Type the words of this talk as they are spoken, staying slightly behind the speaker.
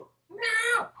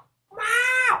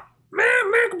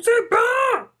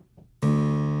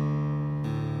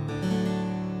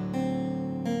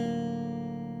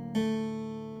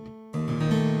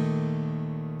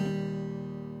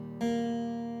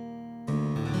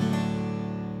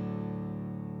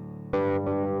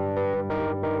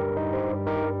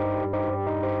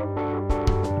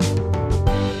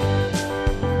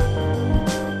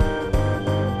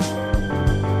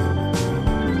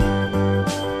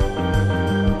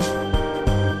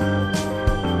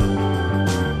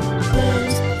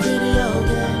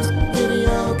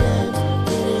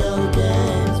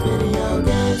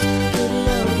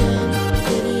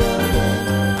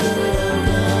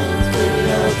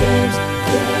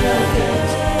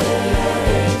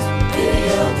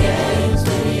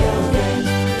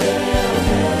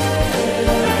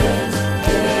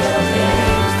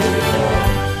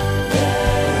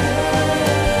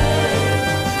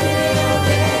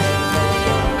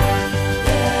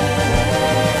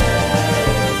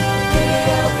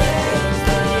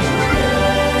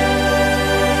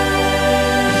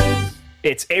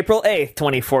It's April 8th,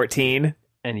 2014.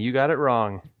 And you got it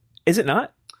wrong. Is it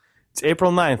not? It's April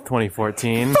 9th,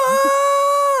 2014.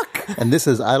 Fuck! And this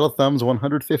is Idle Thumbs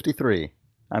 153.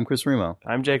 I'm Chris Remo.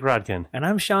 I'm Jake Rodkin. And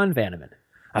I'm Sean Vanneman.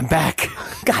 I'm back.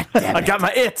 God damn I it. got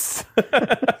my its.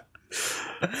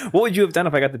 What would you have done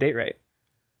if I got the date right?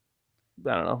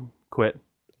 I don't know. Quit.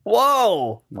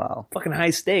 Whoa! Wow. Fucking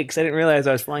high stakes. I didn't realize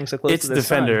I was flying so close It's to the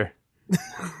sun. Defender.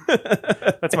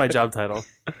 That's my job title.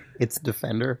 It's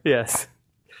Defender. Yes.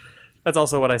 That's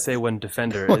also what I say when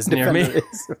Defender is near Defender me.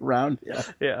 is around. Yeah.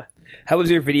 Yeah. How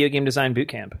was your video game design boot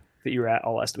camp that you were at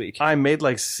all last week? I made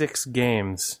like 6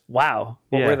 games. Wow.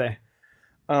 What Yeah. were they?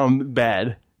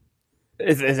 Bad.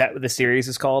 Is that what the series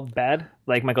is called? Bad?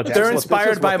 Like Michael Jackson? They're this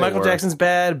inspired is by what they Michael were. Jackson's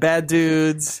Bad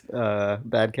Dudes, Bad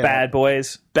Cat. Bad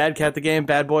Boys. Bad Cat the Game,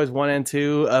 Bad Boys 1 and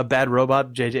 2, Bad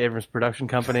Robot, J.J. Abrams production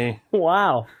company.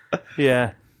 Wow.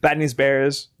 Yeah. Bad News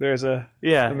Bears. There's a...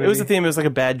 Yeah. The It was movie. a theme. It was like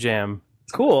a bad jam.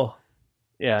 Cool.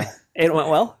 Yeah. It went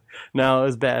well? No, it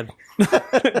was bad.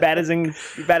 Bad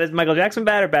as Michael Jackson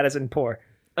bad or bad as in poor?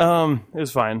 It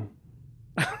was fine.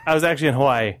 I was actually in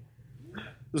Hawaii. It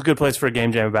was a good place for a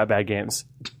game jam about bad games.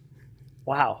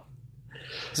 Wow.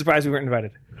 Surprised we weren't invited.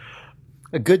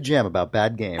 A good jam about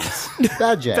bad games.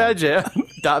 Bad Jam. Bad Jam.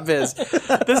 .biz.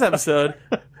 This episode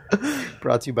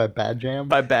Brought to you by Bad Jam.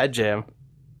 by Bad Jam.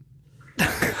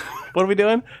 What are we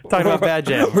doing? Talking about Bad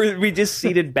Jam. We just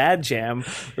seeded Bad Jam.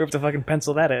 We have to fucking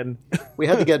pencil that in. We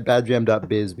had to get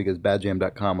badjam.biz because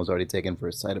badjam.com was already taken for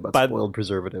a site about Bad- spoiled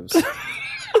preservatives.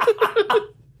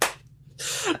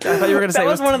 I thought you were going to say That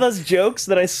it was one of those jokes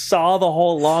that I saw the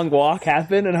whole long walk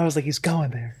happen, and I was like, he's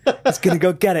going there. He's going to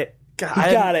go get it. He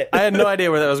got it. I had no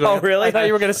idea where that was going. Oh, really? I thought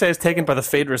you were going to say it's taken by the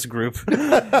Phaedrus group.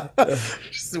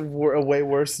 Just a way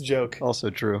worse joke. Also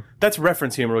true. That's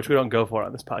reference humor, which we don't go for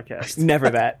on this podcast. Never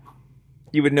that.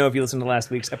 You would know if you listened to last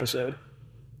week's episode.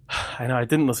 I know, I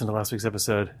didn't listen to last week's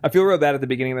episode. I feel real bad at the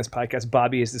beginning of this podcast.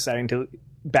 Bobby is deciding to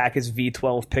back his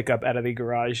V12 pickup out of the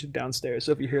garage downstairs.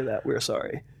 So if you hear that, we're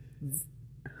sorry.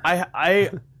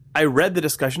 I read the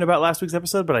discussion about last week's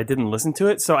episode, but I didn't listen to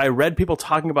it. So I read people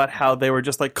talking about how they were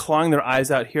just like clawing their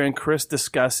eyes out hearing Chris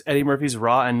discuss Eddie Murphy's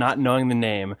Raw and not knowing the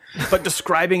name, but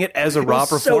describing it as a Raw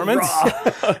performance.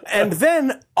 And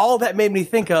then all that made me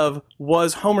think of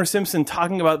was Homer Simpson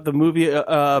talking about the movie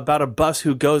about a bus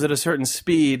who goes at a certain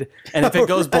speed, and if it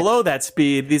goes below that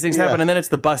speed, these things happen, and then it's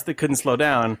the bus that couldn't slow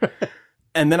down.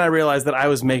 And then I realized that I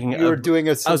was making You were doing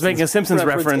a I was making a Simpsons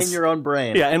reference in your own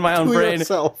brain. Yeah, in my own To brain.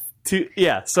 yourself.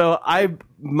 So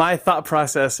my thought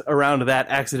process around that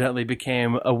accidentally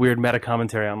became a weird meta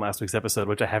commentary on last week's episode,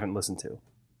 which I haven't listened to.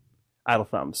 Idle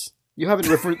Thumbs. You haven't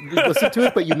listened to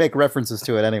it, but you make references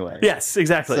to it anyway. Yes,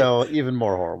 exactly. So even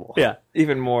more horrible. Yeah.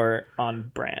 Even more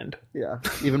on brand. Yeah.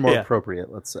 Even more Yeah.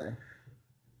 appropriate, let's say.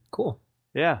 Cool.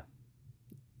 Yeah.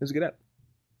 It was a good app.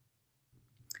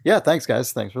 Yeah, thanks,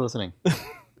 guys. Thanks for listening.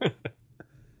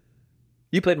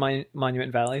 You played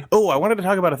Monument Valley. Oh, I wanted to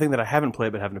talk about a thing that I haven't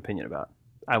played but have an opinion about.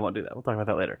 I won't do that. We'll talk about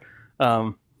that later.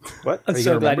 What? I'm Are you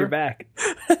so gonna glad remember? you're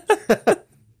back.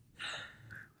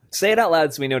 Say it out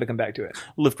loud so we know to come back to it.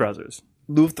 Luftrausers.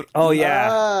 Oh, yeah.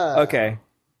 Ah. Okay.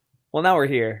 Well, now we're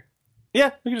here.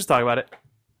 Yeah, we can just talk about it.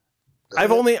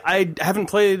 I haven't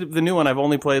played the new one. I've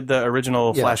only played the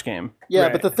original Yeah. Flash game. Yeah,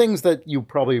 Right. but the things that you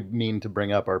probably mean to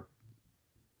bring up are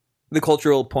The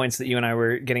cultural points that you and I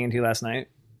were getting into last night.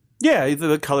 Yeah,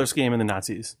 the color scheme and the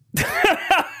Nazis.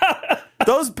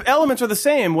 Those elements are the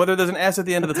same, whether there's an S at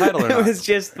the end of the title or It not. was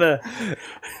just the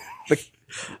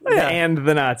Yeah. and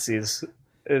the Nazis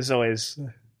is always...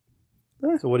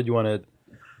 So what did you want to...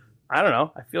 I don't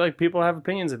know. I feel like people have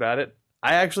opinions about it.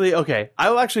 I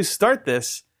will actually start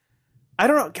this. I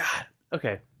don't know. God.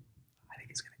 Okay. I think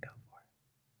he's going to go for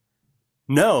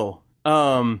it. No.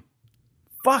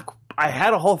 Fuck. I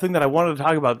had a whole thing that I wanted to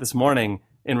talk about this morning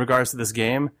in regards to this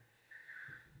game.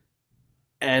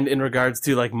 And in regards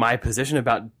to like my position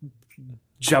about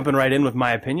jumping right in with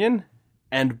my opinion.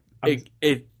 And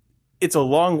it's a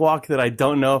long walk that I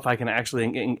don't know if I can actually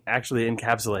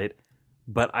encapsulate.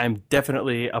 But I'm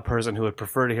definitely a person who would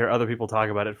prefer to hear other people talk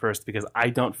about it first because I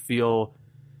don't feel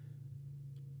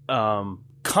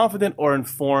confident or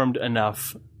informed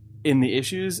enough in the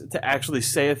issues to actually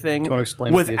say a thing wanna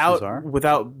explain what the issues are?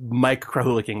 without Mike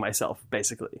Krahulicking myself,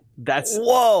 basically. That's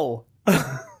Whoa!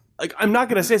 like I'm not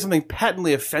going to say something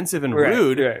patently offensive and Right,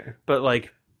 rude, right. but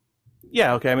like,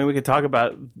 yeah, okay. I mean, we could talk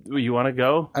about. You want to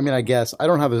go? I mean, I guess. I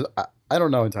don't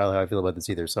know entirely how I feel about this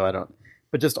either, so I don't...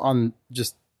 But just in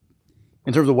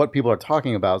terms of what people are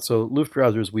talking about, so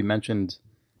Luftrausers,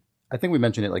 I think we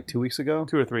mentioned it like 2 weeks ago.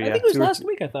 2 or 3, I yeah. think it was 2 or last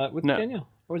week, I thought, with No. Danielle.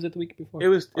 Or was it the week before? It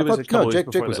was a couple no, weeks Jake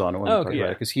before was that. on it when Oh, we talked okay.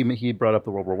 about it because he brought up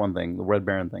the World War One thing, the Red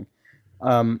Baron thing.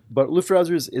 But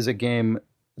Luftrausers is a game.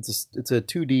 It's a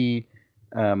 2D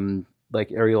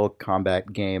like aerial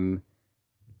combat game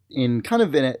in kind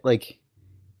of in it like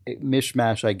a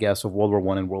mishmash, I guess, of World War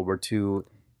One and World War Two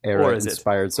era Or is it?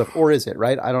 inspired stuff. Or is it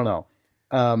right? I don't know.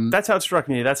 That's how it struck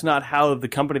me. That's not how the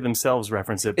company themselves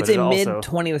reference it. But It's it a mid also,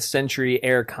 20th century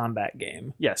air combat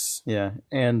game. yes. Yeah,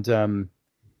 and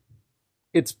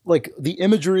it's like the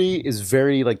imagery is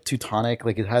very like Teutonic.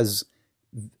 Like it has,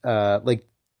 like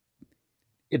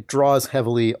it draws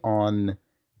heavily on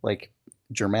like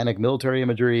Germanic military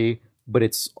imagery, but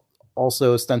it's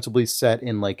also ostensibly set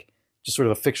in like just sort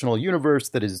of a fictional universe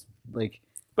that is like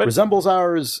But- resembles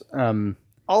ours.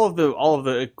 All of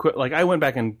the like I went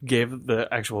back and gave the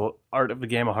actual art of the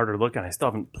game a harder look, and I still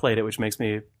haven't played it, which makes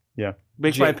me Yeah.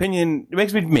 makes my opinion it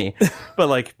makes me but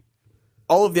like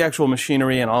all of the actual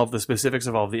machinery and all of the specifics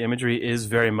of all of the imagery is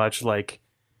very much like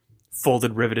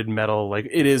folded riveted metal. Like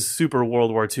it is super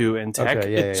World War II in tech.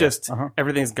 Okay, yeah, It yeah, just yeah. Uh-huh.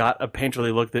 everything's got a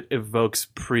painterly look that evokes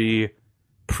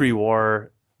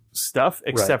pre-war stuff,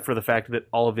 except for the fact that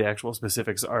all of the actual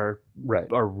specifics are Right.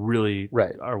 really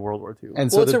Right. are World War II.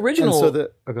 And Well, it's original- And so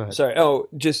the oh, go ahead. Sorry. Oh,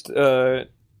 just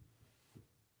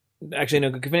actually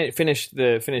no. Finish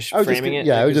I was just framing gonna- it.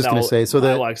 yeah, I was because just gonna I'll- say, so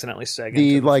I'll accidentally seg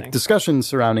the into like thing. discussion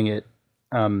surrounding it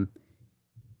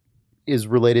is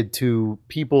related to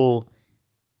people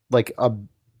like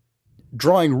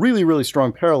drawing really really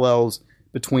strong parallels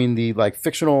between the like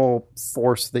fictional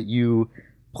force that you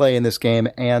play in this game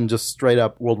and just straight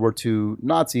up World War II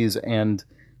Nazis. And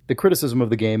the criticism of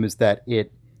the game is that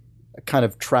it kind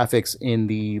of traffics in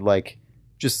the like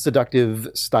just seductive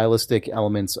stylistic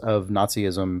elements of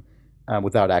Nazism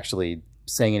without actually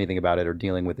saying anything about it or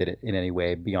dealing with it in any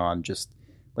way beyond just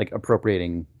like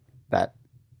appropriating that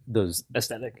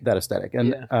aesthetic. aesthetic. And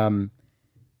Yeah.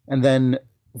 and then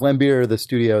Vlambeer, the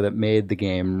studio that made the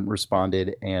game,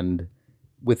 responded and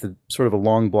with a sort of a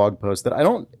long blog post that I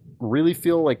don't really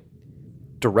feel like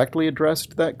directly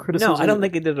addressed that criticism. No, I don't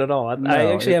think it did at all. I No,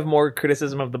 actually it- have more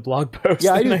criticism of the blog post.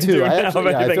 Yeah, I than do too. I now actually,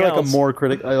 of yeah, I anything feel like I'm else. more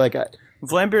critic.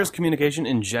 Vlambeer's communication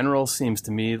in general seems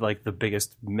to me like the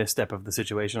biggest misstep of the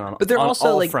situation on But they're on also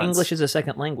all like fronts. English is a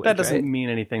second language. That doesn't right? mean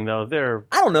anything though. They're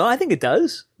I don't know. I think it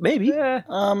does. Maybe. I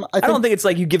I don't think it's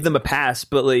like you give them a pass,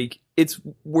 but like it's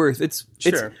worth. It's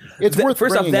Sure. it's worth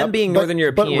First off, bringing them up, being but- Northern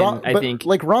but European, I think,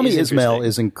 like Rami is Ismail interesting.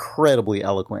 is incredibly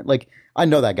eloquent. Like I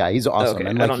know that guy; he's awesome. Okay,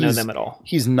 and I like, don't know he's- them at all.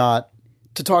 He's not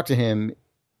to talk to him.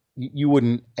 You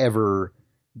wouldn't ever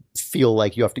feel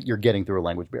like you're getting through a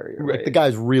language barrier. Like Right. the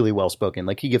guy's really well spoken.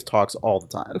 Like he gives talks all the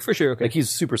time. For sure. Okay. Like he's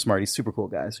super smart. He's super cool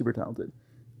guy. Super talented.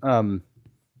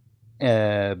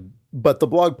 But the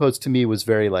blog post to me was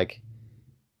very like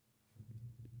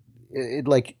it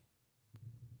like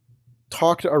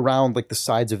talked around like the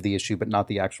sides of the issue, but not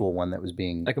the actual one that was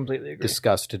being I completely agree.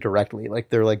 discussed directly. Like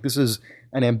they're like, this is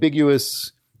an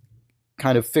ambiguous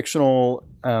kind of fictional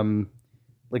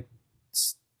like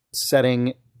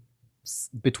setting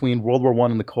between World War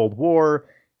One and the Cold War.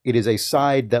 It is a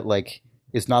side that like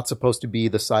is not supposed to be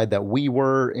the side that we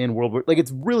were in World War. Like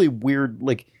it's really weird,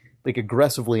 like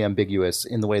aggressively ambiguous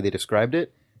in the way they described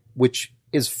it, which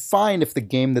is fine if the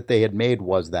game that they had made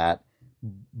was that.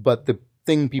 But the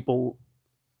thing people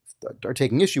are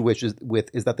taking issue with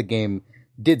is that the game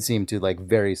did seem to like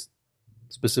very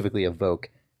specifically evoke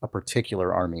a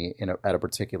particular army at a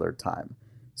particular time.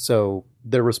 So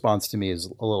their response to me is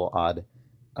a little odd.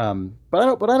 But I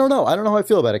don't know. I don't know how I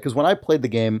feel about it because when I played the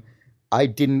game, I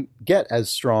didn't get as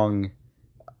strong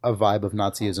a vibe of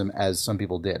Nazism as some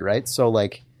people did. Right. So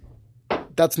like,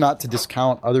 that's not to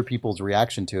discount other people's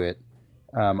reaction to it.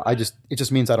 It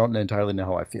just means I don't entirely know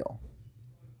how I feel.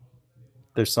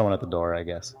 There's someone at the door, I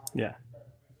guess. yeah.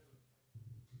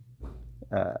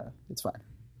 It's fine.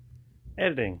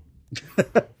 Editing.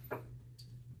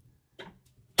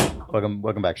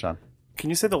 Welcome back, Sean. Can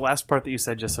you say the last part that you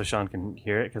said just so Sean can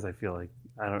hear it? Because I feel like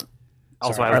I don't.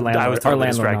 Also, Sorry, I was our totally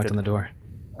landlord knocked distracted. on the door.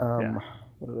 Yeah.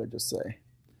 What did I just say?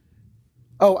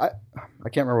 Oh, I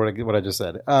can't remember what I just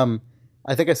said.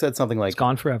 I think I said something like, It's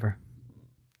gone forever.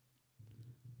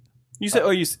 You said,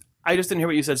 I just didn't hear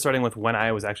what you said starting with when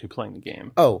I was actually playing the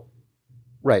game. oh,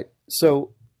 right.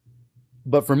 So,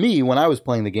 but for me, when I was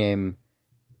playing the game,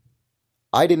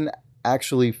 I didn't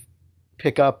actually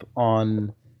pick up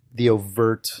on the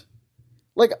overt,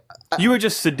 like, You were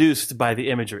just seduced by the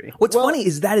imagery. What's Well- funny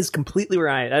is that is completely where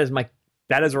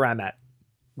that is where I'm at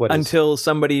what is, until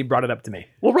somebody brought it up to me.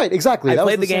 well, right, exactly. I That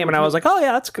was played the same game and with I me. was like, oh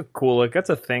yeah, that's cool. Like that's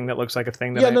a thing that looks like a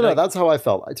thing that yeah, I no, like. that's how I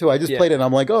felt too. I just Yeah. played it and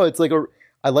I'm like, oh, it's like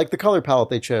I like the color palette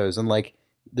they chose and like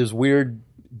there's weird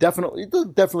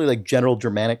definitely like general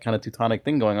Germanic kind of Teutonic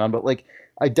thing going on, but like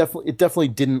it definitely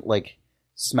didn't like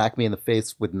smack me in the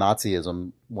face with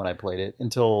Nazism when I played it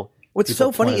until what's people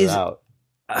so funny pointed it is out.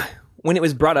 when it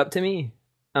was brought up to me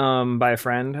by a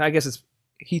friend. I guess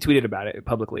he tweeted about it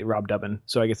publicly, Rob Dubbin.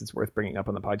 So I guess it's worth bringing up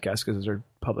on the podcast because those are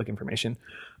public information.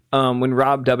 When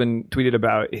Rob Dubbin tweeted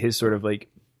about his sort of like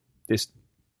this,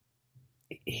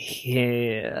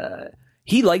 he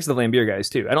likes the Vlambeer guys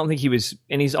too. I don't think he was,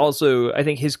 and he's also, I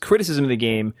think his criticism of the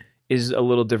game is a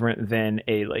little different than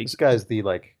a like. This guy's the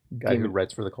like guy who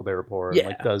writes for the Colbert Report and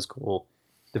like does cool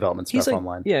development stuff like,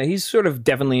 online. Yeah, he's sort of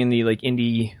definitely in the like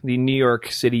the New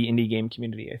York City indie game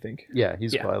community, I think. Yeah,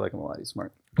 cool. I like him a lot. He's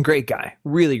smart. Great guy.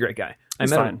 Really great guy.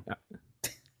 He's fine.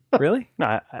 Really?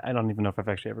 No, I don't even know if I've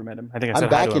actually ever met him. I think I I'm said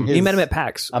back hi to in him. his- You met him at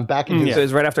PAX. I'm back in his So it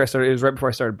was right after I started. It was right before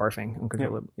I started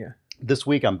barfing. Yeah. this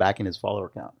week. I'm back in his follower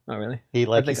count. Oh, really? He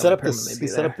I think I set might up this. permanently He be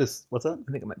set there. up this. What's that?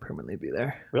 I think I might permanently be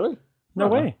there. Really? No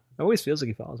way. It always feels like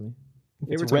he follows me.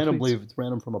 It's randomly. It's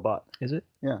random from a bot. Is it?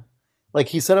 Yeah. Like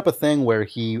he set up a thing where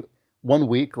one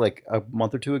week, like a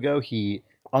month or two ago, he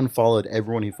unfollowed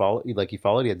everyone he followed. He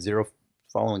followed. He had 0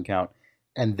 following count,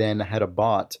 and then had a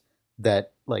bot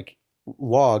that like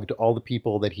logged all the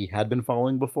people that he had been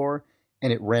following before,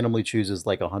 and it randomly chooses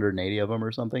like 180 of them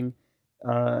or something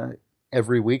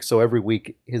every week. So every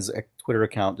week his Twitter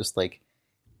account just like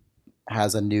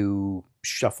has a new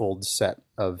shuffled set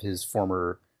of his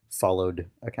former followed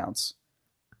accounts.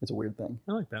 It's a weird thing.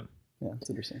 I like that. Yeah, it's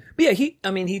interesting. But yeah, he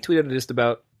tweeted just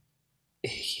about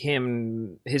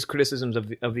his criticisms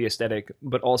of the aesthetic,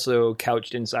 but also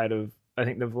couched inside of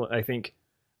I think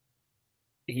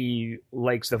he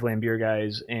likes the Vlambeer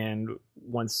guys and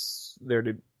wants there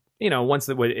to wants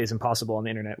what is impossible on the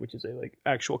internet, which is a like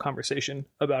actual conversation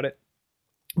about it.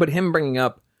 But him bringing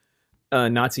up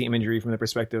Nazi imagery from the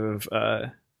perspective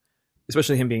of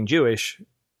especially him being Jewish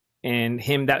and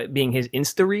him that being his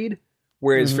Insta read.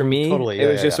 Whereas for me, it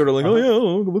was just sort of like, oh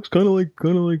yeah, it looks kind of like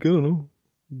I don't know,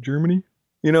 Germany.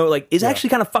 Like it's actually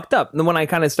kind of fucked up. And then when I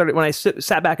kind of started, when I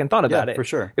sat back and thought about it, for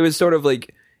sure, it was sort of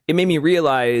like it made me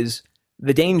realize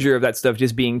the danger of that stuff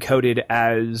just being coded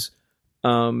as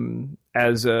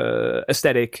a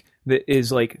aesthetic that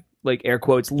is like air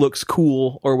quotes looks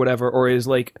cool or whatever, or is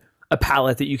like a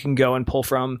palette that you can go and pull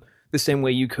from the same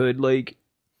way you could like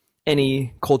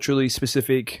any culturally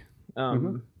specific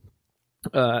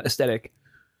aesthetic.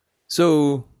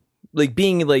 So like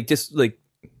being like just like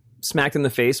smacked in the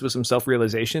face with some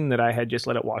self-realization that I had just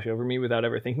let it wash over me without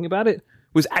ever thinking about it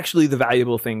was actually the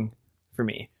valuable thing for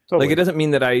me. Totally. Like it doesn't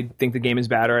mean that I think the game is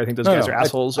bad or I think those guys are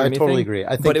assholes or anything. I totally agree.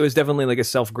 But it was definitely like a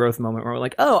self-growth moment where we're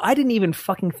like, oh, I didn't even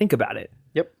fucking think about it.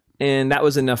 Yep. And that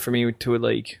was enough for me to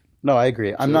like. No, I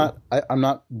agree. I'm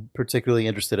not particularly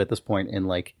interested at this point in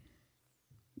like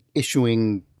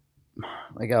issuing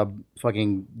like a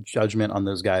fucking judgment on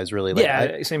those guys. Really,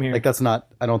 like, same here. Like that's not.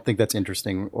 I don't think that's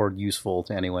interesting or useful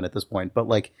to anyone at this point.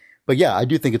 But yeah, I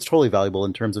do think it's totally valuable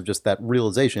in terms of just that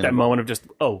realization. That moment of just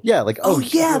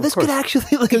this could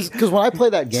actually like because when I play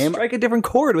that game, strike a different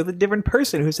chord with a different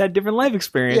person who's had different life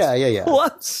experience. Yeah.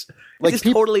 What? Like it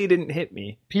just totally didn't hit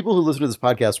me. People who listen to this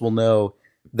podcast will know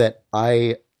that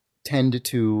I tend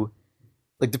to,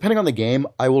 like, depending on the game,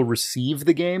 I will receive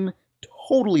the game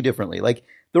totally differently. Like,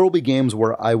 there will be games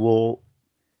where I will,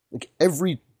 like,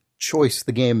 every choice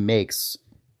the game makes,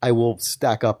 I will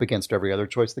stack up against every other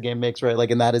choice the game makes, right?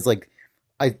 Like, and that is like,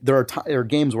 there are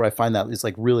games where I find that is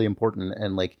like really important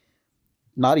and like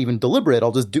not even deliberate.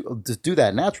 I'll just do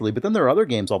that naturally. But then there are other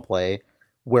games I'll play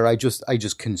where I just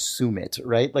consume it,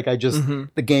 right? Like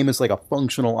the game is like a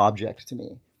functional object to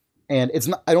me. And it's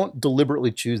not. I don't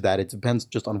deliberately choose that. It depends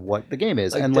just on what the game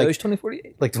is. Like and Doge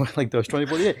 2048. Like Doge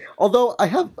 2048. Although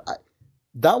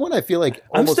that one, I feel like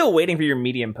I'm still waiting for your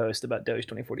Medium post about Doge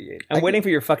 2048. I'm waiting for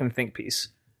your fucking think piece.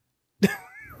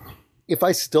 If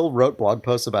I still wrote blog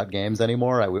posts about games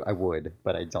anymore, I would,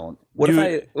 but I don't.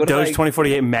 Doge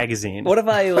 2048 magazine. What if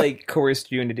I like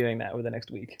coerced you into doing that over the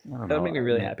next week? That would make me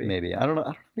really happy. Maybe. I don't know. I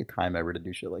don't have any time ever to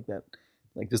do shit like that.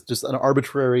 Like just an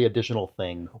arbitrary additional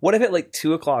thing. What if at like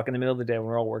 2:00 in the middle of the day when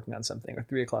we're all working on something, or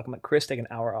 3:00, I'm like, Chris, take an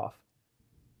hour off.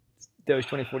 Doge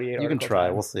 2048. You can try.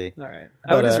 We'll see. All right.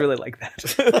 I would just really like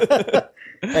that.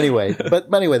 Anyway,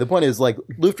 the point is like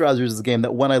Luftrausers is a game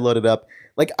that when I load it up,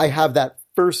 like I have that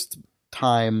first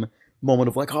time moment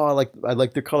of like, oh, I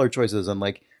like their color choices and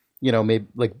like, you know,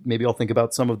 maybe I'll think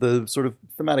about some of the sort of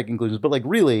thematic inclusions, but like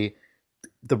really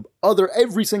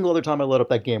every single other time I load up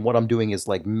that game, what I'm doing is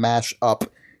like mash up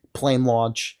plane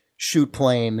launch, shoot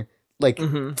plane, like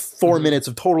 4 minutes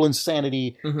of total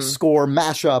insanity, score,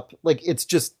 mash up. Like it's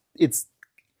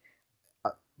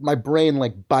my brain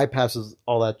like bypasses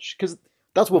all that because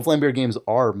that's what Flambeer games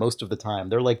are most of the time.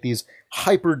 They're like these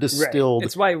hyper distilled,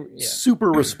 It's why super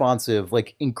responsive,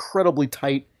 like incredibly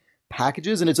tight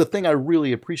packages, and it's a thing I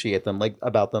really appreciate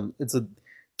about them. It's a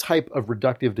type of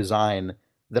reductive design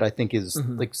that I think is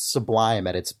like sublime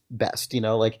at its best.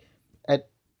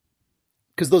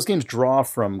 Because those games draw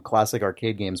from classic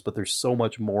arcade games, but there's so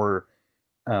much more.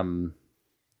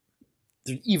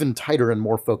 They're even tighter and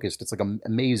more focused. It's like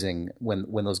amazing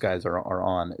when those guys are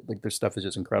on. Like their stuff is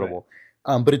just incredible.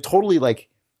 Right. But it totally like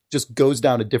just goes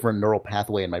down a different neural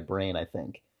pathway in my brain, I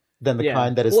think, than the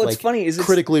kind that is like funny is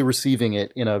critically receiving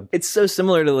it in a. It's so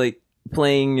similar to like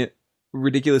playing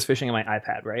Ridiculous Fishing on my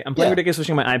iPad, right? I'm playing Ridiculous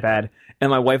Fishing on my iPad,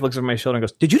 and my wife looks over my shoulder and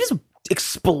goes, "Did you just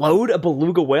explode a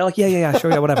beluga whale?" Like, yeah,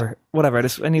 sure, yeah, whatever.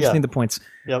 I need to see the points.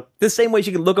 Yep. The same way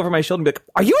she could look over my shoulder and be like,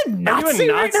 "Are you a Nazi,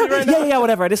 right now?" Yeah,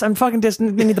 whatever. I'm fucking just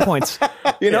need the points.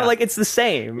 Like it's the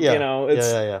same. Yeah.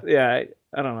 It's yeah.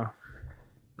 I don't know.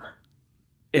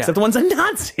 Except the one's a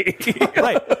Nazi,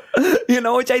 Right?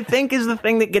 Which I think is the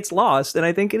thing that gets lost, and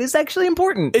I think it is actually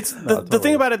important. It's the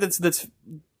thing about it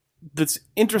that's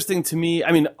interesting to me.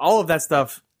 I mean, all of that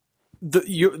stuff.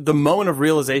 The moment of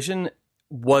realization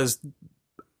was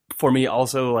for me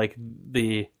also like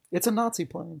It's a Nazi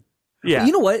plane. Yeah.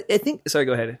 You know what? I think. Sorry,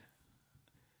 go ahead.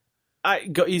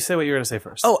 You say what you were going to say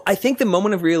first. Oh, I think the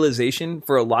moment of realization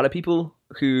for a lot of people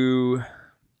who.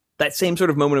 That same sort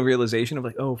of moment of realization of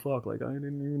like, oh fuck, like I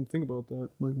didn't even think about that.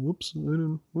 Like, whoops, I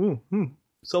didn't.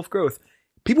 Self-growth.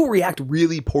 People react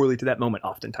really poorly to that moment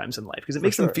oftentimes in life because it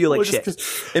makes them feel like shit.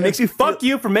 It makes you fuck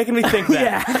you for making me think that.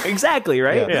 Yeah, exactly,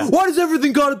 right? Yeah. Why does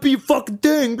everything gotta be a fucking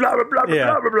thing? Blah blah blah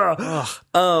blah blah blah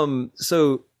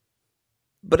blah.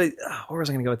 But where was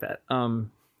I gonna go with that?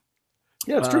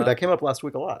 Yeah, it's true. That came up last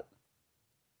week a lot.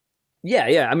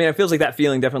 Yeah. I mean, it feels like that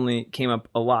feeling definitely came up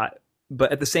a lot.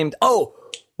 But at the same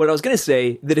what I was going to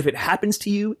say, that if it happens to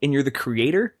you and you're the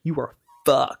creator, you are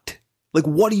fucked. Like,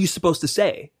 what are you supposed to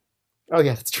say? Oh,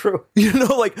 yeah, that's true.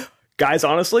 Like, guys,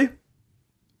 honestly,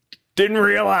 didn't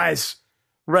realize.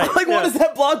 Right. Like, what is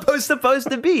that blog post supposed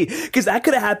to be? Because that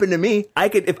could have happened to me.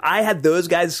 If I had those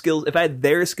guys' skills, if I had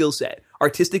their skill set,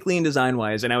 artistically and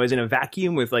design-wise, and I was in a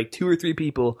vacuum with like 2 or 3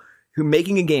 people who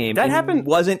making a game that and happened,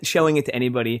 wasn't showing it to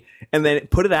anybody, and then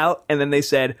put it out, and then they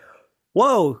said,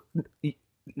 whoa,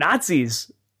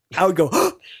 Nazis. I would go,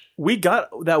 we got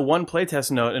that one playtest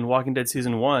note in Walking Dead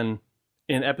Season 1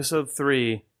 in Episode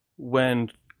 3 when,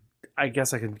 I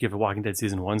guess I could give a Walking Dead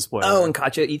Season 1 spoiler. Oh, and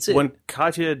Katya eats it? When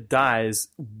Katya dies,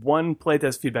 one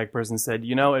playtest feedback person said,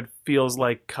 it feels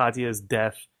like Katya's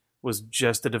death was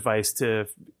just a device to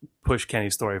push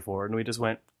Kenny's story forward. And we just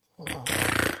went,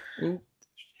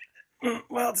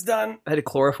 well, it's done. I had to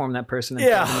chloroform that person and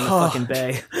throw them in the fucking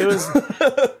bay. It was...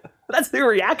 That's their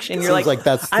reaction. You're like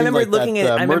I remember looking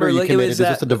at. I remember you committed is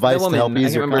just a device to help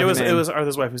ease your. It was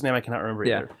Arthur's wife, whose name I cannot remember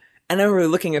either. And I remember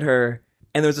looking at her,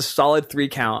 and there was a solid 3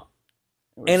 count.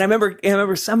 And I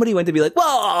remember somebody went to be like,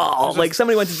 "Whoa!" Like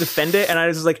somebody went to defend it, and I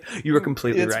was just like, "You were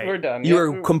completely right. We're done. You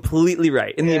were completely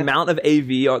right." And the amount of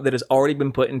AV that has already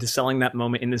been put into selling that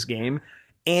moment in this game,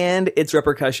 and its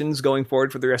repercussions going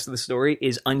forward for the rest of the story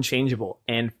is unchangeable.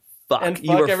 And fuck,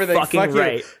 you were everything. fucking Fuck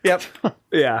right. Yep.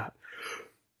 Yeah.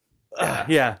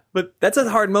 Yeah, but that's a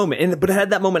hard moment. But had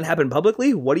that moment happen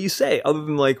publicly, what do you say other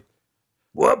than like,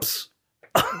 "Whoops"?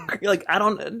 Like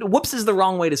whoops is the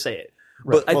wrong way to say it.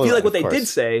 Right. But I feel like what they did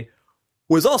say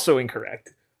was also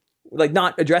incorrect. Like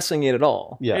not addressing it at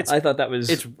all. Yeah, I thought that was.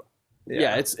 It's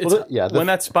when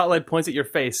that spotlight points at your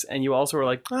face, and you also were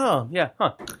like, "Oh yeah,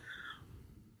 huh."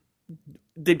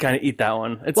 Did kind of eat that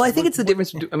one. I think it's the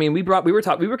difference. I mean, we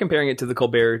were comparing it to the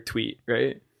Colbert tweet,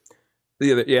 right?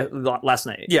 Last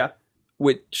night. Yeah.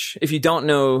 Which, if you don't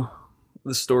know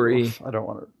the story, I don't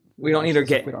want to. We don't need to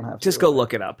get. We don't have to. Just go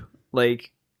look it up.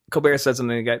 Like Colbert said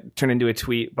something that got turned into a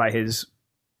tweet by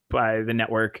the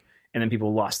network, and then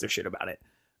people lost their shit about it.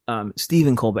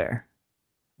 Stephen Colbert,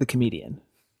 the comedian.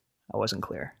 I wasn't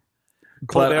clear.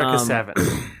 Colbert Cassavin.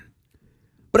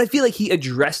 But I feel like he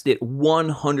addressed it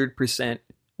 100%.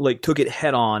 Like took it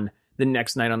head on the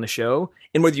next night on the show,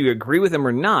 and whether you agree with him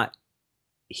or not,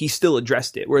 he still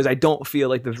addressed it. Whereas I don't feel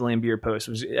like the Vlambeer post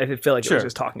was. I feel like it was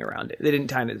just talking around it. They didn't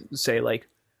kind of say like.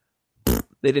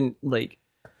 They didn't like.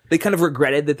 They kind of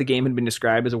regretted that the game had been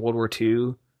described as a World War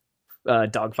II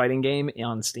dogfighting game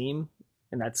on Steam,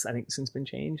 and that's I think since been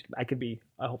changed. I could be.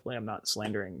 Hopefully, I'm not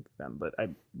slandering them, but I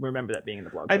remember that being in the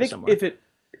blog post I think somewhere.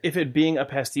 if it being a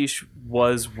pastiche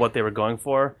was what they were going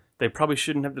for, they probably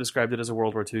shouldn't have described it as a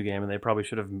World War II game, and they probably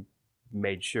should have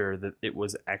made sure that it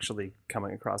was actually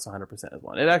coming across 100% as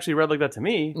one. It actually read like that to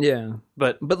me. Yeah,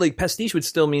 but like pastiche would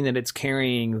still mean that it's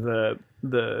carrying the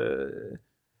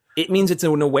It means it's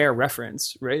an aware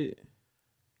reference, right?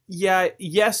 Yeah,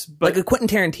 yes, but Like a Quentin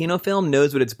Tarantino film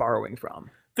knows what it's borrowing from.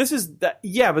 this is that.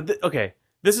 Yeah, but okay.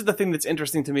 This is the thing that's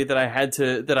interesting to me that I had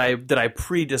to that I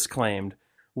pre-disclaimed,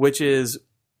 which is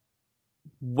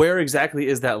where exactly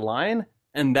is that line,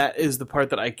 and that is the part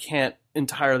that I can't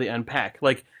entirely unpack.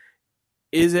 Like,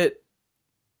 is it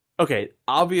okay?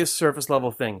 Obvious surface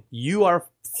level thing. You are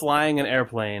flying an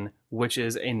airplane, which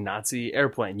is a Nazi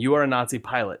airplane. You are a Nazi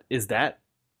pilot. Is that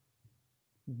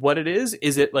what it is?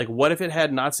 Is it like, what if it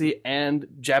had Nazi and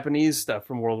Japanese stuff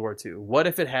from World War II? What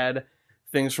if it had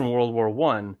things from World War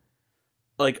One?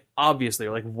 Like, obviously,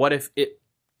 like, what if it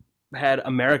had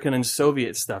American and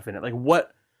Soviet stuff in it? Like,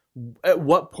 at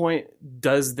what point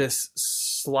does this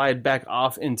slide back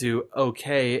off into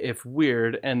okay if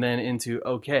weird, and then into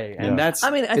okay? And that's, I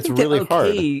mean, I It's think really the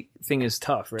okay thing is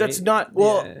tough, right? that's not,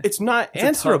 well, Yeah. it's not It's a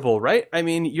answerable, right? I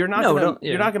mean, you're not No, gonna, don't- yeah.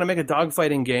 you're not gonna make a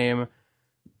dogfighting game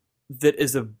that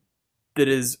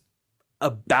is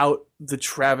about the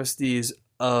travesties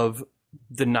of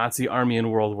the Nazi army in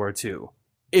World War II.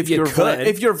 If You you're could.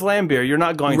 if you're Vlambeer, you're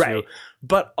not going Right. to.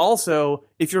 But also,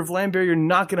 if you're Vlambeer, you're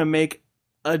not going to make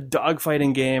a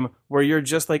dogfighting game where you're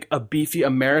just like a beefy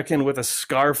American with a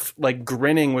scarf, like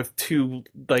grinning with two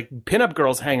like pinup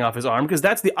girls hanging off his arm, because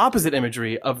that's the opposite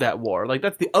imagery of that war. Like,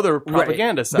 that's the other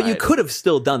propaganda side. But you could have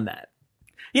still done that.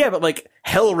 Yeah, but like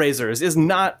Hellraisers is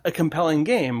not a compelling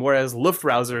game, whereas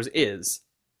Luftrausers is.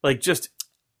 Like, just,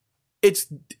 it's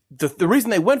the reason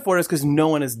they went for it is because no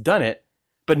one has done it,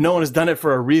 but no one has done it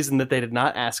for a reason that they did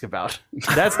not ask about.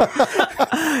 That's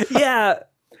Yeah.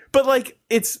 but like,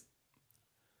 it's,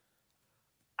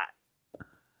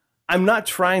 I'm not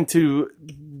trying to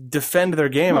defend their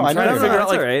game. No, I I'm know trying to you're figure not. out,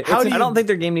 like, all right. how do you, I don't think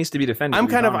their game needs to be defended. I'm to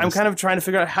be kind honest. of trying to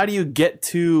figure out, how do you get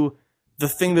to the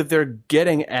thing that they're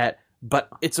getting at, but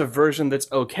it's a version that's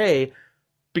okay,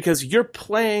 because you're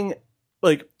playing,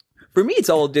 like, For me, it's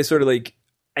all just sort of like,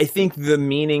 I think the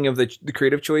meaning of the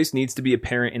creative choice needs to be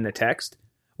apparent in the text,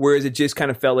 whereas it just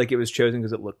kind of felt like it was chosen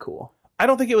because it looked cool. I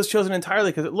don't think it was chosen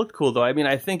entirely because it looked cool, though. I mean,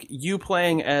 I think you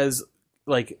playing as,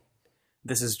 like,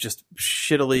 this is just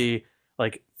shittily,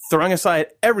 like, throwing aside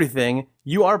everything,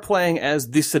 you are playing as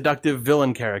the seductive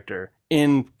villain character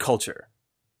in culture,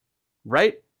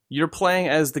 right? You're playing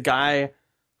as the guy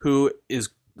who is,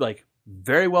 like,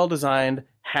 very well designed,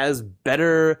 has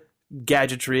better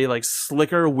gadgetry, like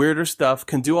slicker, weirder stuff,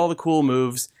 can do all the cool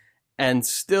moves, and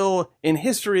still in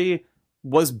history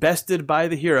was bested by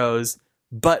the heroes,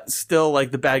 but still,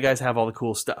 like, the bad guys have all the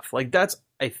cool stuff. Like, that's,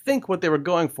 I think, what they were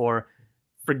going for,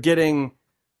 forgetting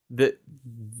that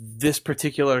this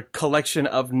particular collection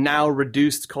of now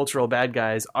reduced cultural bad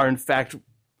guys are in fact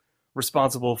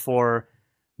responsible for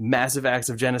massive acts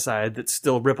of genocide that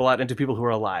still ripple out into people who are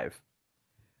alive.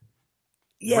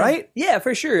 Yeah. Right? Yeah,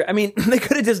 for sure. I mean, they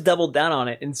could have just doubled down on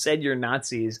it and said you're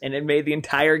Nazis, and it made the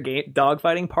entire game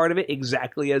dogfighting part of it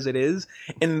exactly as it is,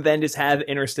 and then just have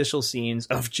interstitial scenes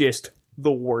of just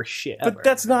the worst shit ever. But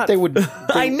that's not... They would.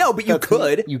 I know, but you that's-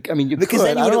 could. I mean, you Because could.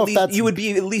 then I you don't know would, if that's. you would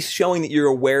be at least showing that you're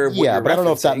aware of what Yeah, you're but I don't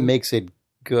know if that referencing. makes it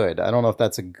good. I don't know if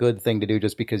that's a good thing to do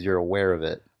just because you're aware of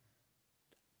it.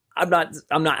 I'm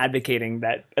not advocating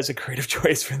that as a creative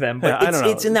choice for them, but Yeah, I don't know.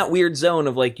 it's in that weird zone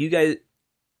of like, you guys,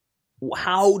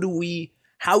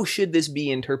 how should this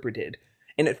be interpreted?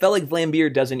 And it felt like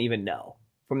Vlambeer doesn't even know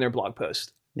from their blog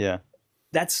post. Yeah.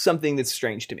 That's something that's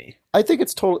strange to me. I think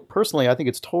it's personally, I think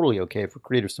it's totally okay for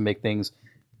creators to make things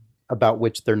about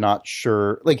which they're not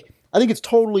sure. Like, I think it's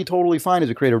totally fine as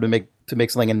a creator to make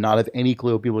something and not have any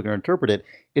clue how people are going to interpret it.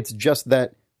 It's just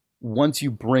that once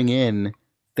you bring in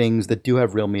things that do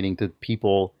have real meaning to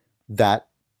people, that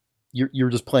you're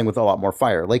just playing with a lot more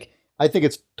fire. Like, I think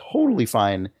it's totally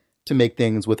fine to make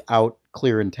things without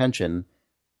clear intention.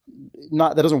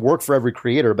 Not that doesn't work for every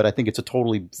creator, but I think it's a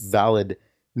totally valid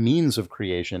means of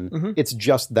creation. Mhm. It's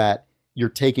just that you're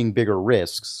taking bigger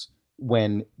risks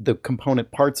when the component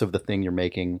parts of the thing you're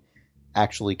making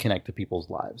actually connect to people's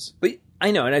lives. But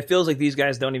I know, and it feels like these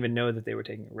guys don't even know that they were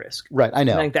taking a risk. Right, I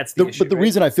know. I think that's the issue, But the right?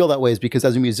 reason I feel that way is because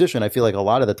as a musician, I feel like a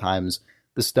lot of the times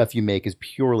the stuff you make is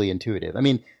purely intuitive. I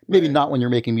mean, maybe Right. not when you're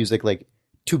making music like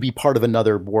to be part of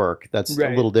another work. That's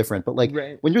Right. a little different. But like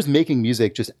Right. when you're just making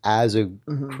music just as a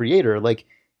Mhm. creator, like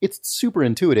it's super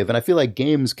intuitive. And I feel like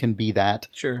games can be that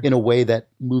Sure. in a way that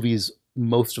movies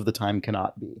most of the time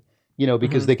cannot be. You know,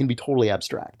 because Mhm. they can be totally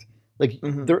abstract. Like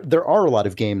Mhm. there are a lot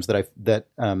of games that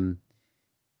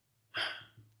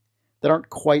aren't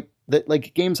quite that,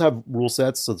 like, games have rule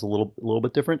sets, so it's a little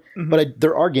bit different. Mhm. But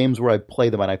there are games where I play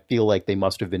them and I feel like they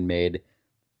must have been made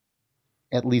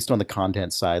at least on the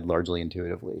content side, largely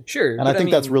intuitively. Sure, And I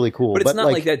think that's really cool. But it's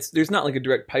not like that's. There's not like a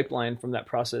direct pipeline from that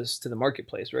process to the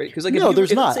marketplace, right? Because like No,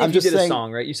 there's not. Say I'm if you just did saying- a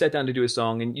song, right? You sat down to do a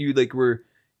song, and you like were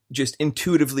just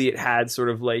intuitively it had sort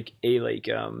of like a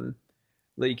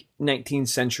like 19th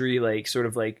century like sort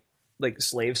of like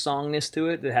slave songness to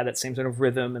it that had that same sort of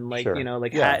rhythm and like Sure. you know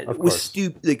like Yeah, had of was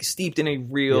course. steeped in a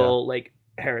real like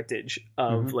heritage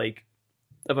of like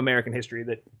of American history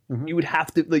that Mhm. you would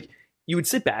have to like you would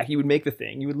sit back, you would make the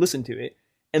thing, you would listen to it,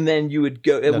 and then you would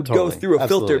go it No, would go totally. through a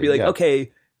filter, be Absolutely, like, yeah.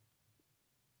 okay,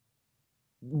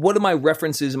 what are my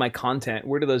references in my content?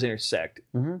 Where do those intersect?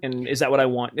 Mhm. And is that what I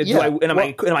want? Yeah, Am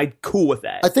I cool with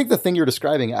that? I think the thing you're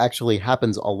describing actually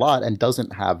happens a lot and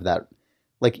doesn't have that.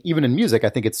 Like even in music, I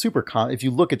think it's super common. If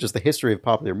you look at just the history of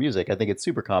popular music, I think it's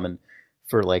super common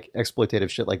for like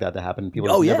exploitative shit like that to happen. People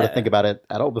Oh, just never yeah. think about it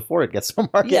at all before it gets to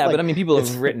market. Yeah, Like, but I mean, people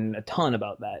it's- have written a ton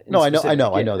about that. in No, I know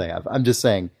specific, they have. I'm just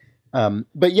saying.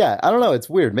 But yeah, I don't know. It's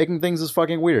weird. Making things is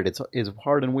fucking weird. It's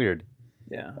hard and weird.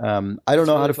 Yeah. I don't It's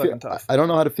know how really to feel. fucking tough. I don't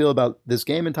know how to feel about this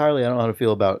game entirely. I don't know how to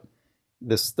feel about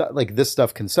this stuff. Like this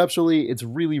stuff conceptually, it's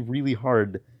really, really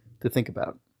hard to think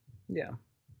about. Yeah.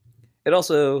 It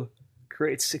also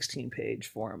creates 16-page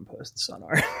forum posts on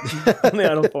our on the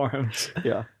Idle forums.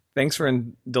 Yeah. Thanks for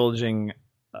indulging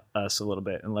us a little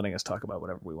bit and letting us talk about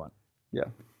whatever we want. Yeah.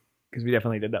 Because we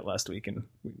definitely did that last week, and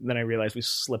then I realized we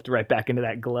slipped right back into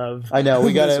that glove. I know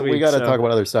we this gotta week, so talk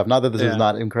about other stuff. Not that this Yeah. is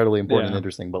not incredibly important and Yeah.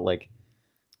 interesting, but like,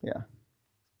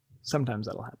 Sometimes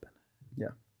that'll happen.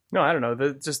 No, I don't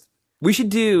know. We should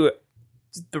do.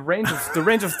 The range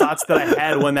of thoughts that I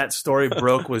had when that story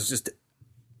broke was just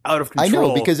out of I control.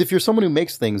 know because if you're someone who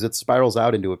makes things, it spirals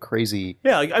out into a crazy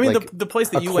yeah, like, I mean like, the place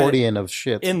that you went accordion of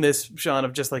shit. in this, Sean,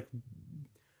 of just like,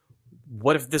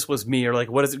 what if this was me, or like,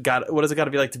 what does it got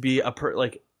to be like to be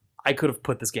like, I could have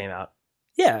put this game out.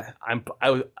 Yeah. I'm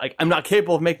not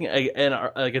capable of making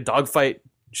a dogfight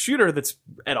shooter that's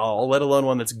at all, let alone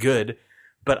one that's good.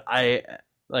 But I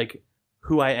like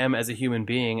who I am as a human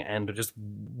being and just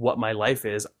what my life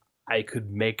is. I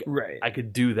could make, Right. I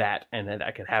could do that, and then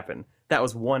that could happen. That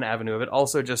was one avenue of it.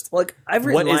 Also, just Like I've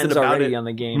written What is it lines about already it? on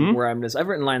the game Hmm? where I've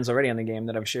written lines already on the game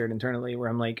that I've shared internally where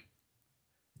I'm like,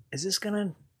 is this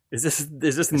is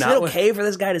this is not it okay for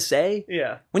this guy to say?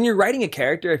 Yeah. When you're writing a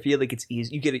character, I feel like it's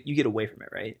easy. You get away from it,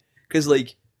 right? Because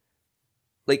like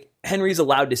Henry's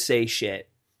allowed to say shit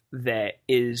that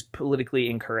is politically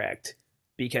incorrect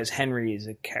because Henry is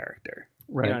a character.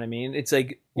 Right. You know what I mean? It's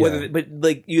like Yeah. but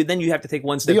like you have to take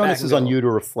one step The back. onus and is go, on you to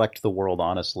reflect the world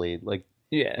honestly, like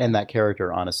Yeah. and that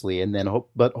character honestly, and then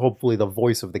but hopefully the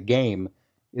voice of the game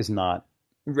is not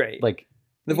Right. like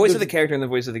The voice of the there's- character and the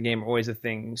voice of the game are always the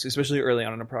things, especially early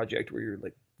on in a project where you're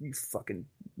like, you fucking,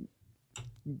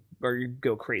 or you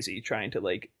go crazy trying to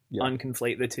like Yeah.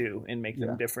 unconflate the two and make them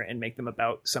Yeah. different and make them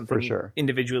about something For sure.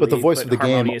 individually. But the voice of the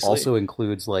game harmoniously. also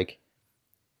includes like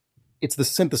it's the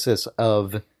synthesis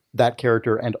of that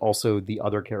character and also the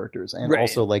other characters and Right.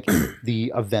 also like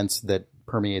the events that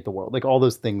permeate the world, like all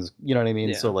those things. You know what I mean?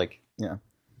 Yeah. So like, yeah,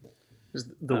 just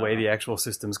the way the actual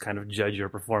systems kind of judge your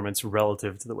performance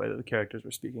relative to the way that the characters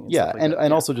were speaking. yeah, stuff like and that.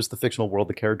 and also just the fictional world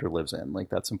the character lives in, like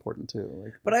that's important too.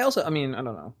 Like, But I also, I mean, I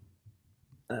don't know.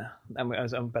 I'm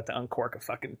about to uncork a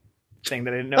fucking thing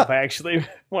that I didn't know if I actually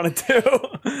wanted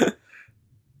to.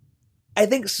 I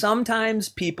think sometimes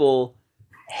people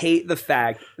hate the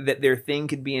fact that their thing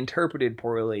could be interpreted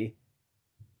poorly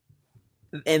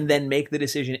and then make the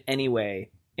decision anyway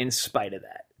in spite of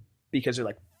that. Because they're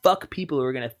like, fuck people who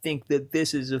are going to think that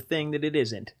this is a thing that it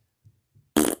isn't.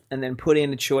 And then put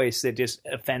in a choice that just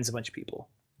offends a bunch of people.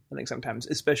 I think sometimes,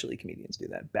 especially comedians do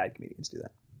that. Bad comedians do that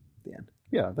at the end.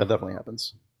 yeah, that definitely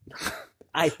happens.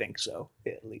 I think so,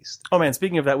 at least. Oh man,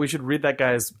 speaking of that, we should read that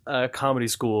guy's comedy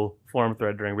school forum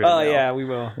thread during Read It Oh, Now. yeah, we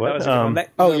will. What? That was a good one. That-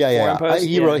 Oh the yeah, yeah. forum post?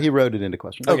 He Yeah. wrote it into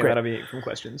questions. Okay, great. that'll be from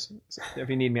questions. So if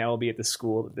you need me, I will be at the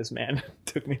school that this man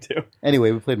took me to.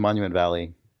 Anyway, we played Monument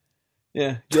Valley.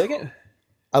 Yeah. Do you like it?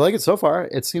 I like it so far.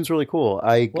 It seems really cool.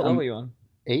 What level are you on?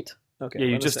 8. Okay. Yeah,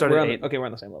 you we're on just the started we're on 8. Okay, we're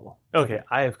on the same level. Okay,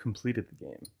 I have completed the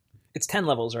game. It's 10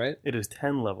 levels, right? It is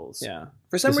 10 levels. Yeah.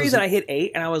 For some This reason, is- I hit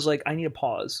 8, and I was like, I need a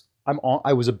pause.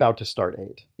 I was about to start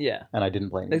 8, Yeah. and I didn't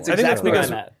play anymore. That's I think that's exactly where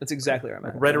because- I'm at. That's exactly where I'm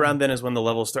at. Right around then is when the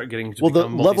levels start getting to Well, the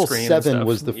become level multi-screen and 7 stuff.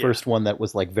 was the Yeah. first one that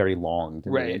was like very long to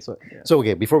me. Right. And so, Yeah. so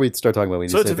okay, before we start talking about what we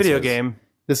So need it's to a say, video this is- game,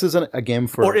 This isn't a game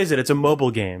for or is it? It's a mobile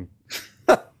game.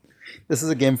 this is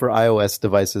a game for iOS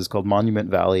devices called Monument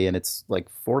Valley, and it's like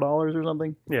 $4 or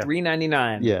something. Yeah.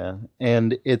 $3.99. Yeah,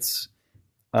 and it's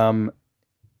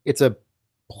a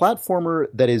platformer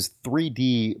that is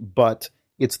 3D, but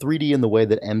it's 3D in the way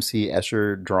that MC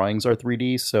Escher drawings are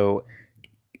 3D. So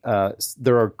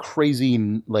there are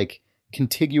crazy like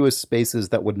contiguous spaces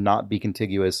that would not be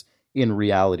contiguous in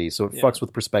reality. So it fucks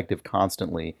with perspective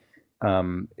constantly.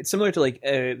 It's similar to like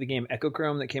the game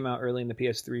Echochrome that came out early in the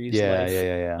PS3's life.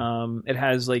 Yeah. It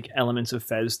has like elements of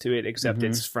Fez to it, except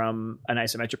it's from an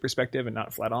isometric perspective and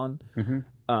not flat on.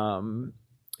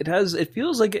 It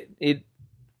feels like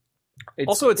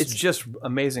it's just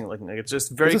amazing looking. Like, it's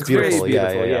just very It's beautiful. crisp.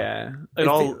 Yeah. It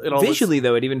all Visually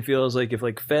though, it even feels like if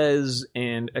like Fez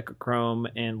and Echochrome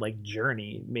and like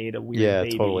Journey made a weird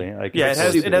baby. Totally. Like, Yeah, it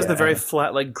has the very yeah.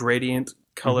 flat, like gradient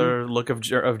color look of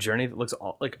Journey that looks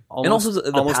like almost, And also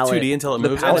the almost palette. 2D until it The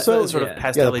moves. palette- Also, sort yeah. of Yeah,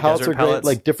 pastel the palettes desert are great. palettes.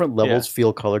 Like different levels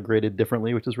feel color graded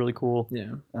differently, which is really cool.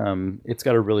 Yeah. It's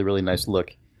got a really, really nice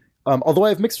look. Although I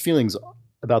have mixed feelings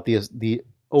about the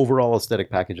overall aesthetic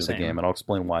package of the game, and I'll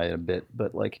explain why in a bit.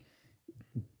 But like,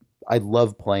 I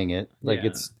love playing it. Like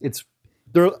it's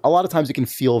there are a lot of times it can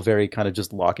feel very kind of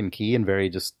just lock and key and very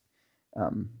just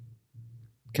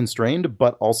constrained,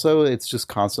 but also it's just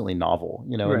constantly novel,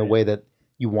 in the way that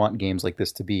you want games like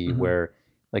this to be, where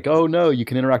like, oh no, you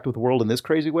can interact with the world in this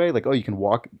crazy way. Like, oh, you can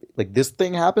walk, like this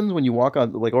thing happens when you walk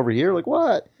on, like over here, like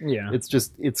what? Yeah.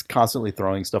 It's constantly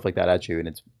throwing stuff like that at you, and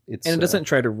it's and it doesn't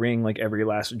try to wring like every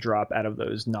last drop out of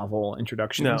those novel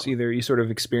introductions either. You sort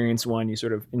of experience one, you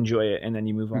sort of enjoy it, and then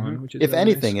you move on. Which is if really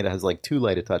anything, nice. it has like too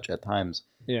light a touch at times.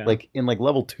 Yeah. Like in like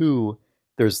level 2,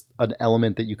 there's an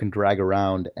element that you can drag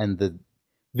around, and the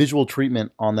visual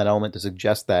treatment on that element to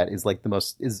suggest that is like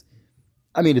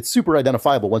it's super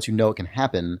identifiable once you know it can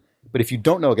happen. But if you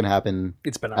don't know it can happen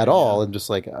it's benign, at all, and just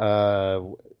like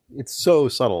it's so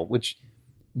subtle, which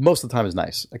most of the time is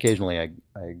nice. Occasionally, I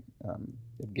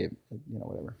give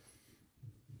whatever.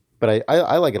 But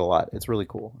I like it a lot. It's really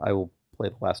cool. I will play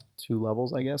the last 2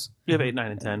 levels, I guess. You have 8,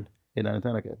 9, and 10. 8, 9, and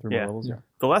 10. Okay, 3 more levels. Yeah.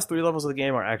 The last 3 levels of the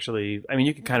game are actually. I mean,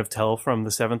 you can kind of tell from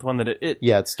the 7th one that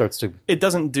it starts to. It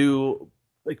doesn't do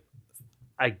like.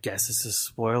 I guess it's a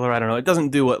spoiler. I don't know. It doesn't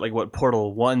do what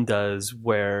Portal 1 does,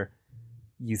 where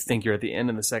you think you're at the end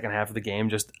and the second half of the game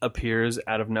just appears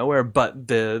out of nowhere, but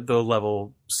the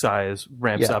level size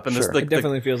ramps up, and it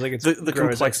definitely feels like it's the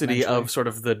complexity of sort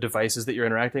of the devices that you're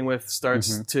interacting with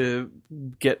starts to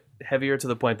get heavier, to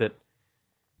the point that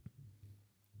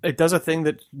it does a thing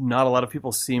that not a lot of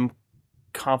people seem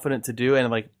confident to do, and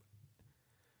like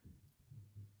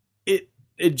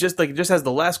it just has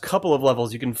the last couple of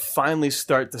levels, you can finally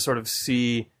start to sort of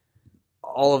see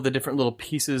all of the different little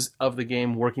pieces of the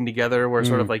game working together, where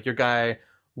sort of like your guy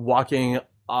walking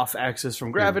off axis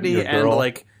from gravity, your and girl.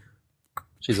 like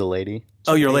She's a lady.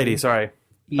 Oh, your lady. Sorry.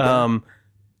 You're right.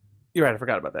 I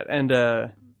forgot about that.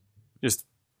 And just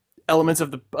elements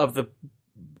of the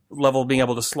level being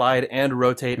able to slide and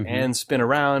rotate and spin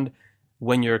around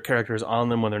when your character is on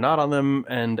them, when they're not on them,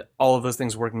 and all of those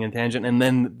things working in tangent. And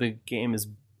then the game is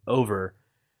over,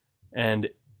 and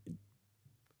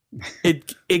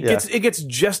it gets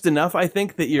just enough, I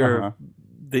think, that you're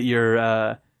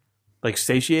like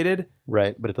satiated.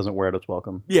 Right, but it doesn't wear out its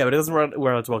welcome. Yeah, but it doesn't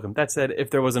wear out its welcome. That said, if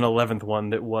there was an 11th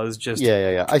one that was just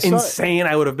insane,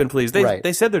 I would have been pleased.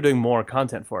 They said they're doing more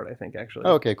content for it, I think, actually.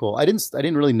 Oh, okay, cool. I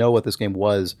didn't really know what this game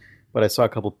was, but I saw a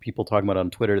couple of people talking about it on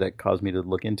Twitter that caused me to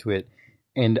look into it.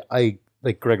 And I,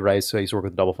 like Greg Rice, who I used to work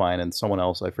with Double Fine, and someone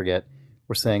else, I forget,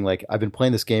 were saying, like, I've been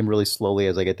playing this game really slowly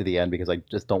as I get to the end because I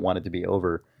just don't want it to be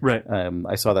over. Right.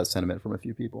 I saw that sentiment from a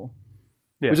few people.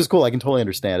 Yeah. Which is cool. I can totally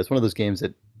understand. It's one of those games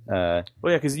that... well,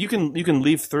 yeah, because you can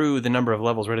leaf through the number of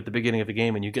levels right at the beginning of the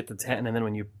game, and you get to 10, and then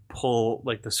when you pull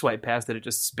like the swipe past it, it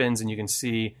just spins, and you can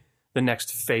see the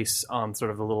next face on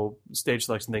sort of the little stage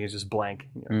selection thing is just blank.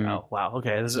 Like, oh wow,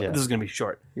 okay, this is going to be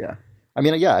short. Yeah, I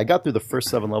mean, I got through the first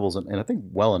 7 levels and I think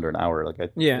well under an hour. Like,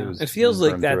 it feels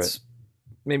like that's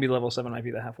maybe level 7 might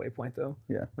be the halfway point though.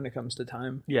 Yeah, when it comes to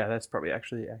time. Yeah, that's probably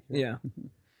actually accurate. Yeah,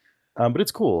 but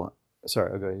it's cool.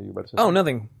 Sorry, okay, you were about to say something?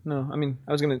 Nothing. No, I mean,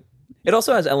 I was gonna. It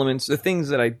also has elements. The things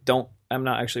that I'm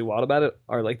not actually wild about it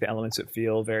are like the elements that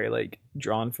feel very like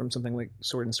drawn from something like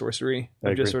Sword and Sorcery.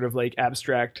 Of just sort of like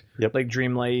abstract, like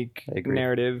dreamlike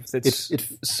narrative that's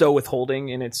so withholding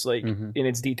in its like in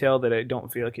its detail that I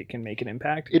don't feel like it can make an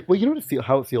impact. Well, you know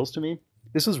how it feels to me?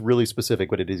 This is really specific,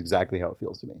 but it is exactly how it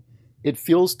feels to me. It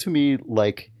feels to me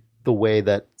like the way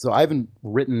that... So I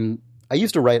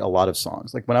used to write a lot of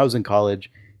songs. Like when I was in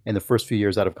college, in the first few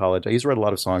years out of college, I used to write a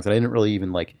lot of songs that I didn't really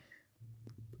even like...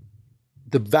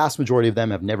 The vast majority of them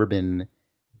have never been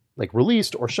like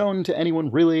released or shown to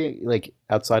anyone really, like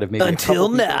outside of maybe until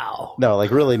now. No,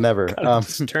 like really never.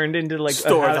 It's turned into like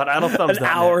an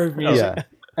hour of music. Yeah.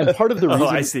 And part of the reason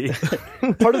I see.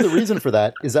 Part of the reason for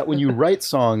that is that when you write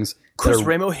songs, Chris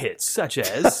Ramo hits such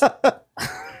as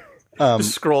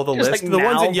Just scroll the Just list. like The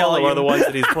ones now in yellow are the volume. ones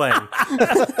that he's playing.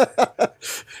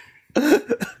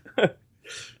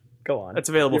 Go on. That's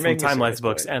available You're from making a Time Life serious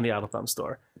Books point. and the Idle Thumb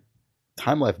store.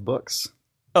 Time Life Books.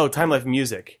 Oh, Time Life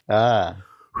Music. Ah,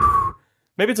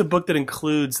 Maybe it's a book that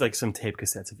includes like some tape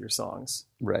cassettes of your songs.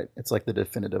 right. It's like the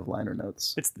definitive liner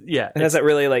notes. It has that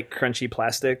really like crunchy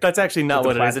plastic. That's actually not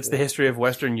With what the it is. It's the history of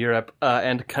Western Europe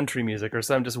and country music, or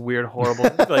some just weird, horrible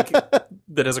like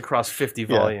that is across 50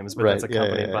 volumes, but right. that's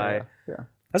accompanied Yeah.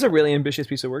 That's a really ambitious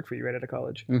piece of work for you right out of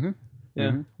college. Mm-hmm.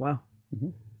 Yeah. Mhm. Wow.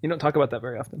 Mhm. You don't talk about that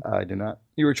very often. I do not.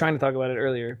 You were trying to talk about it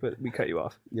earlier, but we cut you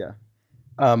off. Yeah.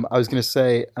 I was going to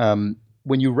say,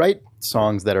 when you write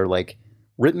songs that are like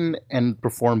written and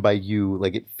performed by you,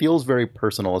 like it feels very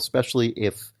personal, especially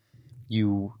if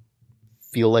you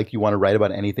feel like you want to write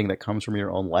about anything that comes from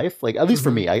your own life. Like, at least for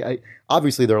me, I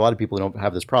obviously there are a lot of people who don't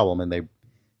have this problem and they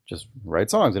just write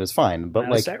songs and it's fine. But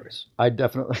Miley like, Cyrus. I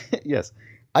definitely, yes,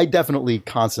 I definitely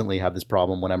constantly have this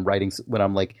problem when I'm writing, when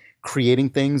I'm like creating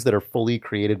things that are fully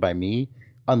created by me,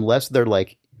 unless they're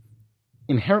like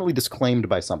inherently disclaimed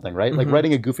by something, right? Like Mhm.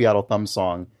 writing a Goofy Idle Thumb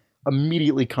song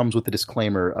immediately comes with the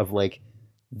disclaimer of like,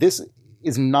 this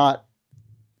is not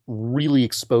really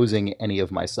exposing any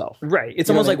of myself. Right. It's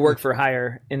You know almost what I like mean? work for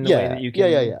hire in the Yeah. way that you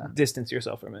can Yeah. distance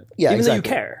yourself from it. Yeah, Even exactly.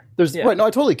 though you care. There's Yeah. right. No, I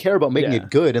totally care about making Yeah. it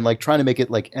good and like trying to make it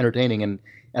like entertaining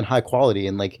and high quality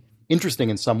and like interesting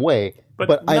in some way.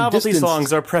 But I'm novelty distanced-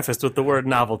 songs are prefaced with the word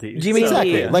novelty. Do you mean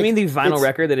Exactly. the, do you Like, mean the vinyl it's-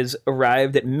 record that has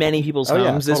arrived at many people's Oh, yeah,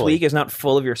 homes this totally. week is not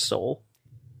full of your soul?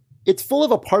 It's full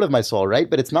of a part of my soul, right?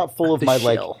 But it's not full of The my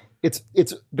shell. like. It's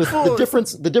the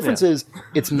difference. The difference is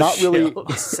it's not really.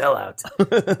 Sell out.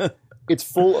 It's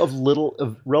full of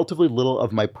relatively little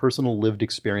of my personal lived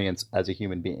experience as a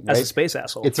human being. As Right? a space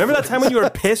asshole. It's Remember that time when you were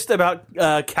pissed about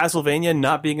Castlevania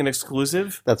not being an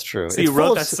exclusive? That's true. So you It's wrote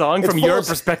full that song from full your of-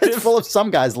 perspective? It's full of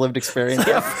some guy's lived experience.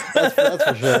 That's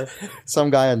for sure. Some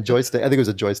guy on joystick. I think it was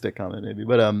a joystick comment, maybe.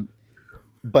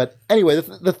 But anyway,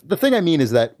 the thing I mean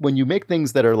is that when you make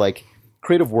things that are like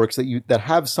creative works that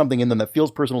have something in them that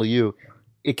feels personal to you,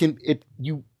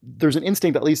 there's an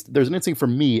instinct. At least there's an instinct for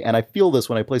me, and I feel this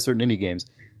when I play certain indie games.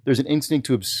 There's an instinct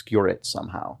to obscure it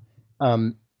somehow,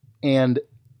 and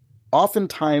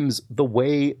oftentimes the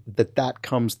way that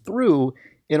comes through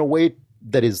in a way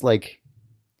that is like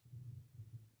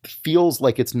feels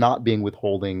like it's not being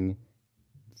withholding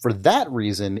for that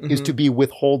reason is to be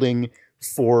withholding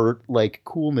for like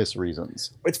coolness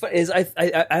reasons. It's fun,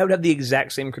 I would have the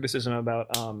exact same criticism about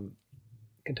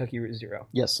Kentucky Route Zero.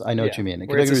 Yes, I know what you mean.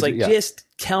 Where it's just like, Yeah. just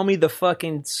tell me the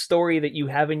fucking story that you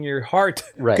have in your heart,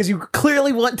 Right. Because you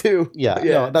clearly want to. Yeah,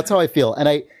 no, that's how I feel, and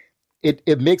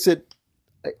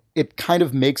it kind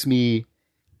of makes me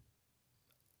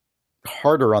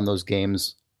harder on those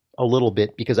games a little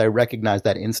bit because I recognize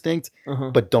that instinct,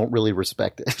 but don't really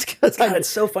respect it. God, it's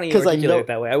so funny you 'cause I articulate know- it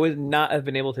that way. I would not have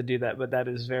been able to do that, but that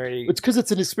is very. It's because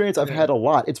it's an experience I've had a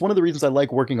lot. It's one of the reasons I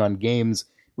like working on games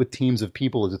with teams of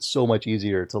people. Is it's so much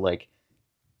easier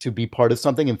to be part of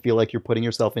something and feel like you're putting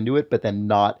yourself into it, but then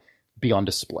not be on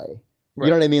display. Right.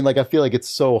 You know what I mean? Like I feel like it's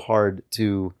so hard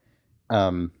to.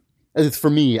 It's for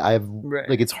me.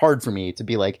 It's hard for me to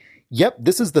be like, yep,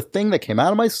 this is the thing that came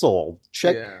out of my soul.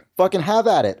 Check, fucking have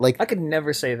at it. Like I could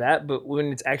never say that, but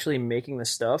when it's actually making the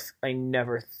stuff, I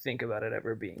never think about it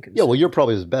ever being consumed. yeah, well, you're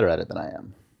probably as better at it than I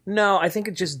am. No, I think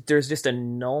there's just a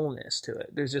nullness to it.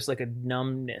 There's just like a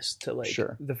numbness to like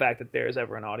Sure. the fact that there's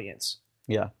ever an audience.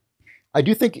 Yeah, I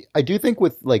do think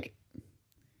with like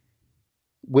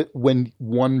when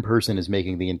one person is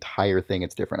making the entire thing,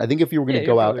 it's different. I think if you were going to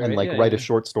go you're out probably and right. like Yeah, write yeah. a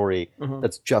short story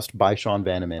that's just by Sean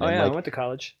Vanneman, Oh and yeah, like I went to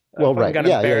college. Well, I fucking right. got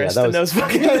Yeah, embarrassed that in was- those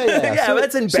fucking Yeah. So- but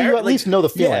that's so you embarrassing. at least know the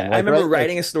feeling, Yeah, like, I remember right?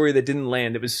 writing a story that didn't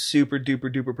land. It was super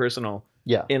duper duper personal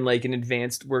yeah, in like an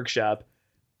advanced workshop,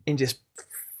 and just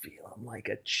feeling like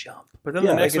a chump. But then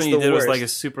Yeah, the next like one it's you the did was worst. like a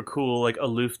super cool, like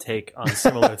aloof take on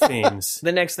similar themes.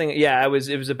 The next thing, it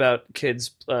was about kids,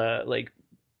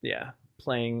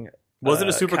 playing. Was it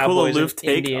a super cool cowboys aloof and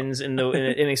take? Indians in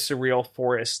a surreal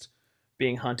forest,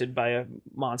 being hunted by a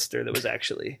monster that was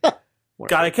actually.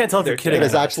 God, I can't tell if you're kidding. it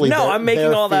is or not. actually. No, I'm making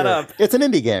their all that fear. up. It's an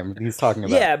indie game he's talking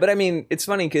about. Yeah, but I mean, it's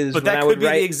funny because But when that I would could be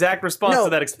write, the exact response No, to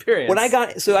that experience. when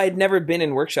I I'd never been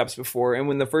in workshops before, and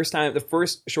when the first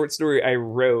short story I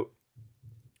wrote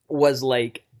was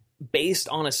like based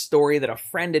on a story that a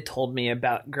friend had told me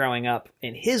about growing up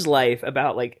in his life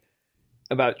about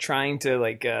trying to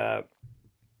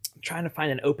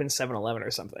find an open 7-Eleven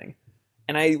or something,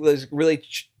 and I was really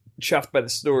chuffed by the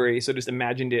story, so just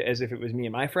imagined it as if it was me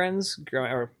and my friends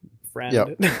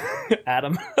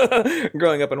Adam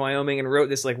growing up in Wyoming, and wrote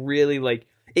this like really like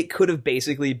it could have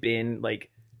basically been like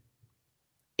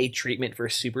a treatment for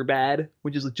super bad,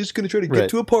 which is like just gonna try to get Right.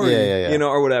 to a party, Yeah. you know,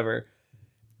 or whatever.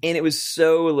 And it was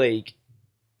so like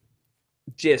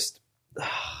just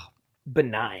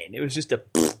benign. It was just a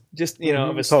you know,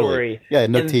 of a Totally. story. Yeah,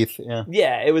 no And- teeth. Yeah.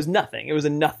 Yeah, it was nothing. It was a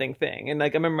nothing thing. And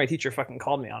like I remember my teacher fucking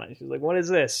called me on it. She was like, "What is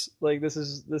this? Like this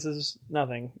is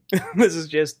nothing. This is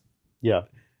just Yeah.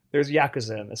 there's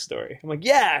Yakuza in this story." I'm like,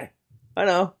 "Yeah, I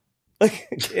know."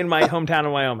 Like in my hometown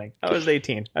of Wyoming. I was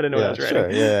 18. I didn't know what I was writing.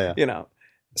 Sure. Yeah. You know.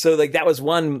 So like that was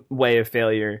one way of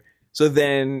failure. So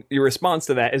then your response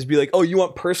to that is be like, "Oh, you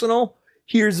want personal?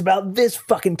 Here's about this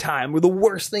fucking time where the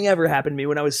worst thing ever happened to me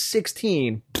when I was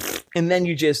 16." And then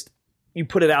you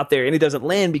put it out there and it doesn't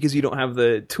land because you don't have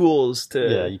the tools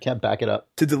Yeah, you can't back it up.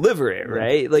 to deliver it, Yeah.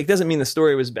 right? Like doesn't mean the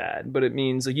story was bad, but it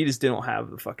means like you just didn't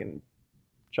have the fucking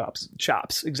Chops.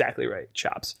 chops. Exactly right.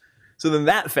 Chops. So then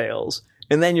that fails.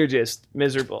 And then you're just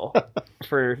miserable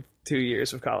for 2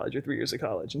 years of college or 3 years of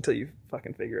college until you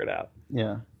fucking figure it out.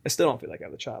 Yeah. I still don't feel like I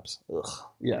have the chops. Ugh.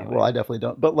 Yeah. Anyway. Well, I definitely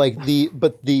don't. But like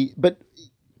but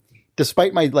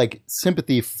despite my like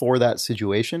sympathy for that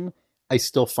situation, I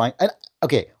still find and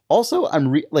okay. Also,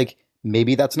 like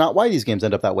maybe that's not why these games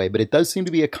end up that way, but it does seem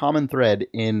to be a common thread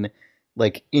in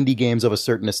like indie games of a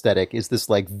certain aesthetic. Is this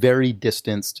like very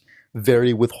distanced,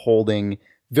 very withholding,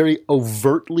 very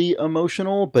overtly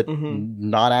emotional, but Mhm.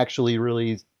 not actually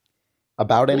really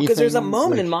about anything? Because there's a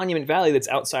moment like, in Monument Valley that's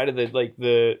outside of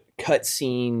the cut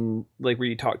scene, like where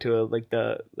you talk to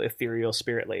the ethereal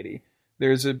spirit lady.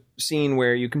 There's a scene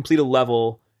where you complete a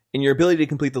level, and your ability to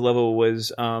complete the level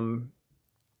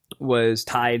was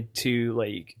tied to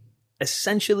like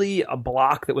essentially a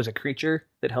block that was a creature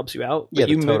that helps you out. Yeah, But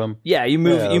you the move, totem. Yeah, you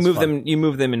move Yeah, you that's move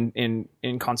fun. them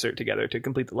in concert together to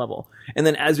complete the level. And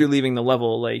then as you're leaving the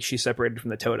level, like she's separated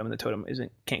from the totem, and the totem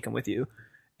can't come with you.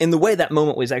 And the way that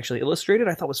moment was actually illustrated,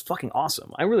 I thought was fucking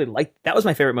awesome. I really liked that. Was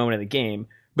my favorite moment of the game.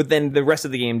 But then the rest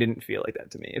of the game didn't feel like that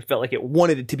to me. It felt like it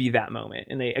wanted it to be that moment,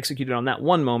 and they executed on that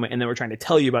one moment, and then we're trying to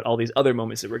tell you about all these other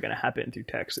moments that were going to happen through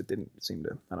text. It didn't seem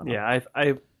to. I don't know. Yeah,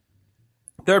 I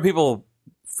there are people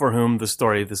for whom the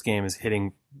story of this game is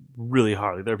hitting really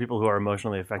hard. There are people who are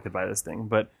emotionally affected by this thing.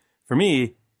 But for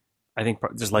me, I think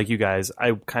just like you guys,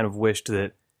 I kind of wished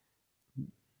that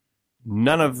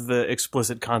none of the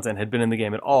explicit content had been in the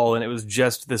game at all, and it was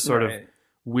just this sort of Right.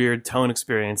 weird tone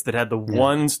experience that had the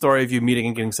one story of you meeting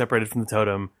and getting separated from the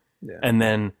totem, Yeah. and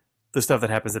then the stuff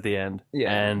that happens at the end. Yeah.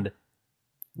 And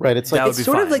right. It's That like would It's be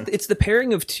sort of fine. like it's the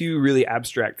pairing of two really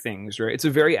abstract things, right? It's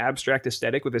a very abstract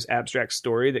aesthetic with this abstract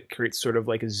story that creates sort of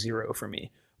like a zero for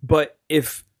me. But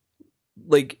if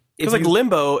because like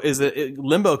Limbo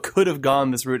Limbo could have gone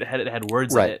this route had it had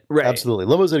words in right. it. Right. Absolutely.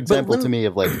 Limbo's an example Lim- to me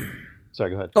of like. Sorry,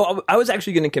 go ahead. Oh, I was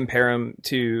actually going to compare him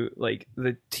to like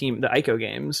the Ico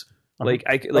games. Like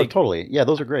I Oh, like totally. Yeah,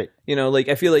 those are great. you know, like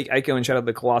I feel like Ico and Shadow of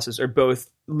the Colossus are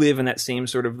both live in that same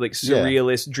sort of like Yeah.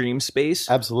 surrealist dream space.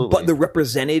 Absolutely. But the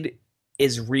represented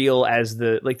is real as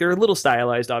they're a little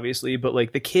stylized, obviously, but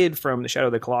like the kid from the Shadow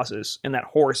of the Colossus and that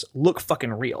horse look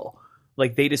fucking real.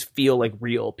 Like they just feel like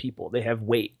real people. They have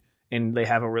weight and they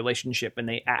have a relationship and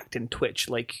they act and twitch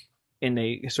and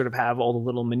they sort of have all the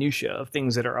little minutia of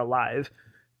things that are alive.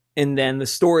 And then the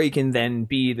story can then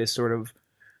be this sort of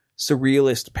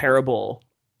surrealist parable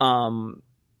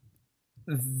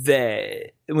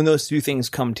that when those two things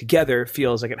come together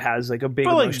feels like it has like a big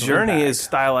But like emotional Journey impact. is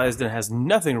stylized and has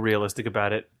nothing realistic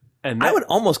about it. And I would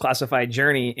almost classify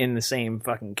Journey in the same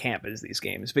fucking camp as these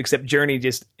games, except Journey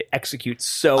just executes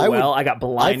so I would- well. I got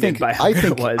blinded by how good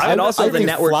it was, and also the think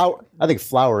network. I think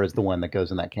Flower is the one that goes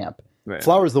in that camp. Right.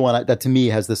 Flower is the one that to me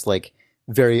has this like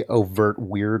very overt,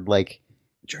 weird, like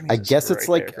Journey's I a guess story it's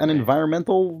right like there for an me.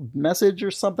 environmental message or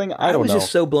something. I don't was know.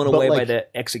 just so blown But, away by like-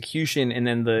 the execution and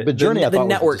then the But Journey, I the thought was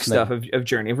network just stuff of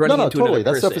Journey of running no, into totally.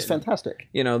 another That stuff is person. fantastic.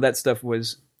 You know, that stuff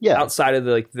was Yeah, outside of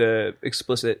the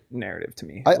explicit narrative to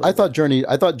me. I thought Journey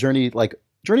like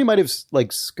Journey might have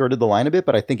like skirted the line a bit,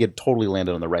 but I think it totally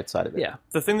landed on the right side of it. yeah,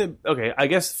 the thing that I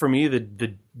guess for me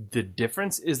the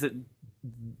difference is that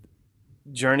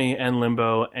Journey and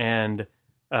Limbo and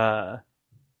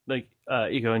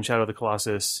Eco and Shadow of the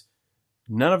Colossus,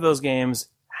 none of those games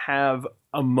have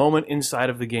a moment inside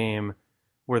of the game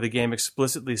where the game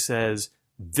explicitly says,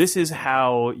 this is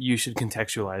how you should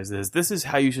contextualize this. This is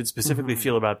how you should specifically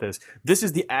feel about this. This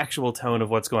is the actual tone of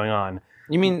what's going on.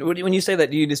 you mean when you say that,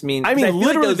 do you just mean? I mean, 'cause feel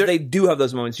literally, like they're- they do have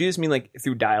those moments. You just mean like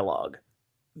through dialogue.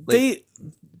 They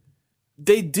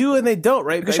do and they don't,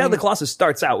 right? Because I Shadow of mean- the Colossus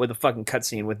starts out with a fucking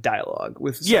cutscene with dialogue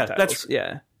with Yeah, subtitles. that's-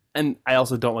 yeah. and I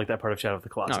also don't like that part of Shadow of the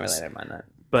Colossus. Not really. I didn't mind that.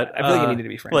 But I feel like it needed to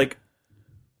be framed. like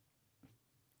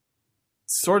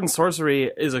Sword and Sorcery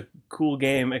is a cool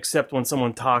game, except when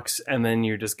someone talks and then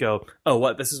you just go, oh,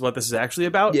 what this is actually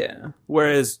about? Yeah.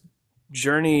 Whereas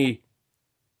Journey,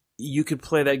 you could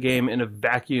play that game in a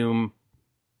vacuum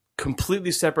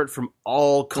completely separate from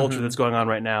all culture that's going on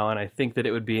right now, and I think that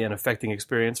it would be an affecting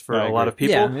experience for a lot of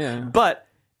people. Yeah. But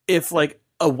if like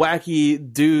a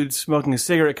wacky dude smoking a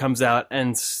cigarette comes out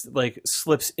and like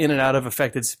slips in and out of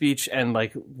affected speech and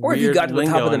like Or if you got to the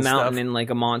lingo top of the and mountain stuff. and like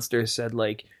a monster said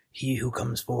like, he who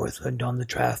comes forth and on the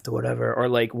trath or whatever, or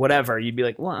like whatever, you'd be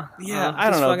like, well, Yeah, I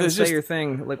don't know. Fucking There's say just- your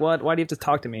thing. Like, what? Why do you have to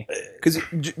talk to me? Because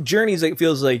Journeys, like,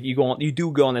 feels like you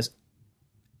do go on this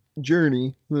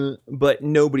journey, but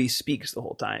nobody speaks the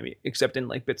whole time except in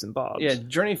like bits and bobs. Yeah,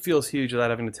 Journey feels huge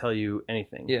without having to tell you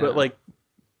anything. Yeah. But like,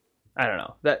 I don't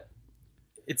know, that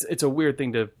it's a weird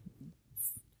thing to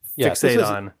this fixate is-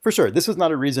 on. For sure, this is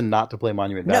not a reason not to play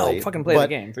Monument No, Valley. fucking play the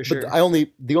game, for sure. But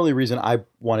the only reason I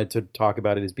wanted to talk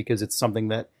about it is because it's something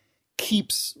that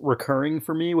keeps recurring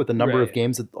for me with a number of Right.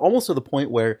 games, almost to the point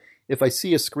where if I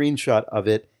see a screenshot of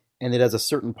it and it has a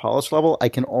certain polish level, I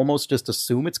can almost just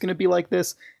assume it's going to be like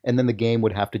this, and then the game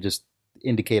would have to just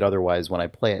indicate otherwise when I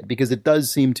play it, because it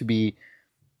does seem to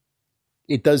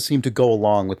go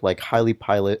along with like highly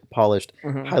polished,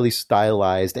 Mhm. highly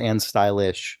stylized and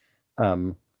stylish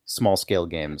small scale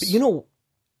games. But you know,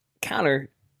 counter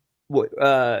what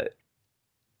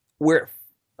where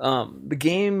the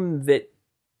game that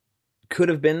could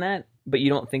have been that, but you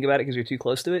don't think about it because you're too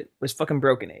close to it, was fucking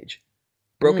Broken Age.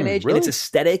 Broken Age really? and its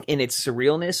aesthetic and its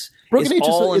surrealness. Broken Age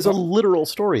all is a involved- literal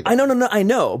story, though. I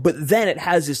know, but then it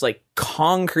has this like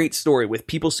concrete story with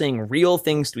people saying real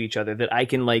things to each other that I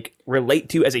can like relate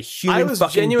to as a human. I was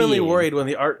fucking genuinely being. worried when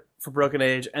the art for Broken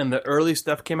Age and the early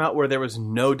stuff came out where there was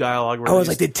no dialogue. I was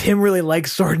like, did Tim really like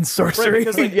Sword and Sorcery?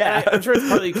 Because, like, yeah, I'm sure it's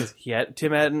partly because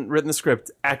Tim hadn't written the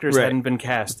script, actors Right. hadn't been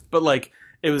cast, but like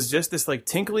it was just this like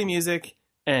tinkly music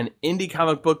and indie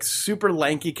comic book, super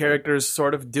lanky characters,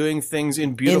 sort of doing things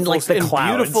in beautiful, like, the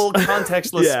clouds. beautiful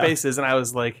contextless Yeah. spaces, and I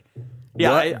was like,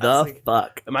 yeah, what I was the like,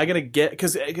 fuck? am I gonna get?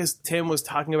 Because Tim was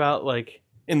talking about like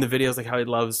in the videos like how he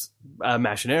loves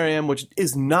Machinarium, which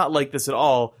is not like this at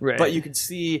all, Right. but you could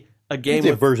see a You game can see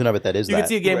a with version of it that is you that. can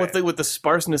see a game Right. with the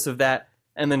sparseness of that,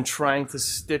 and then trying to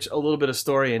stitch a little bit of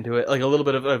story into it, like a little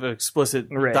bit of explicit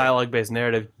Right. dialogue-based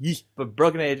narrative. Yeesh. But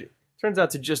Broken Age turns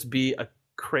out to just be a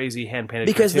crazy hand-painted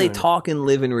Because they cartoon. talk and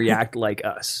live and react like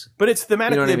us. But it's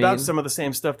thematically You know what I about mean? some of the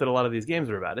same stuff that a lot of these games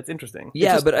are about. It's interesting.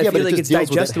 Yeah, just- but I yeah, feel but it like just it's deals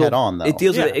with it digestible. head on, though. It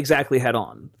deals with Yeah. it exactly head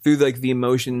on through like the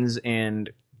emotions and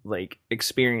like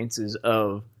experiences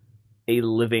of a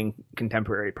living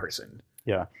contemporary person.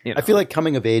 Yeah. You I know? feel like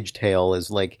coming of age tale is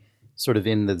like sort of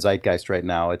in the zeitgeist right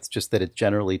now. It's just that it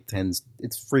generally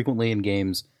it's frequently in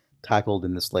games tackled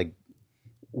in this like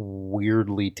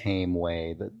weirdly tame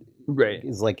way that Right.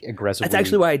 is like aggressively. That's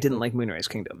actually why I didn't like Moonrise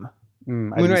Kingdom. I didn't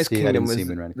Moonrise see- I Kingdom didn't was see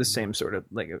Moonrise the same sort of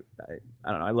like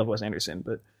I don't know. I love Wes Anderson,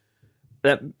 but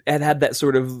that it had that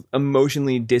sort of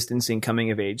emotionally distancing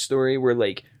coming of age story where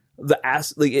like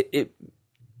it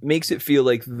makes it feel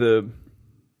like the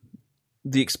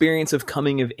experience of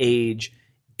coming of age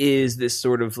is this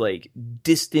sort of like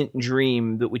distant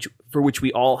dream for which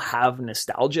we all have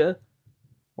nostalgia.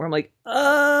 Where I'm like,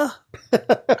 I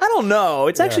don't know.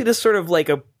 It's actually just sort of like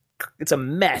it's a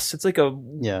mess. It's like a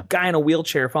Yeah. guy in a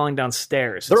wheelchair falling down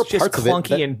stairs. There It's are just parts of it clunky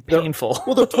that- and there- painful.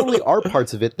 Well, there totally are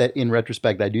parts of it that, in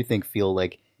retrospect, I do think feel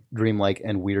like dreamlike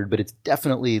and weird. But it's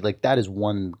definitely like that is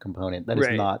one component. That is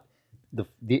Right. not the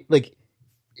like.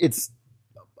 It's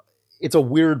a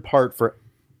weird part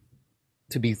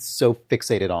to be so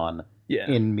fixated on Yeah.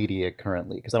 in media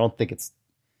currently, because I don't think it's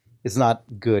not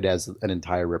good as an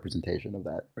entire representation of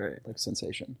that Right. like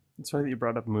sensation. It's funny that you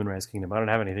brought up Moonrise Kingdom. I don't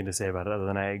have anything to say about it other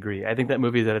than I agree. I think that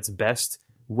movie is at its best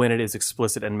when it is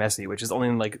explicit and messy, which is only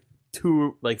in like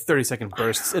 30-second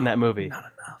bursts in that movie.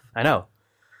 Not enough. I know.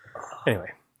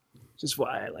 Anyway. Which is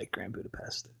why I like Grand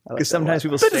Budapest. like Because that a sometimes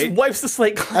lot. people That say, just wipes the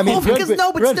slate clean. I mean, well, because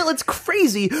no, but Grand- still, it's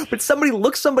crazy. But somebody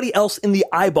looks somebody else in the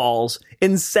eyeballs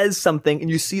and says something, and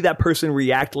you see that person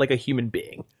react like a human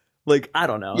being. Like, I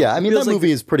don't know. Yeah, I mean Feels that like-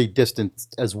 movie is pretty distant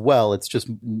as well. It's just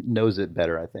knows it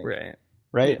better, I think. Right.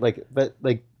 Right? Yeah. Like, but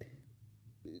like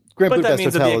Grand But that Budapest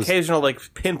means that Hotel the is occasional like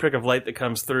pinprick of light that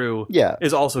comes through yeah,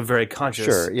 is also very conscious.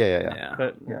 sure, yeah. Yeah.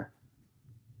 But Yeah.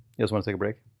 You guys want to take a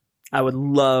break? I would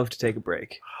love to take a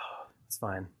break. it's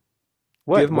fine.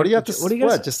 What? have more- What do you have to? what do you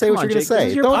guys- Just say come what on, you're going Jake, to this say.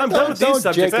 is your I'm done with these don't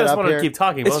subjects. I Jake it just up want to here. keep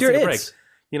talking. It's Let's your take a break. it's.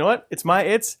 You know what? It's my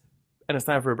it's, and it's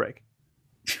time for a break.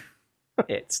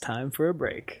 It's time for a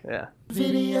break. Yeah.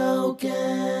 Video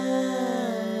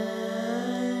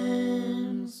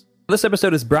games. This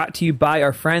episode is brought to you by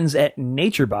our friends at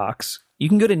NatureBox. you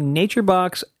can go to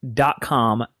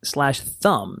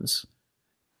naturebox.com/thumbs.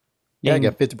 Yeah, and-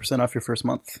 get 50% off your first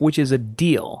month. which is a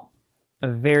deal. A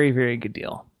very, very good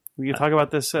deal. We can talk about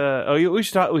this. We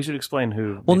should explain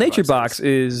who. Well, Nature Box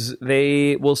is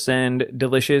they will send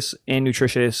delicious and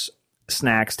nutritious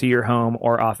snacks to your home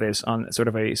or office on sort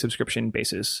of a subscription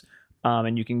basis.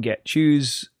 And you can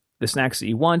choose the snacks that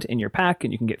you want in your pack,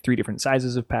 and you can get 3 different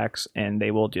sizes of packs, and they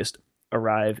will just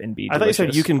arrive and be I thought you delicious.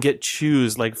 said you can get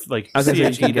chews like I was gonna say,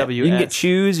 CHEWS. you can get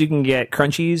chews, you can get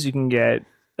crunchies, you can get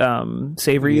You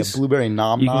savories, get blueberry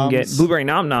nom you can noms. get blueberry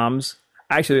nom noms.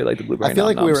 I actually really like the blueberry I feel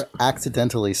nom like we noms. were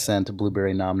accidentally sent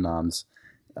blueberry nom noms.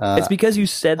 It's because you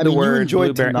said I the mean, you word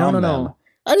enjoyed blueberry. to nom No. them.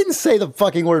 I didn't say the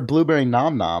fucking word blueberry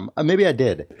nom nom. Maybe I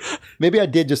did. Maybe I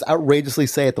did just outrageously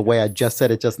say it the way I just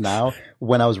said it just now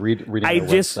when I was reading I their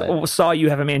just website. saw you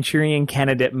have a Manchurian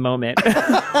candidate moment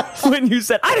when you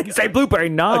said, I didn't say blueberry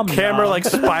nom. A camera like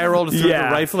spiraled through Yeah.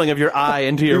 the rifling of your eye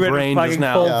into you your went brain fucking just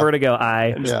now. full Yeah. vertigo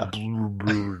eye. Yeah.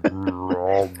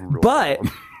 But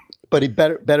But it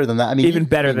better than that. I mean, even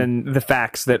better than the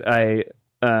facts that I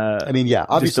yeah,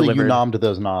 obviously you delivered. nommed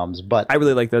those noms, but I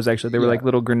really like those actually. They were Yeah. like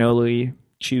little granola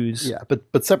chews. yeah,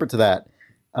 but separate to that,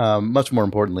 much more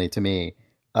importantly to me,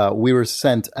 we were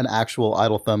sent an actual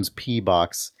Idle Thumbs P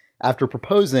box after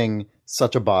proposing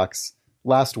such a box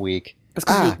last week. That's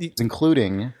 'cause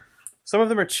Including Some of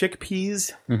them are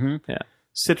chickpeas, Yeah.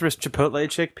 citrus chipotle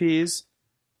chickpeas,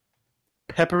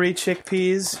 peppery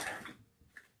chickpeas.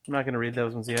 I'm not going to read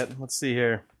those ones yet. Let's see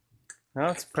here. No,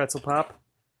 it's pretzel pop.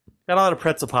 Got a lot of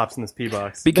pretzel pops in this pea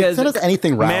box. Because send us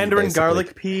anything round. Mandarin basically.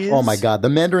 garlic peas. Oh my god, the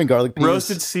mandarin garlic peas.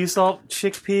 Roasted sea salt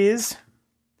chickpeas.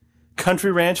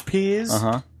 Country ranch peas.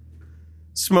 Uh-huh.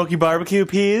 Smoky barbecue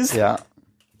peas. Yeah.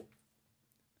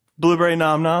 Blueberry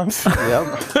nom noms.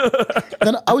 Yep.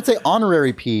 Then I would say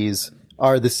honorary peas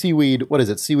are the seaweed, what is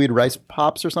it? Seaweed rice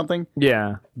pops or something?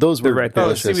 yeah. Those were right there. Oh,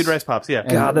 delicious. seaweed rice pops. Yeah.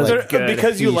 God, those are good.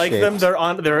 Because you like them,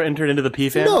 Pea-shaped. they're entered into the pea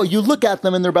family. No, you look at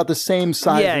them and they're about the same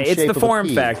size Yeah, and it's shape the of a form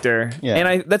pea. factor, Yeah.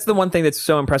 and that's the one thing that's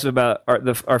so impressive about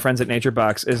our friends at Nature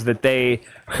Box is that they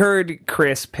heard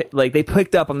Chris like they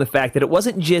picked up on the fact that it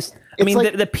wasn't just. I mean,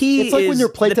 like- the pea it's like is when you're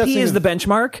the pea playtesting is a- the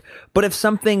benchmark, but if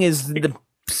something is the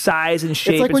size and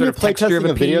shape It's like and when sort you're of texture of playtesting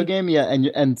a a video pea, game, yeah,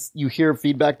 and you hear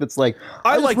feedback that's like,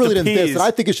 I just like really the didn't this, peas. and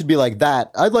I think it should be like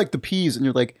that. I like the peas, and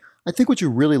you're like, I think what you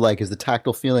really like is the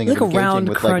tactile feeling like of a engaging round,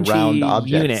 with like crunchy round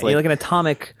objects. unit, like an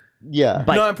atomic. yeah,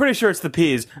 bite. No, I'm pretty sure it's the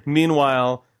peas.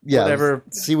 Meanwhile, yeah, whatever.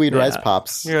 seaweed rice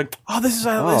pops. You're like, oh, this is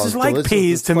like delicious.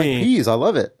 peas It's to like me. Peas, I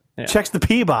love it. Checks the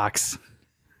pea box.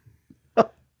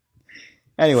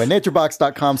 Anyway,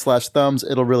 naturebox.com/thumbs.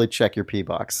 It'll really check your pea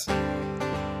box.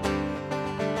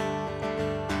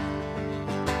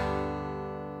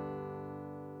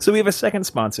 So we have a second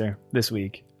sponsor this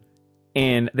week,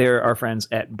 and they're our friends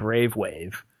at Brave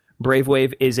Wave. Brave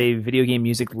Wave is a video game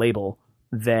music label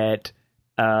that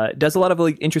does a lot of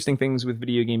like interesting things with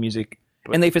video game music,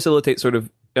 and they facilitate sort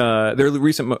of their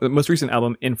most recent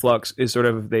album Influx is sort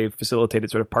of they've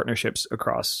facilitated sort of partnerships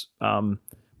across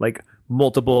like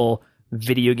multiple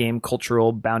video game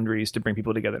cultural boundaries to bring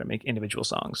people together to make individual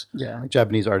songs. Yeah, like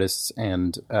Japanese artists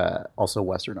and also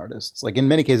Western artists. Like in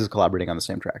many cases, collaborating on the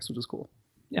same tracks, which is cool.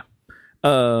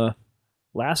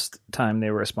 Last time they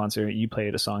were a sponsor, you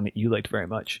played a song that you liked very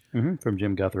much, From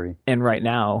Jim Guthrie. and right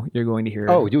now you're going to hear.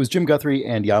 Oh, it was Jim Guthrie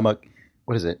and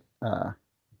what is it?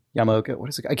 Yamaoka. What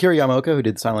is it? Akira Yamaoka, who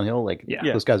did Silent Hill. Like, Yeah.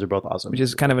 those guys are both awesome. which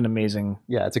is kind of an amazing.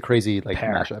 Yeah, it's a crazy like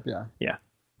Pair. mashup. Yeah, Yeah.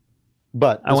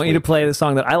 But I want you to play the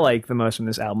song that I like the most from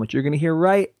this album, which you're going to hear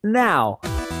right now.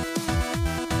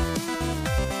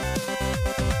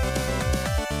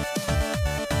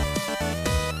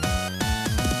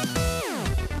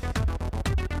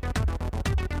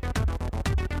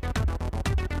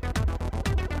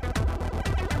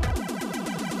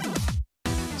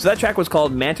 So that track was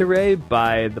called Manta Ray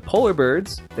by the Polar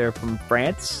Birds. They're from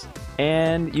France,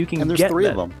 and you can And there's get 3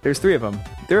 of that. them. There's 3 of them.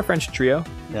 They're a French trio,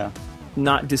 Yeah,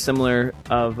 not dissimilar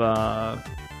of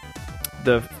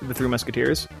the Three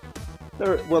Musketeers.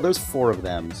 there's 4 of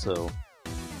them, so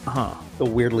Huh. the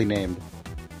weirdly named.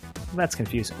 That's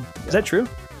confusing. Is that true?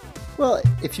 Well,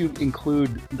 if you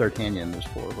include D'Artagnan, there's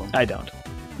 4 of them. I don't.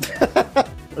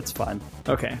 That's fine.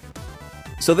 Okay.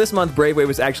 So this month, Brave Wave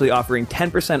is actually offering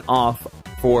 10% off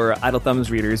for Idle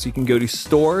Thumbs readers. You can go to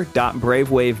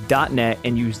store.bravewave.net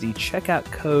and use the checkout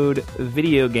code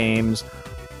video games,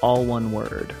 all one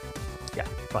word. Yeah,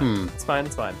 fine. It's fine.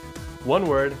 It's fine. One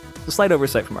word. It's a slight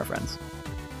oversight from our friends.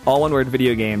 All one word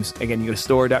video games. Again, you go to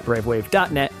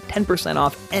store.bravewave.net, 10%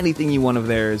 off anything you want of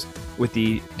theirs with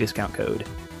the discount code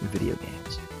video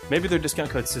games. Maybe their discount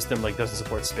code system like doesn't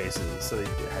support spaces, so they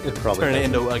had It to probably turn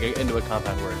it doesn't. into a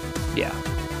compound word. Yeah.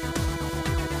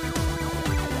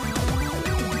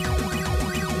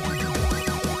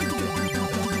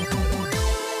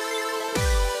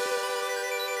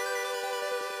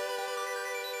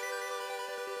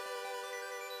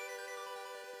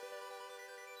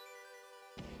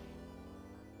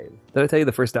 Did I tell you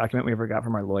the first document we ever got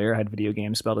from our lawyer had video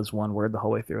game spelled as one word the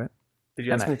whole way through it? Did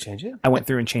you ask me to change it? I went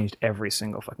through and changed every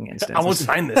single fucking instance. I won't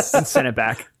sign this. and sent it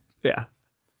back. Yeah.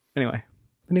 Anyway,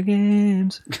 video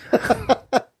games.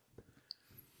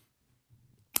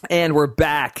 And we're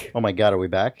back. Oh my god, are we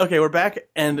back? Okay, we're back,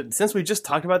 and since we just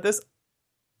talked about this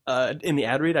in the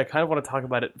ad read, I kind of want to talk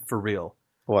about it for real.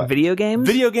 What? Video games?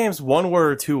 Video games, one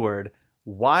word or two word.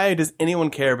 Why does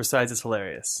anyone care besides it's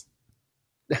hilarious?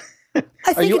 I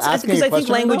think Are you it's asking because a I think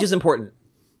question right language now? is important.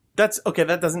 That's okay.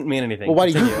 That doesn't mean anything. Well, why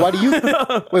do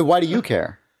you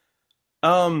care?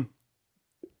 My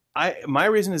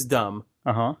reason is dumb,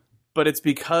 Uh-huh. but it's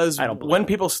because I don't believe when it.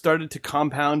 people started to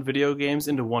compound video games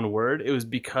into one word, it was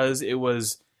because it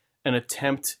was an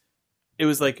attempt. It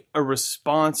was like a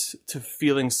response to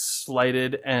feeling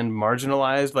slighted and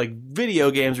marginalized. Like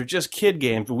video games are just kid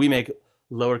games, but we make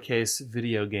lowercase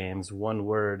video games, one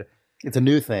word. It's a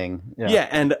new thing. Yeah,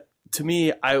 and to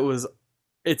me,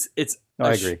 it's No,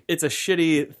 I agree. It's a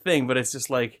shitty thing, but it's just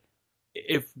like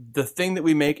if the thing that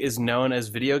we make is known as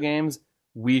video games,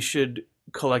 we should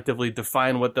collectively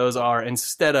define what those are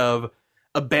instead of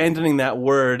abandoning that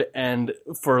word and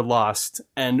for Lost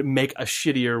and make a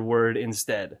shittier word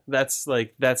instead. That's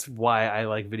why I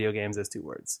like video games as two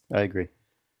words. I agree.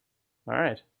 All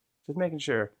right, just making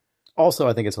sure. Also,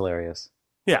 I think it's hilarious.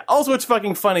 Yeah. Also, it's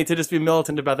fucking funny to just be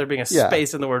militant about there being a Yeah.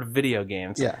 space in the word video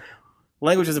games. Yeah.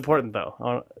 Language is important,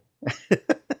 though.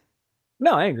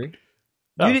 No, I agree.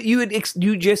 Oh.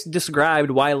 You just described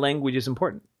why language is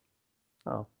important.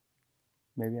 Oh,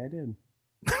 maybe I did.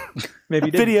 Maybe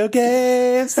you did. Video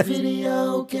games.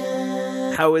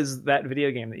 How is that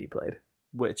video game that you played?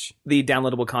 Which The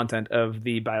downloadable content of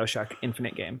the BioShock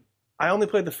Infinite game. I only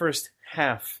played the first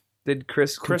half. Did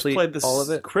Chris complete played the all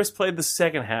of it? Chris played the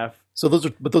second half. So those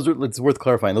are, it's worth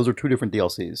clarifying. Those are two different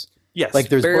DLCs. Yes, Like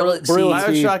there's Burial at Sea.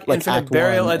 BioShock like Infinite Act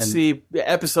Burial 1 at and Sea,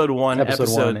 episode 1, episode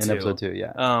 1 and two. episode 2,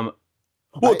 yeah.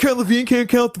 Cat Levine can't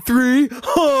count to 3.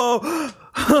 Oh.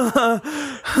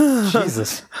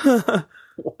 Jesus.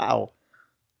 Wow.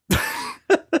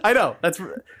 I know that's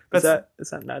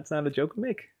That's not a joke we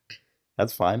make.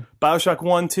 That's fine. BioShock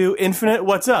 1, 2, Infinite.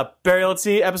 What's up? Burial at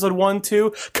Sea, episode 1,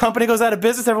 2. Company goes out of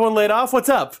business. Everyone laid off. What's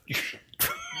up?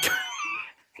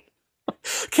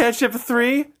 Can't ship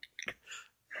 3.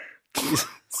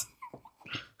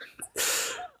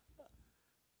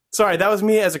 Sorry, that was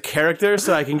me as a character,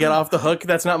 so I can get off the hook.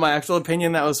 That's not my actual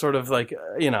opinion. That was sort of like,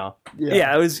 Yeah,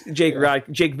 it was Jake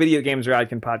Video Games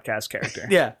Rodkin podcast character.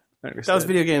 Yeah. That was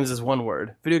video games as one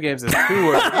word. Video games as two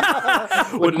words.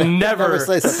 Would never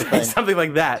say such a thing. something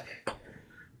like that.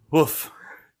 Woof.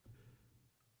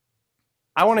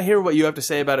 I want to hear what you have to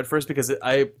say about it first because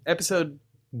episode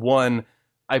 1,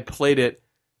 I played it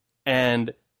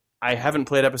and I haven't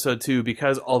played episode 2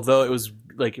 because although it was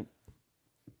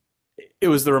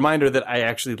the reminder that I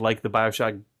actually like the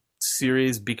BioShock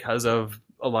series because of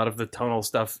a lot of the tonal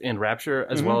stuff in Rapture,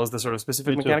 as well as the sort of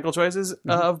specific mechanical choices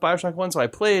of BioShock 1. So I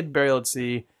played Burial at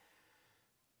Sea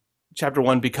Chapter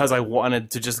 1 because I wanted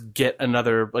to just get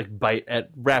another bite at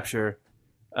Rapture.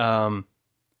 But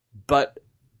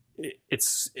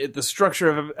the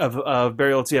structure of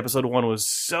Burial at Sea Episode 1 was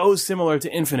so similar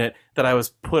to Infinite that I was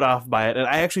put off by it. And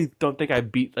I actually don't think I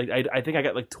beat... I think I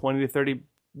got 20 to 30...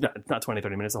 No, not 20,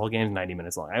 30 minutes. The whole game's 90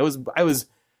 minutes long. I was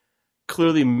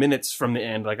clearly minutes from the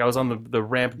end. I was on the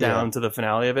ramp down to the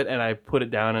finale of it, and I put it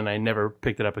down, and I never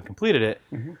picked it up and completed it.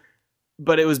 Mm-hmm.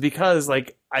 But it was because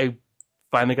I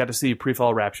finally got to see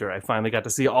Pre-Fall Rapture. I finally got to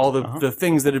see all the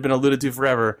things that had been alluded to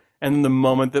forever. And then the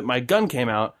moment that my gun came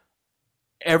out,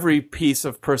 every piece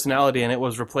of personality in it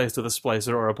was replaced with a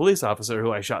splicer or a police officer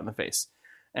who I shot in the face.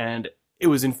 And it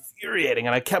was infuriating,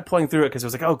 and I kept playing through it because it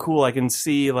was oh cool, I can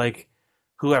see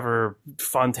whoever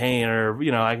Fontaine or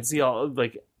I can see all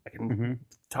I can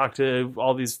talk to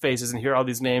all these faces and hear all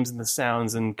these names and the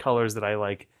sounds and colors that I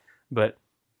like.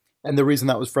 And the reason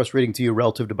that was frustrating to you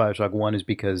relative to BioShock 1 is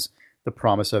because the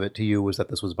promise of it to you was that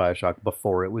this was BioShock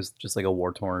before it was just a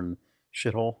war-torn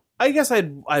shithole. I guess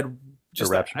I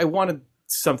wanted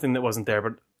something that wasn't there,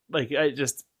 but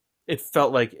it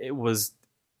felt like it was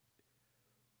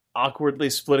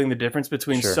awkwardly splitting the difference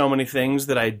between so many things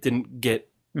that I didn't get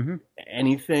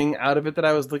anything out of it that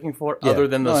I was looking for other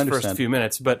than those first few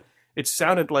minutes. But it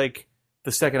sounded like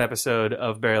the second episode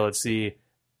of Burial at Sea,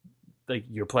 like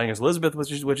you're playing as Elizabeth,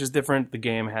 which is different. The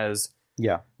game has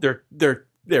Yeah.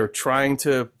 They're trying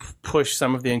to push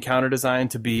some of the encounter design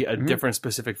to be a different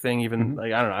specific thing. Even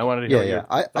like I don't know. I wanted to hear. Yeah.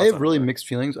 I have really mixed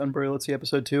feelings on Burial at Sea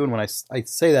episode 2, and when I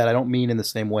say that, I don't mean in the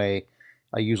same way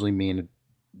I usually mean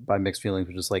by mixed feelings,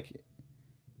 which is like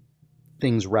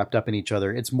things wrapped up in each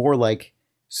other. It's more like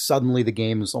suddenly the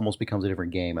game almost becomes a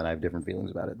different game, and I have different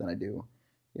feelings about it than I do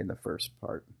in the first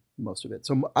part, most of it.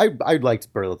 So I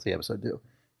liked Burial at Sea episode 2.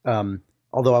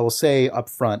 Although I will say up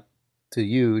front to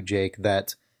you, Jake,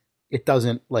 that it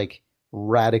doesn't like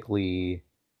radically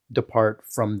depart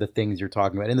from the things you're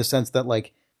talking about, in the sense that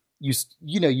like you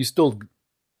still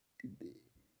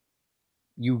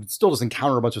just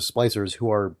encounter a bunch of splicers who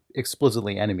are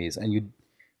explicitly enemies, and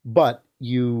that's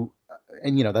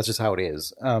just how it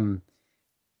is.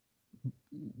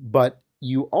 But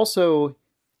you also,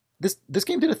 this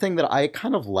game did a thing that I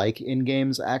kind of like in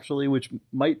games, actually, which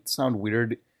might sound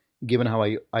weird given how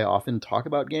I often talk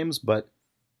about games, but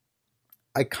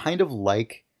I kind of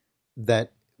like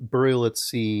that Burial at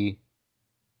Sea,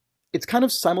 it's kind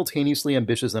of simultaneously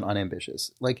ambitious and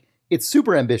unambitious. Like, it's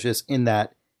super ambitious in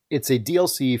that it's a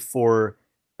DLC for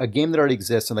a game that already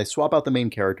exists, and they swap out the main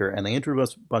character, and they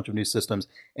introduce a bunch of new systems,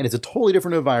 and it's a totally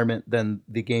different environment than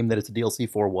the game that it's a DLC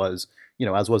for was,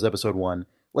 as was episode 1.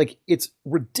 Like, it's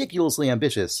ridiculously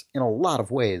ambitious in a lot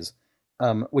of ways,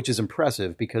 which is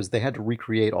impressive because they had to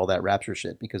recreate all that Rapture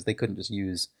shit because they couldn't just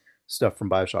use stuff from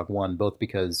BioShock 1, both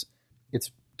because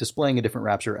it's displaying a different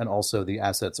Rapture and also the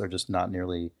assets are just not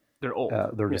nearly... They're old.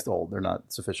 They're just old. They're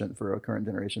not sufficient for a current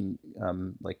generation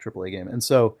like AAA game. And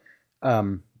so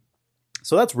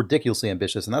that's ridiculously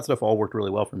ambitious, and that stuff all worked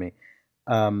really well for me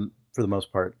for the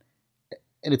most part.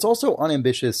 And it's also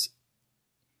unambitious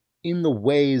in the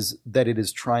ways that it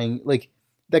is trying... Like,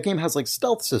 that game has like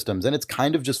stealth systems, and it's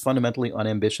kind of just fundamentally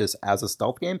unambitious as a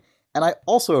stealth game. And I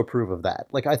also approve of that.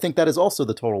 Like, I think that is also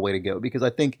the total way to go, because I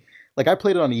think, like, I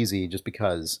played it on easy just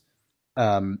because,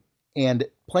 and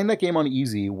playing that game on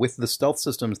easy with the stealth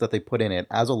systems that they put in it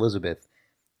as Elizabeth,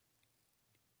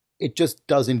 it just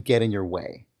doesn't get in your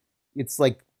way. It's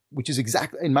like, which is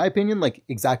exactly, in my opinion, like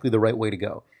exactly the right way to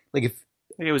go. Like, if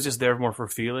I think it was just there more for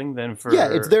feeling than for...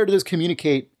 Yeah, it's there to just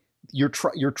communicate. You're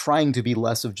trying to be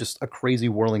less of just a crazy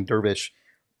whirling dervish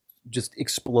just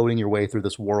exploding your way through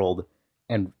this world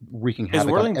and wreaking havoc.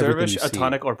 Is Whirling on everything Dervish you a see.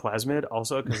 tonic or plasmid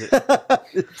also? Because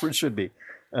It should be.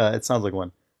 It sounds like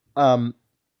one.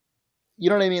 You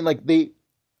know what I mean? Like,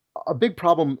 a big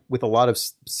problem with a lot of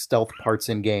stealth parts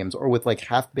in games, or with like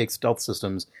half-baked stealth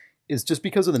systems, is just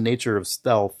because of the nature of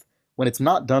stealth. When it's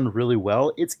not done really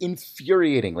well, it's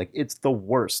infuriating. Like, it's the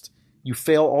worst. You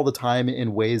fail all the time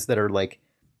in ways that are like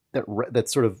that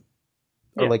sort of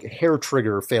are like hair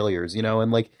trigger failures,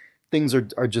 and like things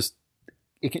are just.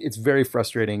 It's very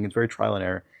frustrating. It's very trial and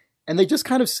error. And they just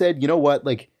kind of said, you know what,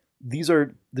 like there's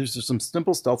just some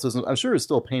simple stealth systems. I'm sure it's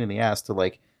still a pain in the ass to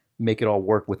like make it all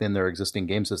work within their existing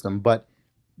game system, but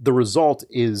the result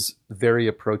is very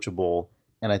approachable.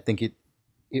 And I think it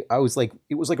was like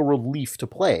a relief to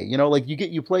play, like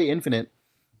you play Infinite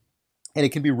and it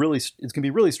can be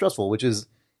really stressful, which is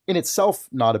in itself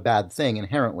not a bad thing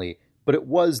inherently, but it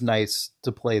was nice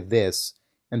to play this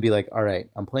and be like, all right,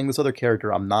 I'm playing this other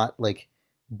character. I'm not like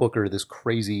Booker, this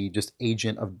crazy just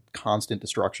agent of constant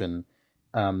destruction.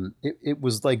 It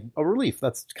was like a relief.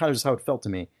 That's kind of just how it felt to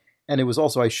me. And it was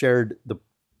also, I shared the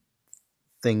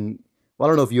thing. Well, I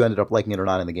don't know if you ended up liking it or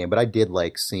not in the game, but I did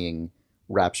like seeing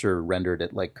Rapture rendered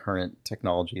at like current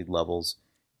technology levels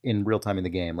in real time in the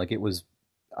game. Like,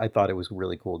 I thought it was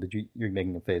really cool. You're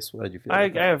making a face. What did you feel? I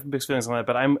have mixed feelings on that,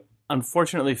 but I'm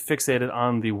unfortunately fixated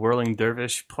on the Whirling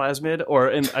Dervish plasmid,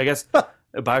 or I guess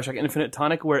a BioShock Infinite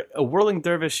tonic, where a Whirling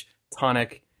Dervish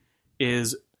tonic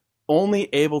is only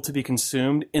able to be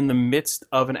consumed in the midst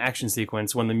of an action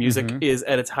sequence when the music is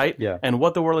at its height. Yeah. And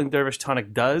what the Whirling Dervish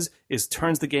tonic does is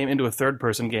turns the game into a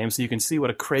third-person game so you can see what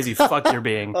a crazy fuck you're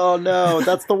being. Oh, no,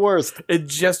 that's the worst. It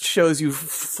just shows you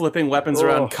flipping weapons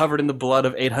around covered in the blood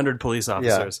of 800 police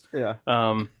officers. Yeah.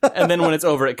 And then when it's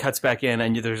over, it cuts back in,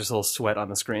 and there's just a little sweat on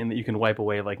the screen that you can wipe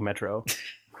away like Metro.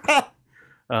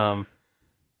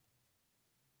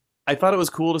 I thought it was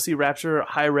cool to see Rapture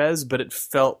high res, but it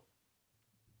felt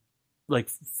like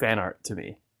fan art to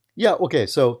me. Yeah. Okay.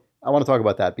 So I want to talk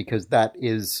about that because that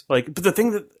is like, but the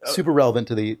thing that super relevant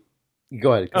to the.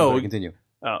 Go ahead. Continue.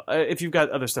 If you've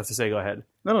got other stuff to say, go ahead.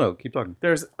 No. Keep talking.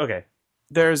 There's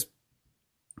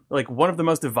like one of the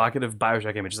most evocative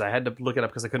BioShock images. I had to look it up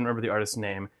because I couldn't remember the artist's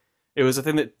name. It was a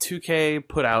thing that 2K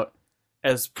put out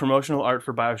as promotional art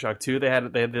for BioShock 2. They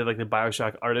had like the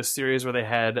BioShock artist series where they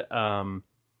had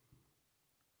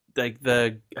I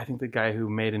think the guy who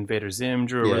made Invader Zim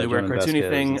drew a really weird Jordan cartoony Vasquez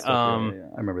thing. and stuff.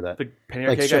 I remember that. The Penny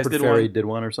Like Arcade guys Shepard did Fairey one. did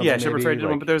one or something. Yeah, Shepard maybe? Fairey did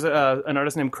one, but there's an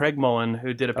artist named Craig Mullen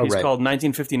who did a piece right. called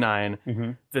 1959.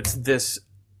 Mm-hmm. That's this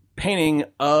painting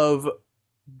of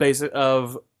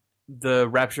the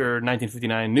Rapture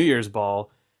 1959 New Year's Ball,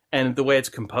 and the way it's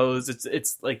composed,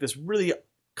 it's like this really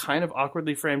kind of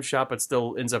awkwardly framed shot, but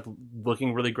still ends up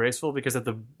looking really graceful because at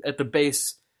the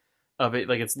base of it,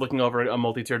 like it's looking over a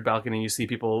multi-tiered balcony, and you see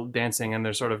people dancing, and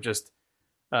they're sort of just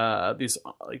these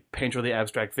like painterly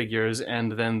abstract figures,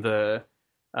 and then the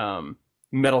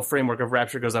metal framework of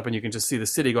Rapture goes up, and you can just see the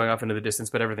city going off into the distance,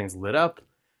 but everything's lit up,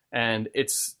 and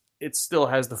it still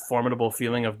has the formidable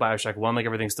feeling of BioShock 1, like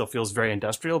everything still feels very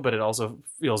industrial, but it also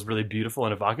feels really beautiful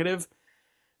and evocative.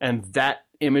 And that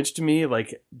image to me,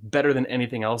 like better than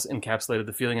anything else, encapsulated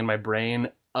the feeling in my brain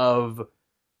of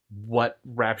what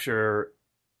Rapture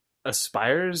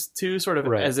aspires to, sort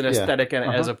of as an aesthetic and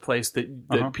as a place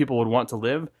that people would want to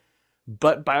live.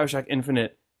 But BioShock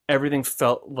Infinite, everything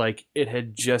felt like it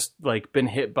had just like been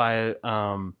hit by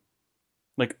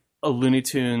like a Looney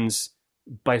Tunes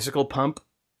bicycle pump.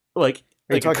 Like,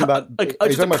 are you talking about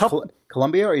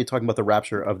Columbia, or are you talking about the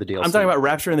Rapture of the DLC? I'm talking about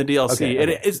Rapture in the DLC.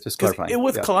 Okay. It's just clarifying.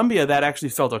 With Columbia, that actually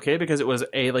felt okay because it was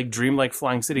a like dreamlike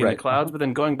flying city in the clouds. But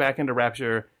then going back into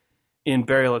Rapture in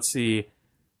Burial at Sea,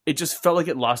 it just felt like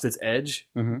it lost its edge.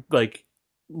 Mm-hmm. Like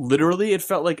literally, it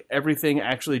felt like everything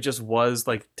actually just was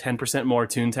like 10% more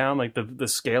Toontown. Like the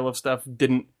scale of stuff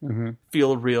didn't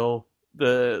feel real.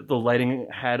 The lighting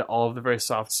had all of the very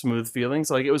soft, smooth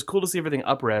feelings. Like it was cool to see everything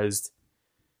up-resed.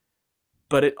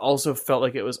 But it also felt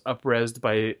like it was up-resed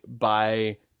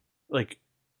by like,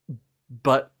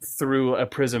 but through a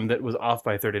prism that was off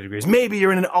by 30 degrees. Maybe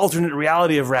you're in an alternate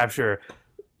reality of Rapture.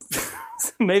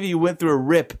 Maybe you went through a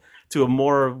rip to a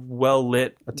more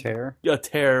well-lit... A tear? A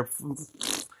tear.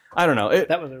 I don't know.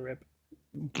 That was a rip.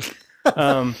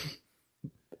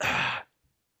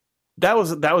 That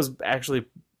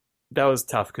was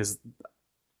tough because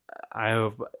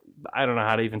I don't know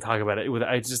how to even talk about it.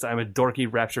 I'm a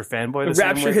dorky Rapture fanboy.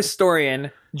 Rapture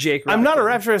historian, Jake Rocket. I'm not a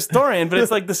Rapture historian, but it's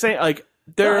like the same. Like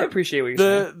I appreciate what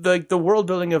you're saying. The world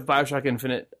building of BioShock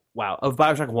Infinite, of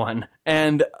BioShock 1,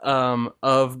 and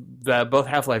of both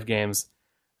Half-Life games,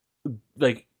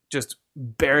 like just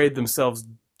buried themselves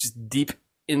just deep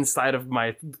inside of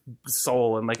my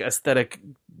soul and like aesthetic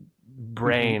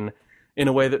brain in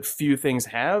a way that few things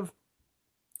have.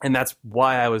 And that's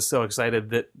why I was so excited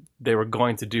that they were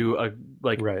going to do I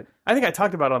think I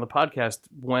talked about it on the podcast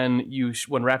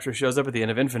when Rapture shows up at the end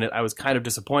of Infinite, I was kind of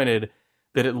disappointed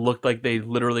that it looked like they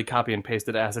literally copy and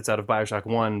pasted assets out of BioShock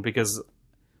 1, because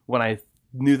when I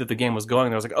knew that the game was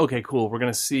going, I was like, okay, cool, we're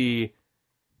going to see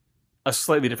a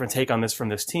slightly different take on this from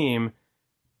this team.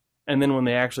 And then when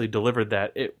they actually delivered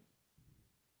that,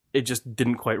 it just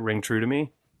didn't quite ring true to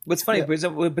me. What's funny,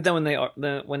 but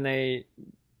then when they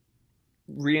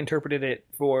reinterpreted it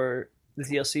for the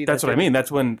DLC. That's what I mean.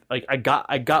 That's when like I got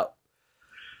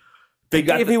they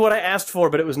gave me what I asked for,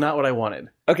 but it was not what I wanted.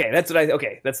 Okay, that's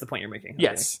the point you're making. Okay,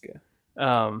 yes. good.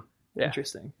 Yeah.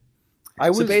 Interesting.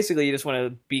 So basically you just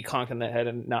want to be conked in the head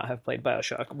and not have played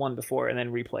BioShock 1 before and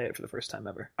then replay it for the first time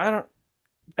ever. I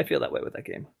feel that way with that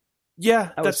game.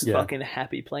 Yeah, I was fucking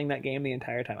happy playing that game the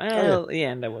entire time. The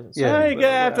end, I wasn't.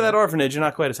 After that orphanage, you're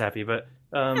not quite as happy, but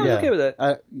I'm okay with it.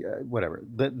 Whatever.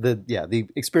 The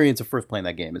experience of first playing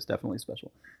that game is definitely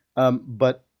special.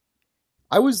 But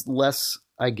I was less,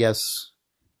 I guess,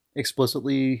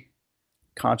 explicitly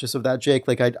conscious of that, Jake.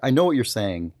 Like I know what you're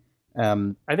saying.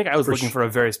 I think I was looking for a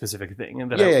very specific thing.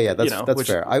 And That's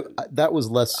fair. That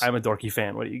was less. I'm a dorky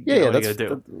fan. What are you gonna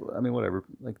do? I mean, whatever.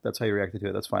 Like that's how you reacted to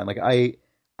it. That's fine. Like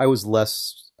I was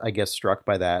less, I guess, struck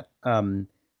by that.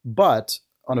 But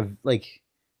on a like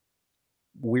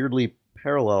weirdly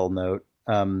parallel note,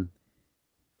 the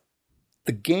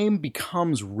game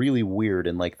becomes really weird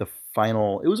in like the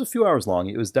final. It was a few hours long.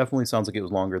 It was definitely sounds like it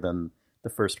was longer than the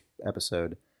first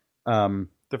episode. The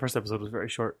first episode was very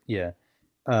short. Yeah,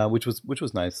 which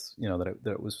was nice. You know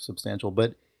that it was substantial,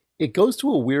 but it goes to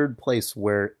a weird place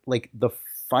where like the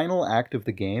final act of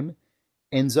the game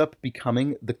ends up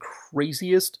becoming the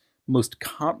craziest, most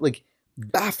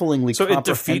bafflingly so it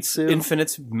defeats comprehensive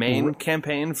Infinite's main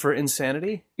campaign for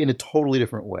insanity in a totally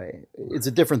different way. It's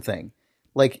a different thing.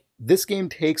 Like this game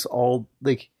takes all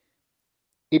like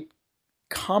it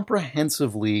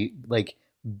comprehensively, like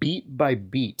beat by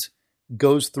beat,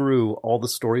 goes through all the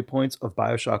story points of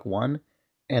BioShock 1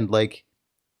 and like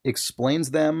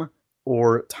explains them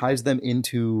or ties them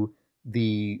into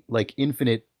the like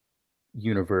Infinite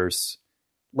universe.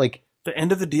 Like the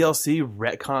end of the DLC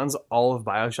retcons all of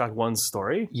BioShock 1's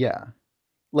story. Yeah.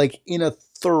 like in a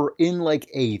thorough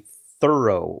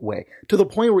way, to the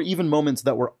point where even moments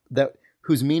that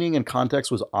whose meaning and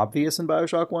context was obvious in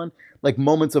BioShock 1, like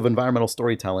moments of environmental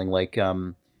storytelling, like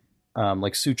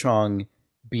Suchong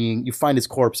being, you find his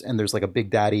corpse and there's like a Big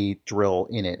Daddy drill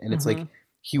in it, and it's like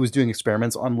he was doing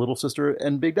experiments on Little Sister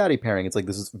and Big Daddy pairing. It's like,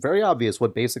 this is very obvious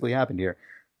what basically happened here.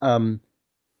 That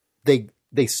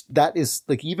is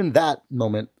like, even that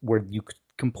moment where you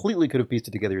completely could have pieced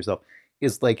it together yourself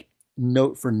is like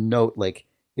note for note, like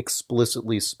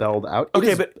explicitly spelled out.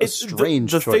 Okay, but it's a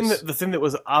strange choice. The thing that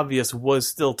was obvious was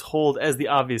still told as the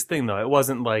obvious thing, though. It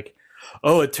wasn't like,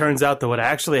 oh, it turns out that what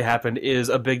actually happened is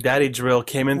a Big Daddy drill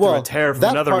came in through a tear from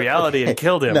another reality and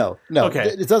killed him. No. Okay.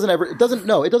 It doesn't ever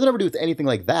do with anything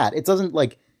like that. It doesn't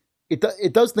like,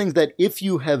 it does things that if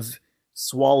you have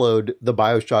swallowed the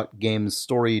BioShock game's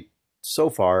story so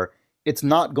far, it's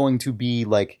not going to be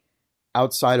like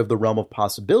outside of the realm of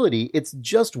possibility. It's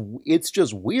just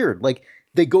weird. Like,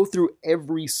 they go through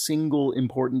every single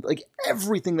important, like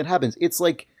everything that happens. It's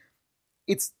like,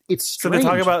 it's strange. So they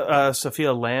talk about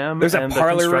Sophia Lamb. There's and a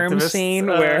parlor room constructivist, scene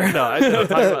where I'm talking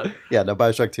about. Yeah, no,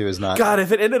 BioShock 2 is not. God,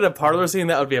 if it ended a parlor scene,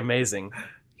 that would be amazing.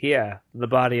 here, the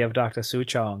body of Dr.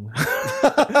 Suchong.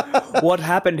 What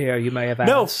happened here, you may have asked.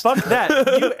 No, fuck that.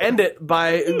 You end it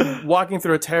by walking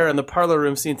through a tear, and the parlor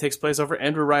room scene takes place over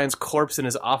Andrew Ryan's corpse in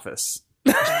his office.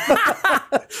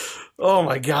 Oh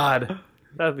my god.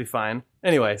 That'd be fine.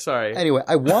 Anyway, sorry. Anyway,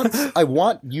 I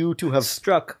want you to have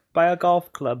Struck by a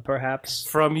golf club, perhaps.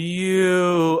 From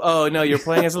you. Oh no, you're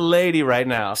playing as a lady right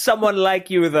now. Someone like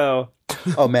you, though.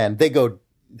 Oh man, they go.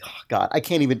 Oh, God, I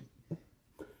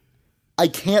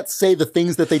can't say the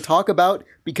things that they talk about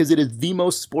because it is the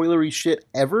most spoilery shit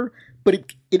ever. But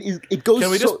it goes. Can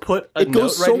we just put a it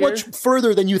goes note so right much here?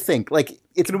 further than you think. Like,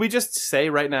 Can we just say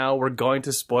right now we're going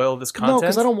to spoil this content? No,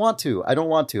 because I don't want to. I don't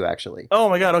want to, actually. Oh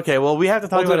my god. Okay. Well, we have to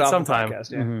talk We'll do about it off the sometime.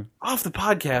 podcast, yeah. Mm-hmm. Off the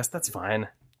podcast. That's fine.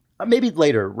 Maybe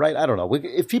later, right? I don't know.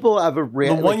 If people have a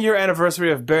The 1 year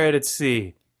anniversary of Buried at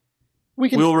Sea. we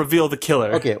can. We'll reveal the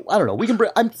killer. Okay, I don't know. We can.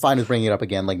 I'm fine with bringing it up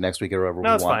again, like next week or whatever No,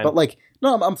 we it's want. fine. But like,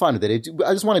 no, I'm fine with it.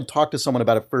 I just want to talk to someone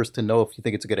about it first to know if you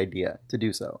think it's a good idea to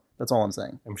do so. That's all I'm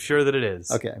saying. I'm sure that it is.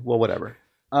 Okay, well, whatever.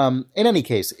 In any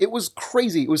case, it was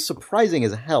crazy. It was surprising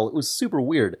as hell. It was super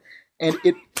weird, and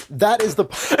that is the.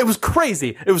 It was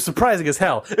crazy. It was surprising as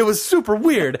hell. It was super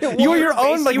weird. You were your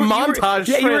own like montage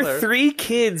Yeah, you trailer. were three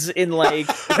kids in like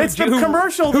It's the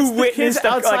commercial. who That's the kids witnessed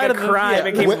outside like of a the- crime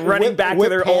and came running back to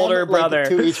their older brother.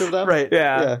 to each of them. Right.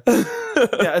 Yeah. Yeah,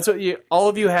 that's what all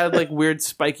of you had like weird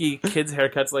spiky kids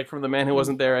haircuts like from The Man Who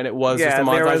Wasn't There, and it was just a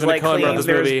there montage was in a like Coen Brothers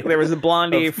movie. there was the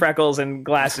blondie, freckles, and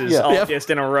glasses Yeah. all Yep. just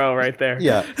in a row right there.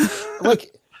 Yeah,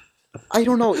 like I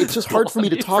don't know. It's just hard for me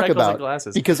to talk Freckles and about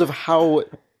glasses. because of how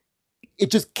it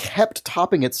just kept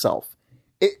topping itself.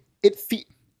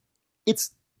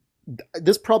 It's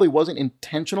this probably wasn't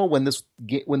intentional when this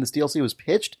DLC was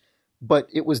pitched, but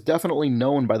it was definitely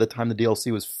known by the time the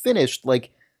DLC was finished.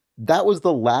 Like, that was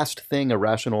the last thing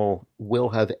Irrational will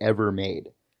have ever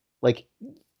made, like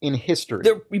in history.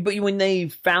 But when they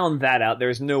found that out,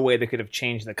 there's no way they could have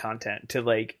changed the content to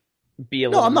like be a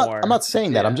No, little I'm not. more. I'm not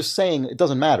saying that. Yeah. I'm just saying it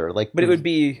doesn't matter. Like, But it would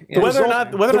be Whether or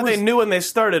result- not they knew when they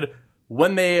started,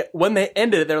 when they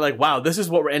ended it, they're like, "Wow, this is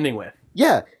what we're ending with."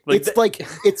 Yeah, Like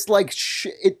it's like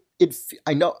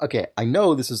I know. Okay, I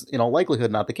know this is in all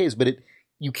likelihood not the case, but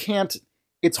you can't.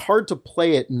 It's hard to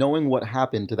play it knowing what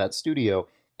happened to that studio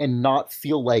and not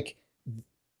feel like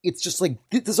it's just like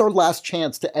this is our last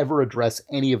chance to ever address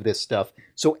any of this stuff.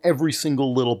 So every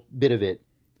single little bit of it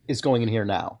is going in here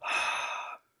now.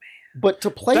 But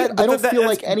to play it, I don't feel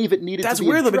like any of it needed. That's to be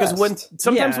weird though, because addressed.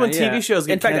 sometimes when TV shows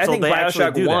get in fact, canceled, I think they actually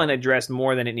BioShock do 1 that. addressed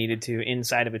more than it needed to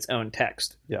inside of its own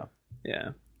text. Yeah.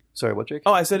 Yeah. Sorry, what, Jake?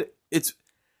 Oh, I said it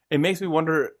makes me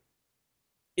wonder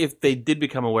if they did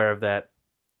become aware of that,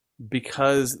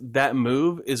 because that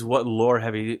move is what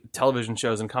lore-heavy television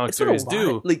shows and comic It's been series a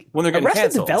do lot. Like, when they're getting Arrested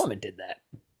canceled. Development did that.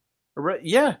 Arrested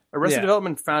Yeah.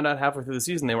 Development found out halfway through the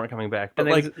season they weren't coming back, but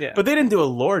And then- but they didn't do a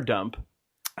lore dump.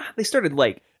 They started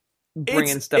like bringing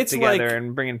It's- stuff it's together like-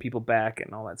 and bringing people back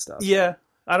and all that stuff. Yeah,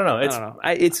 I don't know. I don't know.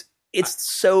 It's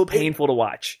so painful to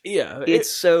watch. Yeah, It's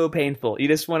so painful. You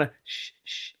just want to shh.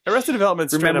 Arrested Development.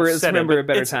 straight Remember, up let's said it, remember but a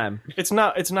better it's- time. It's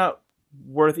not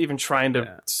worth even trying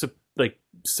to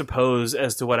suppose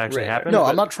as to what actually Right. happened. No, but-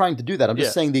 I'm not trying to do that. I'm just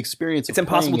Yeah. saying the experience. It's of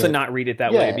impossible to playing it- not read it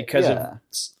that Yeah, way because yeah.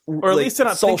 of, Or at least to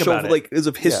not think social, about it. like, is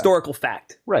of historical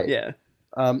fact. Right. Yeah.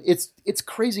 It's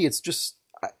crazy. It's just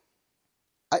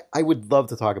I would love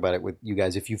to talk about it with you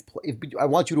guys if you've I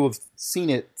want you to have seen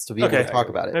it to be able to talk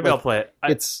about it. Maybe I'll play it.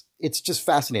 It's just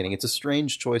fascinating. It's a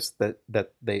strange choice that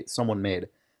someone made,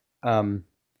 and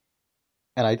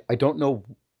and I don't know.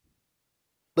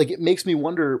 Like, it makes me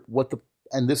wonder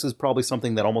and this is probably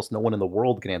something that almost no one in the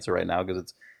world can answer right now,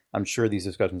 because I'm sure these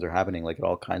discussions are happening like at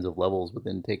all kinds of levels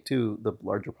within Take-Two, the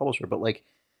larger publisher. But like,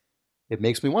 it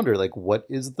makes me wonder, like, what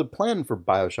is the plan for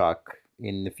BioShock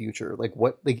in the future? Like,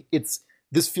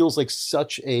 this feels like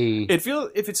such a... If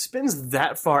it spins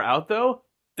that far out, though,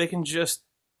 they can just,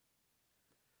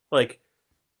 like,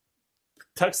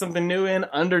 tuck something new in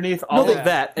underneath all of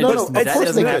that. And that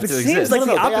doesn't have to exist. It seems like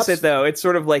the opposite, though. It's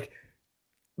sort of like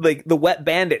the wet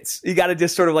bandits. You got to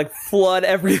just sort of like flood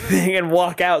everything and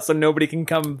walk out so nobody can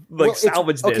come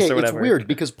salvage this or whatever. It's weird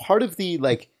because part of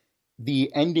the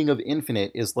ending of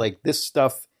Infinite is like this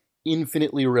stuff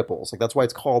infinitely ripples. Like, that's why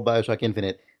it's called BioShock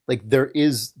Infinite. Like, there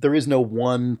is no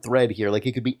one thread here. Like,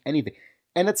 it could be anything,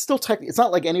 and it's still it's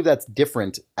not like any of that's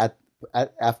different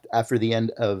after the end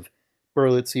of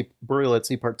Burial at Sea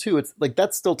Part 2. It's like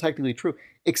that's still technically true,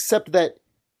 except that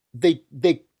they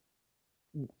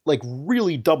like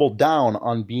really doubled down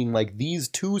on being like, these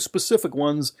two specific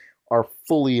ones are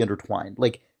fully intertwined.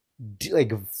 Like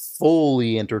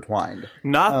fully intertwined.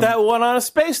 Not that one on a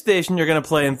space station you're going to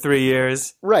play in 3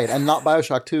 years. Right, and not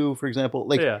BioShock 2, for example.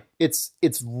 Like, it's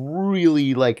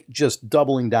really like just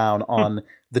doubling down on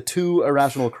the two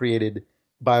Irrational created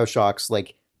BioShocks.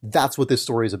 Like, that's what this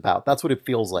story is about. That's what it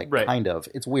feels like, kind of.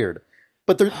 It's weird.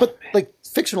 But like,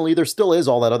 fictionally, there still is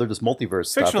all that other just multiverse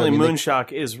stuff. Fictionally,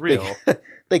 Moonshock is real.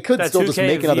 They could still just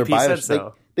make another BioShock.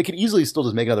 So. They could easily still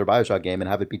just make another BioShock game and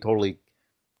have it be totally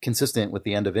consistent with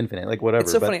the end of Infinite, like whatever.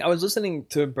 It's so funny. I was listening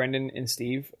to Brendan and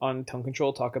Steve on Tone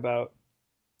Control talk about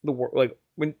the war, like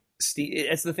when Steve.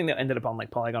 It's the thing that ended up on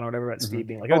like Polygon or whatever. About Steve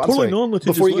being like, Before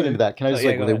you get into that, can I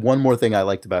just one more thing I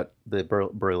liked about the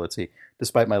Burial at Sea,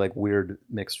 despite my like weird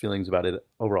mixed feelings about it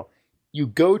overall. You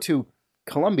go to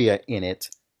Columbia in it,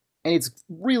 and it's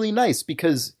really nice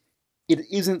because it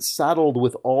isn't saddled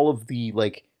with all of the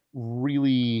like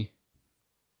really.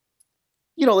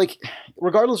 You know, like,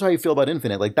 regardless of how you feel about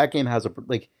Infinite, like, that game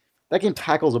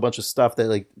tackles a bunch of stuff that,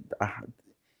 like, I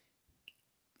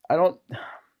don't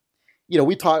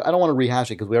want to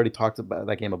rehash it because we already talked about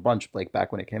that game a bunch, like,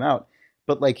 back when it came out.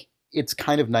 But, like, it's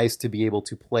kind of nice to be able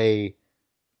to play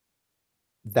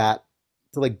that,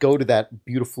 to, like, go to that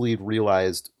visually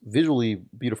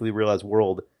beautifully realized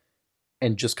world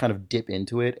and just kind of dip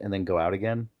into it and then go out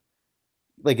again.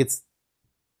 Like, it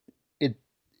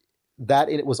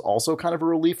was also kind of a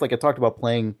relief. Like, I talked about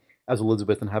playing as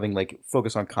Elizabeth and having like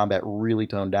focus on combat really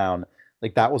toned down.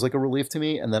 Like, that was like a relief to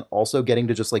me. And then also getting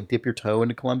to just like dip your toe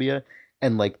into Columbia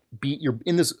and like you're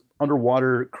in this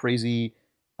underwater crazy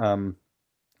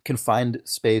confined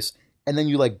space, and then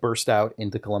you like burst out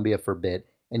into Columbia for a bit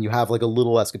and you have like a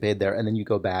little escapade there, and then you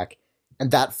go back, and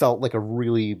that felt like a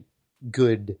really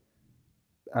good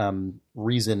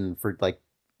reason for like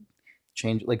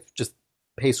change, like just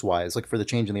pace wise, like for the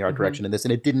change in the art direction in this.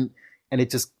 And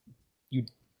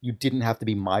you didn't have to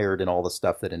be mired in all the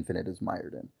stuff that Infinite is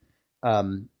mired in.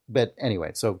 But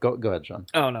anyway, so go ahead, Sean.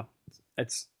 Oh no,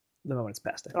 it's the moment's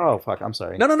past. Oh fuck, I'm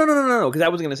sorry. No, because I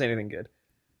wasn't gonna say anything good.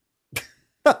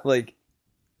 Like,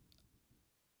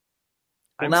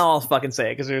 now I'll fucking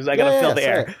say it because I gotta fill the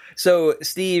air. So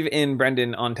Steve and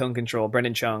Brendan on Tone Control,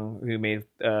 Brendan Chung, who made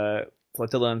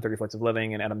Flotilla and 30 Flights of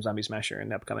Living and Atom Zombie Smasher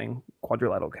and the upcoming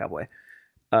Quadrilateral Cowboy.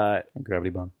 And Gravity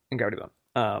Bone.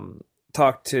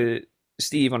 Talked to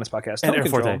Steve on his podcast, and Tone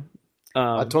Control.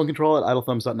 Tone Control at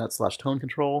idlethumbs.net/Tone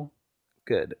Control.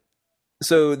 Good.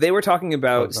 So they were talking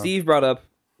about, Steve brought up,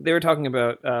 they were talking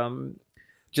about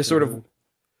just sort of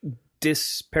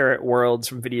disparate worlds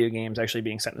from video games actually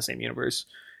being set in the same universe,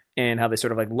 and how they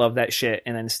sort of like love that shit.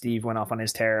 And then Steve went off on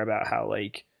his tear about how,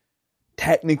 like,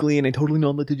 technically in a totally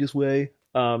non-litigious way,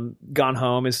 Gone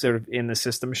Home is sort of in the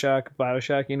System Shock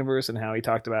BioShock universe, and how he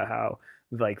talked about how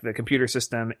like the computer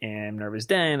system in Minerva's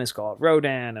Den is called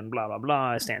Rodan and blah blah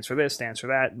blah, it stands for this, stands for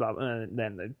that, blah, blah. And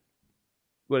then the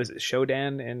what is it,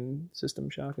 Shodan in System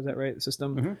Shock, is that right? The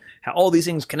system, how all these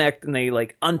things connect, and they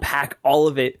like unpack all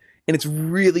of it, and it's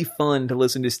really fun to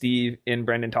listen to Steve and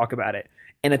Brendan talk about it.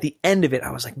 And at the end of it,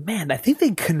 I was like, man, I think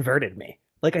they converted me.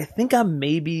 Like, I think I'm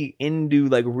maybe into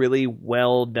like really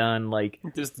well done, like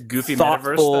just goofy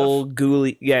thoughtful,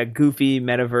 metaverse stuff. Goofy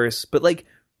metaverse.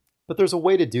 But there's a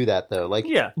way to do that though. Like,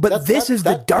 but this is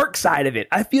the dark side of it.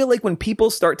 I feel like when people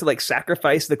start to like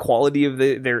sacrifice the quality of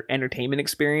their entertainment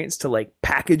experience to like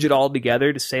package it all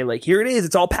together to say like, here it is,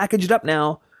 it's all packaged up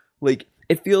now. Like,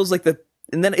 it feels like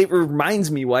and then it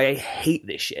reminds me why I hate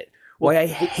this shit.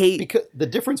 Because the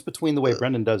difference between the way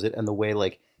Brendan does it and the way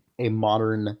like a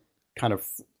modern kind of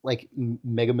like $1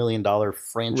 million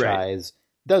franchise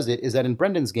does it is that in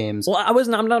Brendan's games. Well,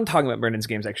 I'm not talking about Brendan's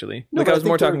games actually. No, Like but I I was think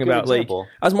more they're a talking good about example.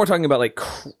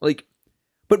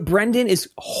 but Brendan is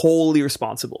wholly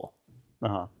responsible.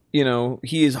 Uh-huh. You know,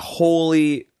 he is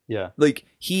wholly Yeah. like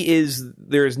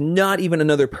there's not even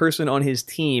another person on his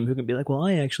team who can be like, well,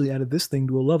 I actually added this thing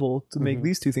to a level to make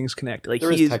these two things connect. Like There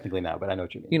he is is, technically now, but I know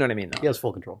what you mean. you know what I mean? He has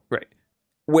full control. Right.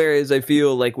 Whereas I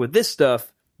feel like with this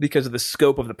stuff, because of the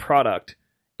scope of the product,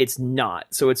 it's not.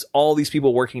 So it's all these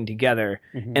people working together.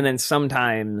 Mhm. And then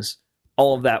sometimes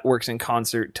all of that works in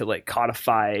concert to like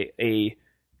codify a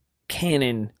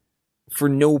canon for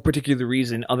no particular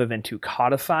reason other than to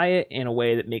codify it in a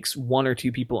way that makes one or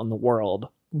two people in the world,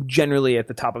 generally at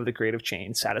the top of the creative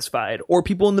chain, satisfied, or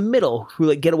people in the middle who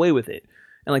like get away with it.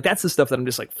 And like that's the stuff that I'm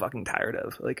just like fucking tired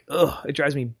of. Like, ugh, it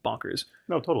drives me bonkers.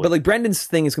 No, totally. But like Brendan's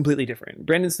thing is completely different.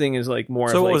 Brendan's thing is like more.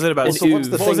 So of, what like, was it about? Well, so what's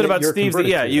the What was thing it that about you're Steve's?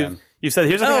 converted Yeah, to, you then? you said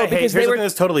here's something I hate. Here's something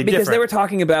that's totally because different. they were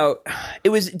talking about. It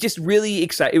was just really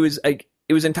exciting.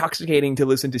 It was intoxicating to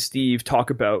listen to Steve talk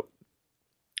about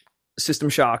System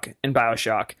Shock and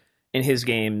BioShock in his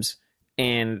games,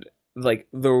 and like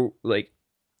the like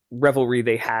revelry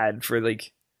they had for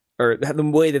like, or the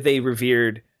way that they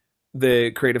revered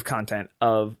the creative content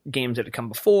of games that had come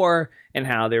before, and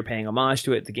how they're paying homage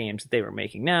to it, the games that they were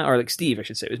making now, or like Steve, I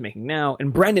should say, was making now.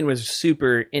 And Brendan was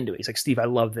super into it. He's like, Steve, I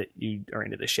love that you are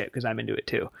into this shit because I'm into it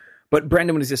too. But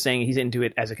Brendan was just saying he's into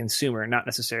it as a consumer, not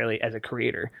necessarily as a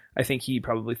creator. I think he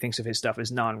probably thinks of his stuff as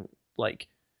it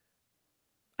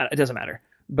doesn't matter.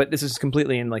 But this is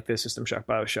completely in like the System Shock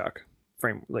BioShock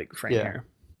frame Yeah. here.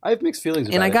 I have mixed feelings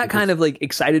about it. And I got kind of like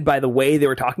excited by the way they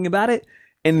were talking about it.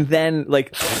 And then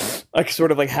like I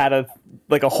sort of like had a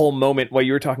whole moment while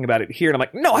you were talking about it here, and I'm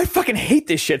like, no, I fucking hate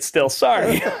this shit still.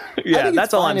 Sorry. Yeah,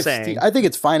 that's all I'm saying. I think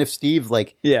it's fine if Steve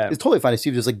Yeah. it's totally fine if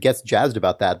Steve just like gets jazzed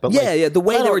about that. But Yeah, like, yeah. The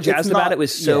way I they don't- were it's jazzed not- about it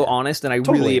was so yeah, honest, and I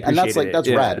totally. really And appreciate that's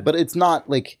it. Yeah. rad. But it's not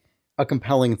like a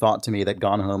compelling thought to me that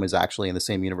Gone Home is actually in the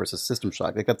same universe as System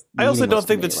Shock. Like that's I also meaningless don't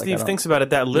think to me. that Like, I Steve don't- thinks about it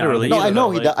that literally. No, either, I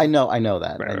know though. he. Like, I know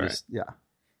that. Right, right. Yeah.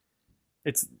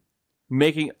 It's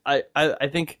making. I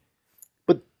think.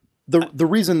 The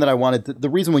reason that I wanted the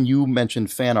reason when you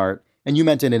mentioned fan art, and you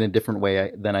meant it in a different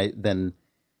way than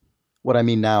what I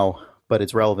mean now, but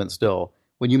it's relevant still.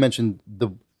 When you mentioned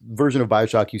the version of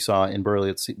BioShock you saw in Burial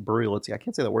at Sea, I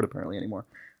can't say that word apparently anymore.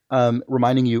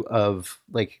 Reminding you of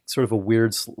like sort of a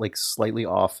weird, like slightly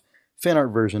off fan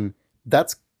art version.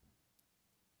 That's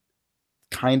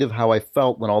kind of how I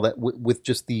felt when all that with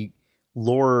just the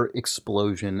lore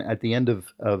explosion at the end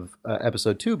of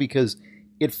episode 2, because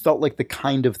it felt like the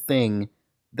kind of thing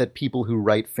that people who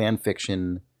write fan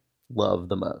fiction love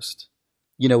the most.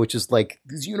 You know, which is like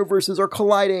these universes are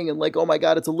colliding, and like, oh my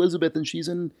god, it's Elizabeth and she's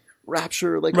in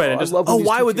Rapture. Like, Right, oh, and just, I love. when these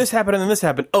why two would this happen and then this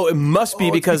happen? Oh, it must be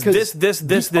it's because this,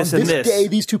 on and this. day,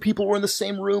 these two people were in the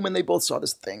same room and they both saw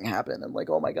this thing happen, and like,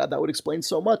 oh my god, that would explain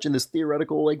so much in this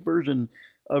theoretical like version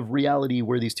of reality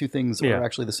where these two things Yeah. are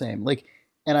actually the same. Like,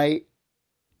 and I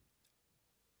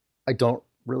don't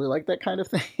really like that kind of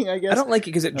thing. I guess I don't like it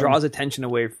because it draws attention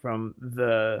away from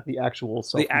the the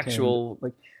actual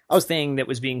like thing that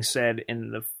was being said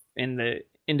in the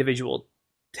individual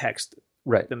text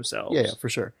right. themselves. Yeah, for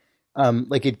sure.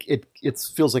 Like it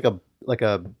feels like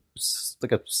a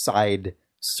side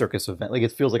circus event. Like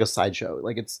it feels like a sideshow.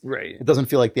 Like Right. it doesn't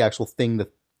feel like the actual thing that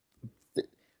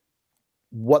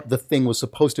what the thing was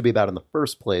supposed to be about in the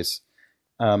first place.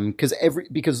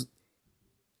 Because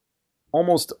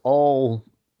almost all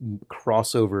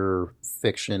crossover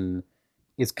fiction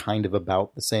is kind of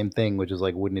about the same thing, which is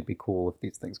like, wouldn't it be cool if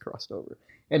these things crossed over?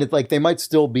 And it's like they might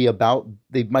still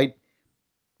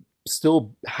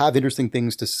have interesting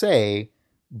things to say,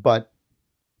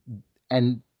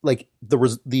 and like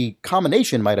the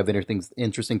combination might have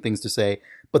interesting things to say,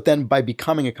 but then by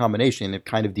becoming a combination, it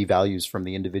kind of devalues from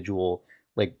the individual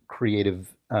like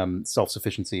creative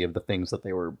self-sufficiency of the things that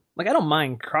they were. Like, I don't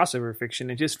mind crossover fiction.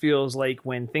 It just feels like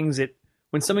when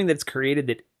something that's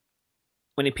created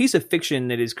when a piece of fiction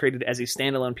that is created as a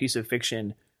standalone piece of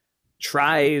fiction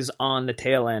tries on the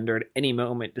tail end or at any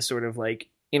moment to sort of like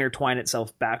intertwine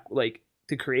itself back, like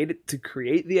to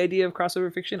create the idea of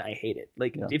crossover fiction, I hate it.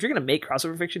 Like, Yeah. if you're gonna make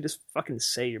crossover fiction, just fucking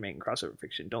say you're making crossover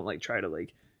fiction. Don't like try to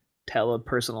like tell a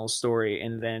personal story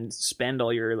and then spend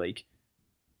all your like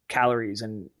calories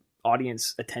and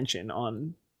audience attention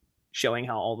on showing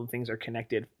how all the things are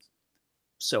connected.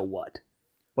 So what?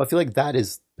 Well, I feel like that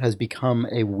has become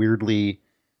a weirdly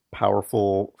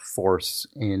powerful force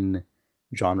in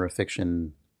genre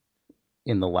fiction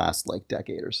in the last like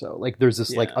decade or so. Like there's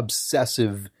this like Yeah.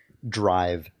 obsessive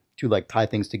drive to like tie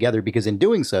things together, because in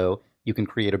doing so you can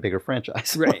create a bigger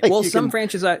franchise. Right. Like, Well, you some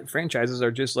can- franchises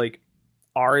are just like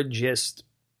are just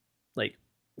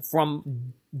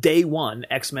from day one,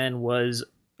 X-Men was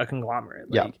a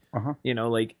conglomerate. Like, you know,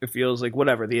 like it feels like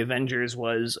whatever, the Avengers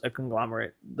was a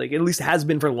conglomerate. Like at least has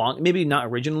been for long, maybe not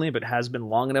originally, but has been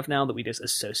long enough now that we just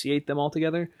associate them all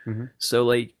together. So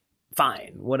like,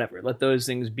 fine, whatever. Let those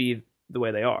things be the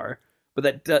way they are.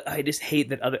 But that I just hate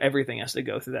that everything has to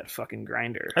go through that fucking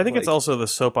grinder. I think it's also the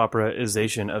soap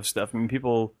opera-ization of stuff. I mean,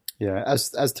 people... Yeah, as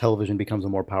television becomes a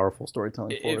more powerful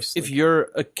storytelling force. If you're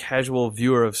a casual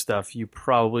viewer of stuff, you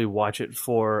probably watch it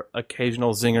for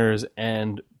occasional zingers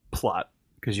and plot,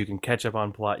 because you can catch up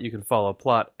on plot, you can follow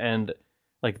plot, and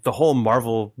like the whole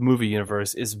Marvel movie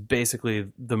universe is basically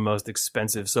the most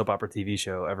expensive soap opera TV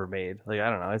show ever made. Like, I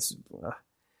don't know, it's...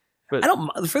 but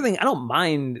the first thing, I don't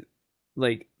mind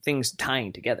like things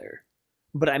tying together,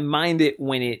 but I mind it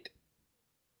when it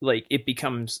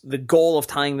becomes the goal of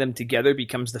tying them together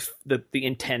becomes the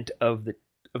intent of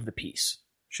the piece.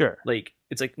 Sure. Like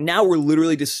it's like now we're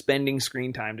literally just spending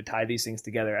screen time to tie these things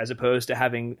together, as opposed to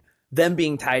having them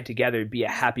being tied together be a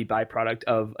happy byproduct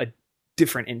of a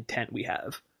different intent we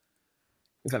have.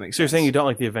 If that makes sense. So you're saying you don't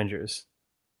like the Avengers?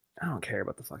 I don't care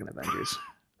about the fucking Avengers.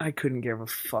 I couldn't give a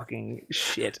fucking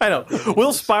shit. I know.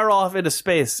 We'll spiral off into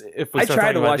space if we I start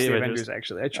tried to talking about watch the the Avengers.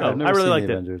 actually. I I've tried. never I really seen liked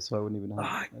the it. Avengers, so I wouldn't even have.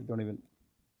 I don't even.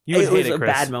 You would It hate was it, a Chris.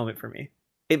 bad moment for me.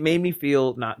 It made me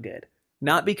feel not good.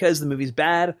 Not because the movie's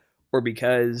bad or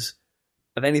because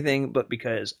of anything, but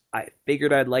because I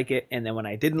figured I'd like it, and then when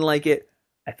I didn't like it,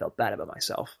 I felt bad about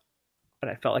myself. But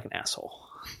I felt like an asshole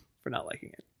for not liking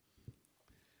it.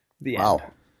 The end. Wow.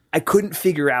 I couldn't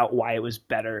figure out why it was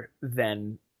better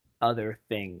than other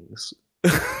things.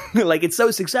 Like, it's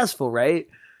so successful, right?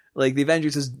 Like, The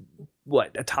Avengers is,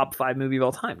 what, a top 5 movie of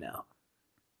all time now.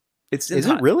 Is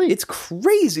it really? It's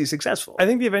crazy successful. I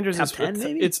think the Avengers Top is 10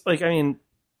 maybe? It's like, I mean,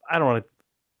 I don't want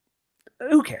to.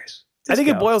 Who cares? I think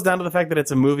Just it go. boils down to the fact that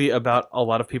it's a movie about a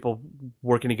lot of people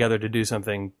working together to do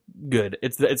something good.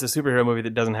 It's a superhero movie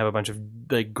that doesn't have a bunch of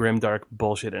like grim dark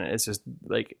bullshit in it. It's just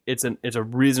like it's a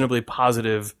reasonably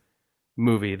positive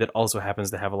movie that also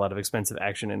happens to have a lot of expensive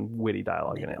action and witty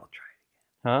dialogue Maybe in it. I'll try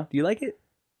it again. Huh? Do you like it?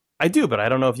 I do, but I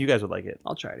don't know if you guys would like it.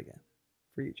 I'll try it again.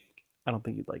 For you, Jake. I don't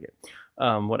think you'd like it.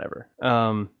 Whatever.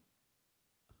 Well,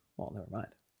 never mind.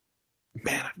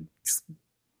 Man,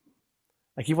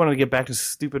 I keep wanting to get back to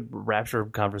stupid Rapture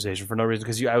conversation for no reason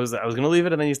because I was going to leave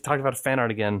it and then you talked about fan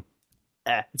art again.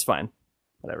 It's fine.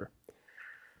 Whatever.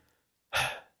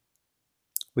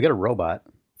 We got a robot.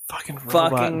 Fucking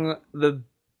robot. Fucking the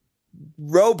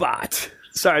robot.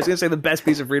 Sorry, I was going to say the best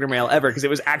piece of reader mail ever because it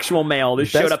was actual mail.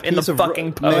 This Best showed up in the piece of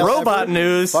fucking mail post. robot ever?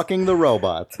 news. Fucking the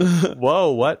robot.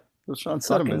 Whoa, what? It was Sean Fucking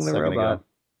Sediment a the second robot.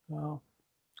 ago.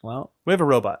 Well, We have a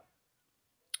robot.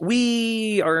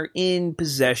 we are in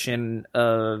possession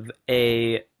of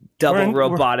a double We're in-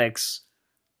 robotics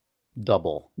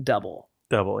Double. double.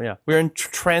 Double, yeah. We're in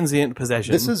transient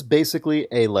possession. This is basically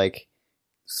a like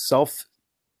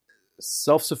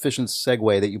self-sufficient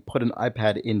Segway that you put an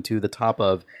iPad into the top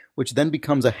of, which then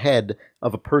becomes a head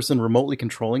of a person remotely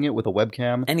controlling it with a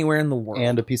webcam Anywhere in the world.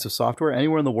 and a piece of software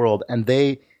anywhere in the world, and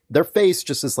their face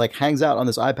just is like hangs out on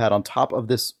this iPad on top of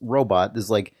this robot. This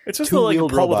like it's just like a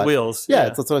two-wheeled pole with robot. wheels. Yeah,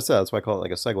 that's what I said. That's why I call it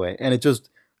like a Segway. And it just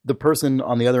the person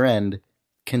on the other end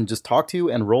can just talk to you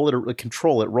and roll it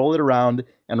around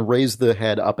and raise the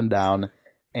head up and down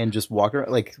and just walk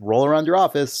around, like roll around your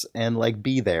office and like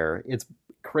be there. It's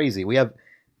crazy. We have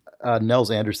Nels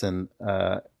Anderson,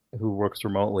 who works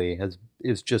remotely,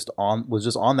 was just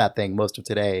on that thing most of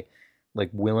today, like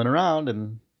wheeling around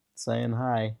and saying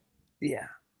hi. Yeah.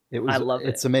 I love it.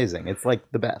 It's amazing. It's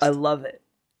like the best. I love it.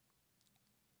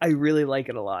 I really like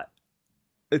it a lot.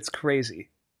 It's crazy.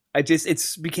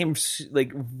 It's became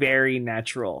like very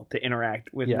natural to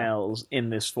interact with Yeah. Nels in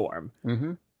this form.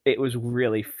 Mm-hmm. It was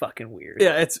really fucking weird.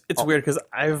 Yeah, it's weird because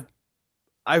I've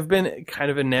been kind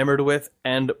of enamored with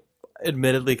and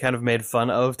admittedly kind of made fun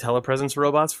of telepresence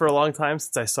robots for a long time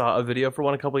since I saw a video for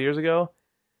one a couple years ago.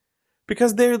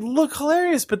 Because they look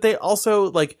hilarious, but they also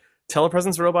like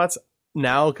telepresence robots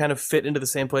now kind of fit into the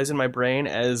same place in my brain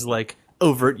as like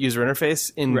overt user interface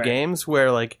in Right. games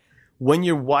where like when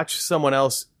you watch someone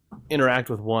else interact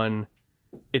with one,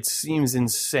 it seems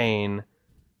insane.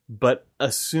 But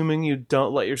assuming you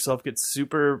don't let yourself get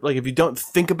super, like if you don't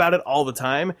think about it all the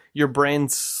time, your brain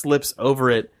slips over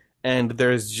it and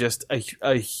there's just a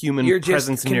human You're just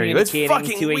presence near you. It's communicating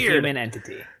fucking to a weird. human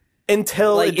entity.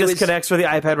 Until Like, it it was- disconnects or the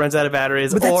iPad runs out of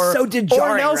batteries. But that's or, so jarring,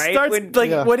 or Nell right?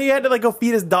 starts, when he had to like go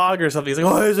feed his dog or something. He's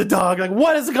like, oh, there's a dog. Like,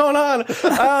 what is going on?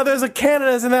 There's a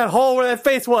Canada's in that hole where that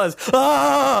face was.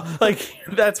 Ah! Like,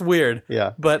 that's weird.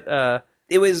 Yeah. But,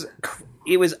 It was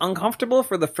it was uncomfortable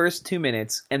for the first 2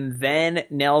 minutes, and then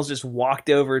Nels just walked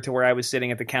over to where I was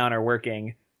sitting at the counter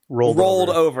working, rolled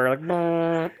over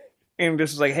like, and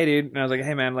just was like, "Hey, dude," and I was like,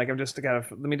 "Hey, man, like I'm just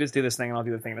let me just do this thing, and I'll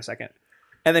do the thing in a second."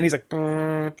 And then he's like,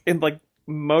 and like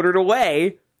motored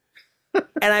away.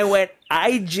 And I went,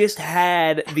 I just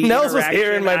had the Nels was interaction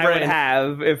here in my I would brain.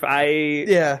 have if I.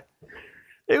 Yeah.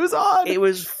 It was odd. It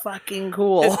was fucking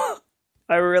cool.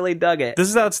 I really dug it. This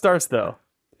is how it starts, though.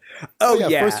 Oh yeah,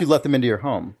 yeah. first you let them into your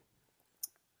home.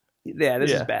 Yeah, this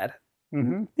Yeah. is bad.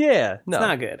 Mm-hmm. Yeah. No. It's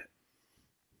not good.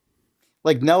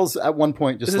 Like Nels at one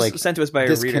point just This like is sent to us by a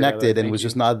reader, by the way. disconnected and Thank was you.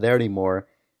 just not there anymore.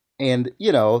 And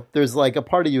you know, there's like a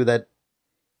part of you that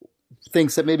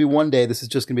thinks that maybe one day this is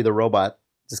just going to be the robot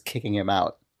just kicking him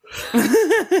out.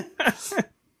 I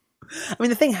mean,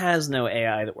 the thing has no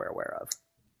AI that we're aware of.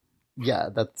 Yeah,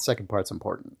 that second part's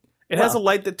important. It has a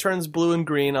light that turns blue and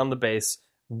green on the base.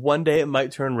 One day it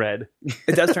might turn red.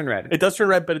 It does turn red. It does turn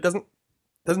red, but it doesn't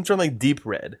turn like deep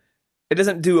red. It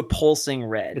doesn't do a pulsing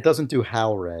red. It doesn't do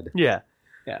Hal red. Yeah.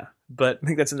 Yeah, But I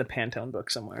think that's in the Pantone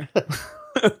book somewhere.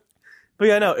 But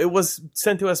yeah, no, it was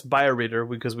sent to us by a reader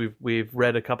because we've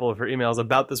read a couple of her emails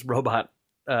about this robot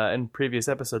in previous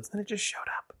episodes, and it just showed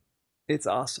up. It's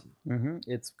awesome. Mm-hmm.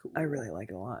 It's cool. I really like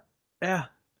it a lot. Yeah.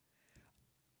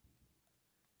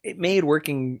 It made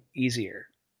working easier.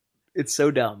 It's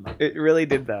so dumb. It really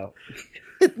did, though.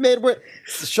 It made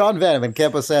Sean Venom and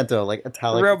Camposanto like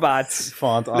italic Robots.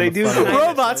 font on They the do front of it. kind of-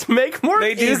 Robots make more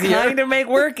They do easier. kind of make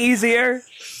work easier. ...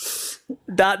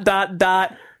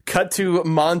 Cut to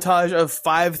montage of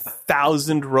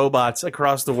 5,000 robots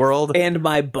across the world. And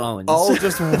my bones. All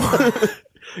just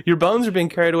your bones are being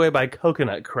carried away by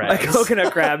coconut crabs. Like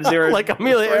coconut crabs. They were Like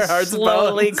Amelia were Earhart's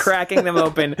slowly bones. cracking them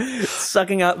open,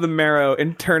 sucking out the marrow,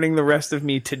 and turning the rest of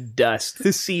me to dust,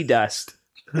 to sea dust.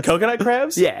 Coconut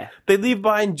crabs? Yeah. They leave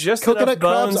behind just Coconut enough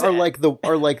bones. crabs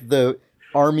are like the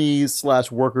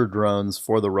army/worker drones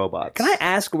for the robots. Can I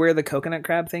ask where the coconut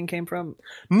crab thing came from?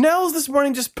 Nels this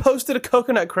morning just posted a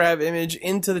coconut crab image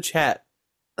into the chat.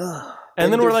 Ugh.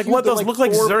 And then we're like, what? Those look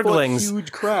like 4 foot zerglings.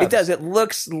 Huge crabs. It does. It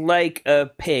looks like a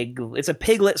pig. It's a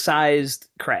piglet-sized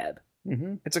crab.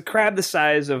 Mm-hmm. It's a crab the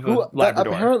size of a Who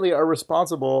Labrador. apparently are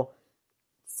responsible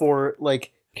for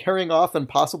like carrying off and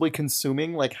possibly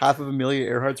consuming like half of Amelia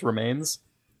Earhart's remains.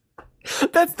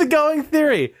 That's the going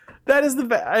theory. That is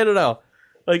I don't know.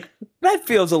 Like, That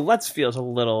feels a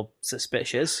little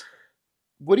suspicious.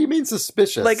 What do you mean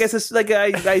suspicious? Like it's just, like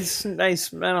I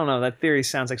don't know. That theory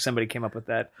sounds like somebody came up with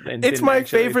that. And it's didn't my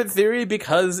actually. favorite theory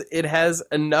because it has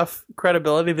enough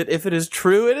credibility that if it is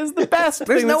true, it is the best.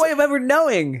 There's thing no that's- way of ever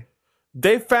knowing.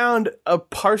 They found a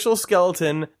partial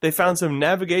skeleton. They found some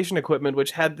navigation equipment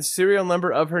which had the serial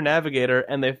number of her navigator,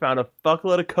 and they found a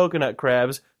fuckload of coconut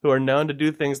crabs who are known to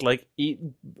do things like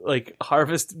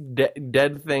harvest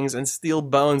dead things and steal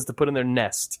bones to put in their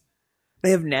nest.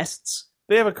 They have nests.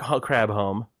 They have a crab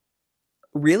home.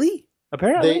 Really?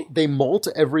 Apparently. they molt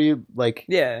every like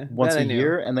Yeah. once that a I knew.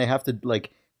 year, and they have to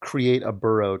like create a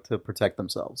burrow to protect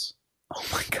themselves. Oh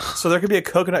my god. So there could be a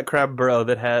coconut crab burrow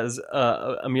that has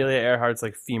Amelia Earhart's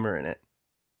like femur in it.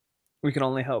 We can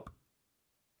only hope.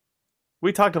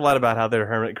 We talked a lot about how they're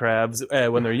hermit crabs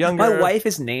when they're younger. My wife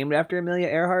is named after Amelia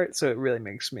Earhart, so it really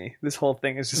makes me. This whole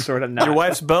thing is just sort of not. Your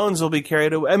wife's bones will be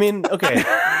carried away. I mean, okay.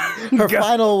 Her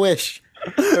final wish,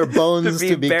 their bones To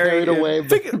to be be buried carried in-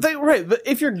 away. Right, but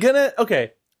if you're gonna...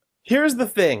 Okay, here's the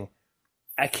thing.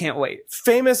 I can't wait.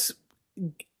 Famous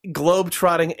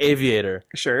globe-trotting aviator.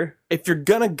 Sure. If you're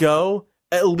gonna go,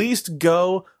 at least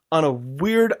go on a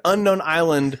weird unknown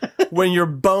island when your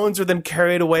bones are then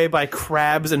carried away by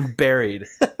crabs and buried.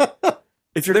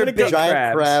 If you're They're gonna go... big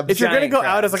Giant crabs. If you're going to Giant go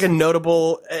out as crabs. like a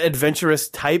notable adventurous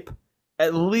type,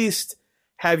 at least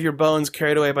have your bones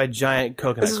carried away by giant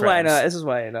coconut This is why I crabs. know. This is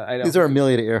why I don't. These are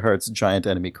Amelia Earhart's giant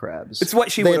enemy crabs. It's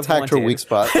what she They would have attacked her wanted. weak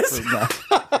spot.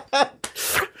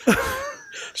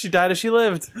 She died as she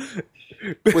lived.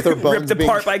 With her bones Ripped being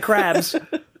apart by crabs.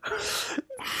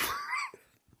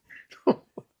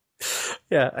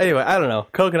 Yeah. Anyway, I don't know.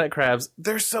 Coconut crabs.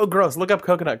 They're so gross. Look up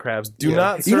coconut crabs. Do Yeah.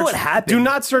 not search. You know what happened? Do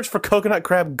not search for coconut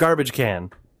crab garbage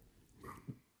can.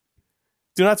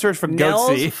 Do not search for Nels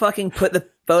goatsy. fucking put the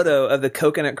photo of the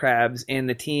coconut crabs in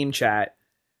the team chat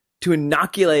to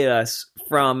inoculate us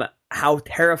from how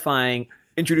terrifying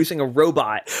introducing a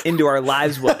robot into our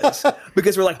lives was.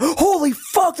 Because we're like, holy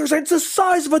fuck, it's the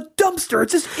size of a dumpster.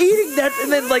 It's just eating that.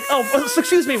 And then like, oh,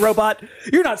 excuse me, robot.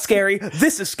 You're not scary.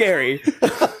 This is scary.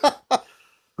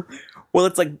 Well,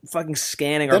 it's like fucking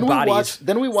scanning our bodies.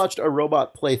 Then we watched a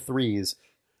robot play threes.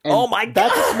 And Oh my That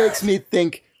God. just makes me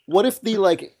think, what if the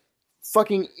like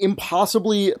fucking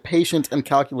impossibly patient and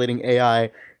calculating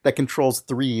AI that controls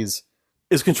threes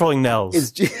Is controlling Nels.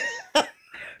 is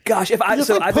Gosh, if I just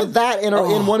so like, I've put been, that in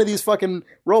one of these fucking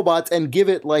robots and give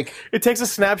it like It takes a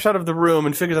snapshot of the room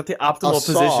and figures out the a optimal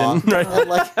saw. position. Right? And,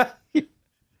 like,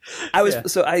 I was Yeah.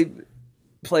 so I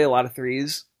play a lot of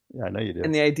threes, yeah, I know you do.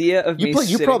 and the idea of me You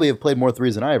sitting, probably have played more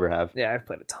threes than I ever have. yeah, I've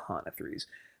played a ton of threes.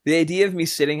 The idea of me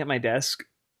sitting at my desk,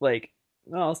 like,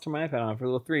 oh, let's turn my iPad on for a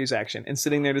little threes action, and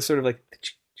sitting there just sort of like,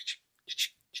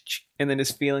 and then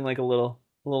just feeling like a little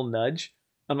nudge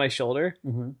on my shoulder,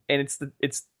 Mm-hmm. and it's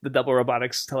the Double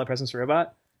Robotics telepresence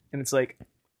robot, and it's like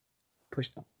push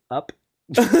up,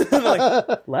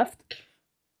 like left,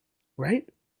 right,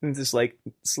 and it just like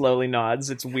slowly nods.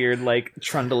 It's weird, like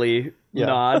trundly Yeah.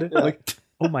 nod, like.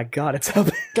 Oh my god, it's up.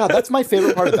 God, that's my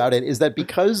favorite part about it is that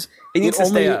because It needs to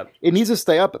stay up. It needs to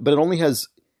stay up, but it only has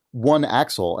one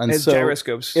axle, and It has so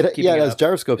gyroscopes. It keeping has up.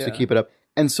 gyroscopes to Yeah. keep it up,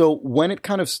 and so when it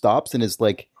kind of stops and is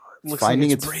like Looks like finding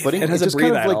it's its breathing. footing, It it, has a just kind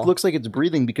of breathe like idle. looks like it's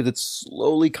breathing because it's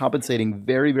slowly compensating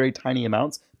very, very tiny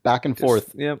amounts back and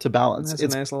forth Yep. to balance. That's a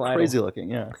It's nice little crazy idle. looking.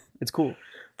 Yeah, it's cool.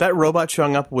 That robot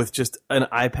showing up with just an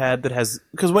iPad that has,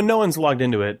 because when no one's logged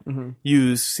into it,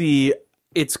 you see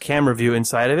its camera view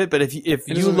inside of it. But if you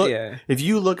doesn't- look yeah. if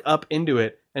you look up into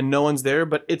it and no one's there,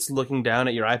 but it's looking down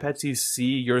at your iPad, so you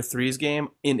see your threes game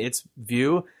in its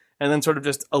view, and then sort of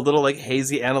just a little like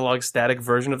hazy analog static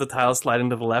version of the tile sliding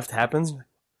to the left happens.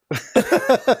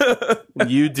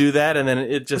 You do that, and then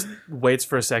it just waits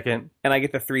for a second. And I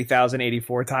get the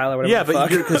 3084 tile or whatever. Yeah, the but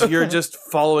fuck. because you're just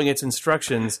following its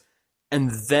instructions, and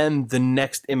then the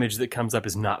next image that comes up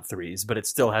is not threes, but it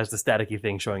still has the staticky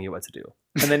thing showing you what to do.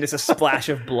 and then just a splash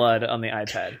of blood on the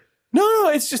iPad. No,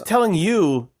 it's just telling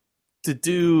you to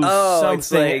do It's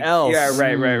something like, else. Yeah,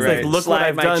 right. It's like, look Slide what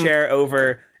I've my done. chair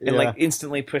over and Yeah. like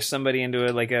instantly push somebody into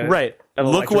it, like a Right. an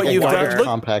Look what electrical you've wire. done. Look,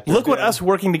 Compact. look what Yeah. us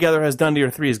working together has done to your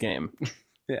threes game.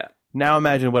 Yeah, Now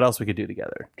imagine what else we could do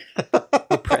together.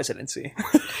 the presidency.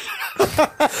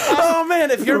 Oh man,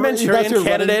 if you're That's Manchurian your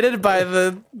candidated by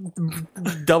the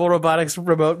Double Robotics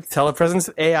remote telepresence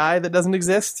AI that doesn't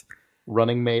exist.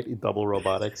 Running mate, double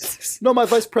robotics. No, my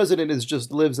vice president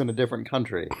just lives in a different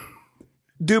country.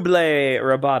 Double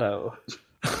Roboto.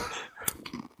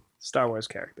 Star Wars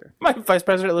character. My vice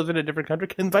president lives in a different country.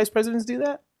 Can vice presidents do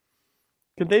that?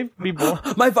 Could they be born?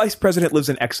 My vice president lives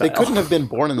in exile. They couldn't have been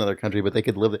born in another country, but they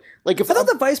could live there. Like if I thought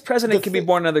the vice president The can be thi-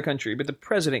 born in another country, but the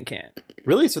president can't.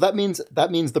 really, so that means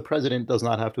the president does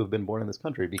not have to have been born in this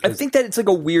country I because think that it's like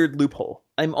a weird loophole.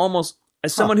 I'm almost,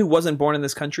 as someone who wasn't born in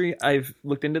this country, I've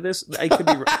looked into this. I could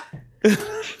be wrong.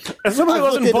 As somebody I've who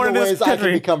wasn't looked born in into this ways I can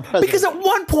country, become president. Because at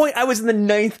one point I was in the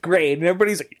 9th grade and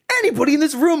everybody's like, anybody in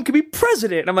this room can be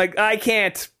president. And I'm like, I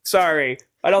can't. Sorry.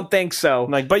 I don't think so.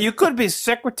 I'm like, but you could be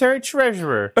secretary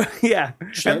treasurer. Yeah.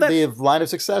 And that- the line of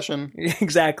succession.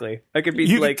 exactly. I could be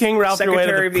You could like King Ralph your way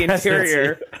to Secretary of the the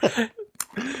Interior.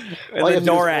 And All you then have to do is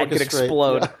NORAD could orchestrate.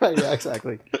 explode. Yeah, right, yeah,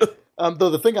 exactly. Though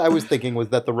the thing I was thinking was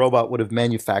that the robot would have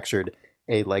manufactured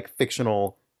a like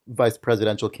fictional vice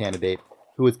presidential candidate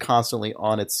who is constantly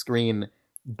on its screen,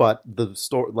 but the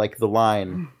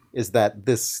line is that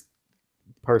this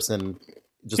person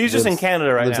He's just in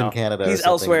Canada right lives now. in Canada. or He's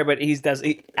something. elsewhere, but he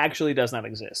actually does not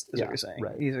exist, is Yeah, what you're saying.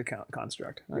 right. He's a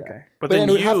construct. Okay. But But then and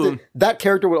it would have you, to, that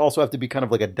character would also have to be kind of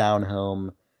like a down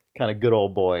home, kind of good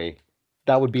old boy.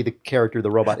 That would be the character the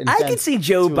robot I invents. could see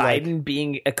Joe to, like- Biden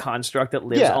being a construct that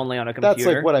lives Yeah, only on a computer. That's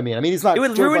like what I mean. I mean, he's not. It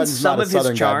would Joe ruin Biden's some not a of his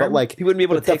Southern charm. guy, but like he wouldn't be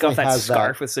able to it take off definitely that has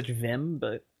scarf with such vim.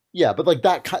 But Yeah, but like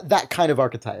that kind of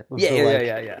archetype. of yeah, the, yeah,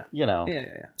 like, yeah. You know,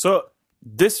 Yeah. so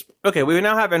this, okay, we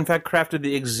now have in fact crafted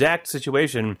the exact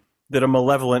situation that a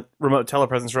malevolent remote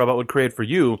telepresence robot would create for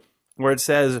you, where it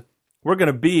says, we're going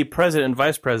to be president and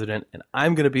vice president, and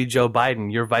I'm going to be Joe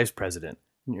Biden, your vice president.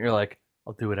 And you're like,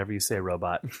 I'll do whatever you say,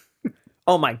 robot.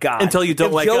 Oh my god! Until you don't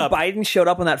if wake Joe up. Biden showed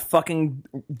up on that fucking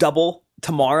double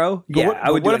tomorrow, But yeah, what,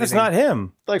 I would. what do if it's anything. not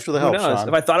him? thanks for the Who help, knows? Sean.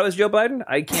 If I thought it was Joe Biden,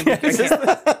 I can't.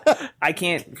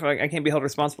 I can't be held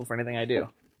responsible for anything I do.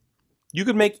 You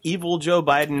could make evil Joe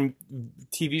Biden,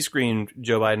 TV screen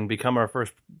Joe Biden, become our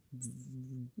first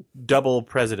double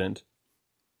president.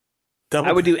 Double,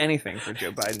 I would do anything for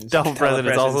Joe Biden's double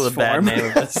president is also the bad form. name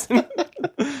of this.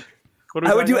 What are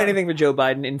we I would talking do about? anything for Joe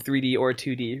Biden in 3D or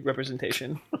 2D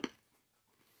representation.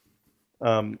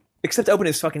 Except open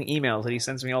his fucking emails that he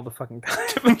sends me all the fucking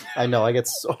time. I know I get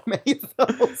so many of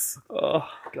those. Oh,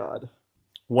 God.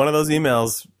 One of those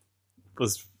emails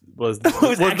was it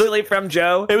was actually from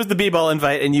Joe. it was the B-ball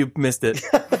invite, and you missed it.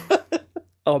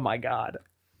 Oh my god.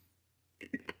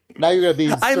 Now you're gonna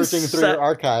be I'm searching through so- your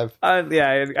archive.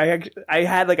 Yeah, I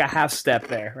had like a half step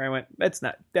there where I went,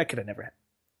 that could have never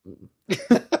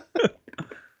happened.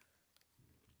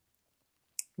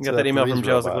 You got So that that email Threes from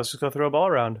Joe. I was like, robot. let's just go throw a ball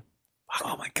around.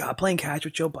 Oh my god, playing catch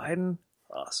with Joe Biden.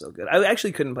 Oh, so good. I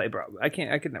actually couldn't play I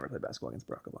could never play basketball against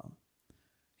Barack Obama.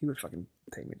 He would fucking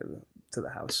take me to the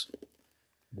house.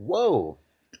 Whoa.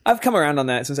 I've come around on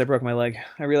that since I broke my leg.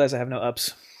 I realize I have no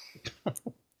ups.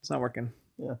 It's not working.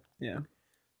 Yeah. I'm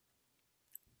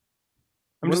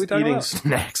What are just we talking eating about?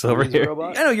 snacks over Threes here.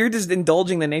 robot? I know you're just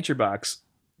indulging the nature box.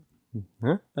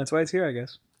 Huh? That's why it's here, I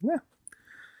guess. Yeah.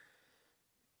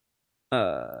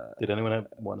 Did anyone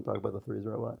want to talk about the Threes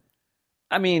robot?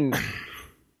 I mean,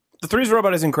 The Threes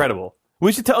robot is incredible.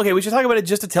 We should talk about it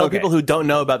just to tell Okay. people who don't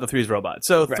know about the Threes robot.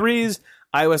 So Right. Threes,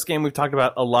 iOS game we've talked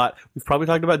about a lot. We've probably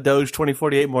talked about Doge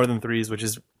 2048 more than Threes, which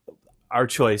is our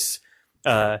choice.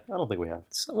 I don't think we have.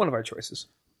 it's one of our choices.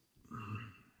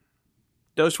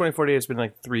 Doge 2048 has been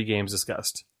like 3 games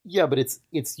discussed. Yeah, but it's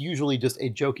usually just a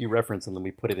jokey reference, and then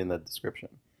we put it in the description.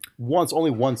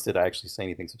 Only once did I actually say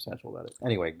anything substantial about it.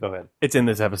 Anyway, go ahead. It's in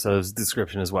this episode's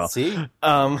description as well. See?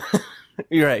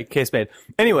 You're right, case made.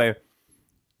 Anyway,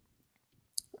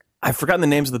 I've forgotten the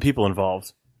names of the people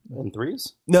involved. In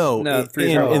Threes? No, No, Threes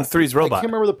in Robot. Threes I Robot. can't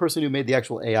remember the person who made the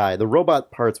actual AI. The robot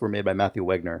parts were made by Matthew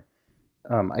Wegner.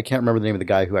 I can't remember the name of the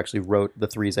guy who actually wrote the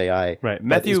Threes AI. Right, that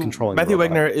Matthew is controlling the Matthew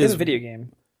robot. Wegner It's is a video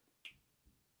game.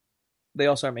 They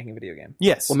also are making a video game.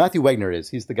 Yes. Well, Matthew Wegner is.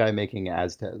 He's the guy making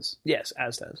Aztez. Yes,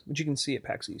 as does, which you can see at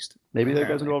PAX East. Maybe that guy's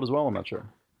Apparently. involved as well. I'm not sure.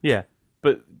 Yeah,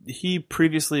 but he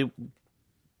previously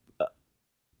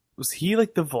was he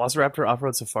like the Velociraptor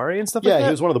Off-Road Safari and stuff Yeah, like that?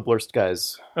 he was one of the Blurst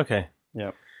guys. Okay.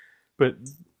 Yeah. But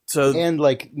so And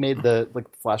like made the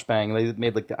flashbang. They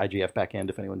made like the IGF backend.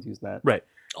 If anyone's used that. right.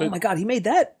 Oh my god, he made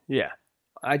that Yeah.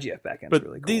 IGF backend's But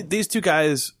really cool. these two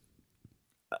guys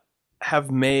have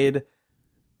made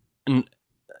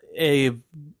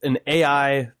an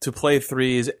AI to play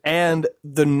Threes and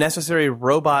the necessary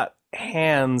robot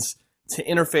hands to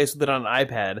interface with it on an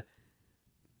iPad.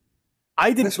 I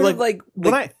They're didn't sort of like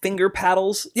when I finger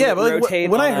paddles. Yeah, that but like, rotate.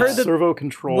 when I on heard a- that- Servo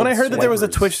control. when I heard that there was a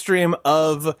Twitch stream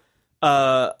of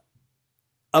a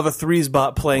Threes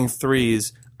bot playing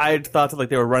Threes, I had thought that like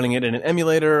they were running it in an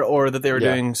emulator or that they were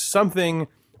Yeah. doing something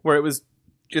where it was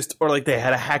just or like they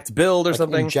had a hacked build or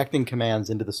something. injecting commands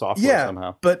into the software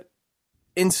somehow. But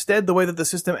instead, the way that the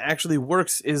system actually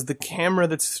works is the camera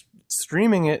that's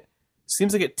streaming it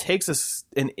seems like it takes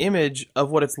an image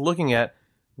of what it's looking at,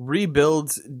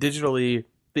 rebuilds digitally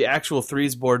the actual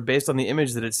Threes board based on the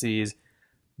image that it sees,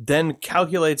 then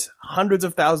calculates hundreds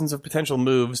of thousands of potential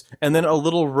moves, and then a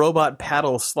little robot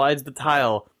paddle slides the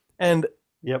tile. And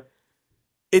Yep.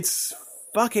 it's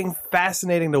fucking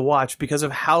fascinating to watch because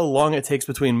of how long it takes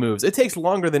between moves. It takes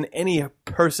longer than any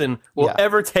person will Yeah.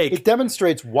 ever take. It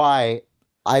demonstrates why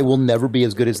I will never be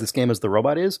as good as this game as the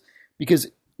robot is, because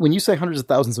when you say hundreds of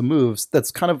thousands of moves, that's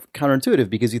kind of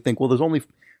counterintuitive because you think, well, there's only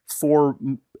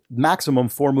maximum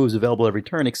four moves available every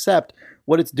turn, except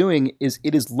what it's doing is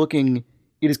it is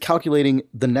calculating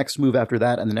the next move after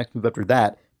that and the next move after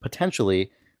that, potentially,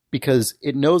 because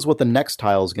it knows what the next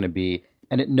tile is going to be,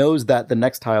 and it knows that the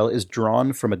next tile is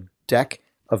drawn from a deck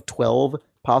of 12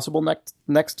 possible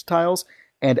next tiles,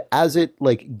 and as it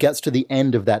like gets to the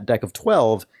end of that deck of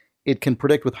 12, it can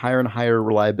predict with higher and higher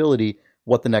reliability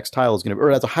what the next tile is going to be,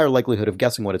 or it has a higher likelihood of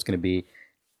guessing what it's going to be,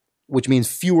 which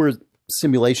means fewer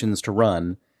simulations to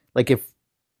run. Like if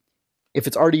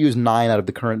it's already used 9 out of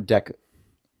the current deck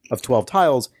of 12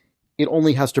 tiles, it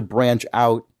only has to branch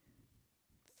out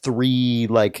 3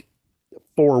 like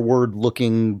forward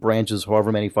looking branches,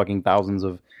 however many fucking thousands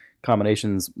of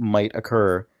combinations might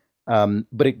occur.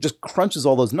 But it just crunches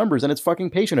all those numbers and it's fucking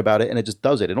patient about it, and it just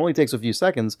does it. It only takes a few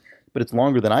seconds, but it's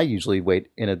longer than I usually wait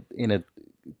in a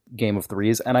game of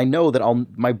Threes, and I know that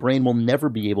my brain will never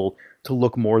be able to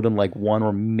look more than like 1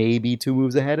 or maybe 2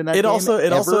 moves ahead in that It game.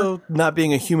 also not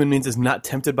being a human means is not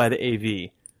tempted by the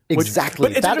AV. Exactly.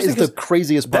 but it's That is interesting the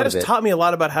craziest That part has of it. taught me a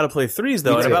lot about how to play Threes,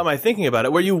 though, Me and too. about my thinking about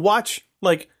it. Where you watch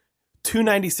like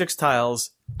 296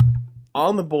 tiles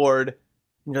on the board,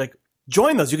 and you're like,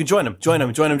 join those. You can join them.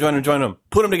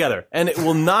 Put them together, and it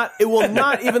will not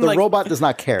even The like robot does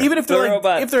not care. even if they're The like,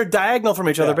 robot- if they're diagonal from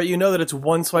each other, Yeah. but you know that it's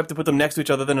one swipe to put them next to each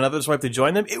other, then another swipe to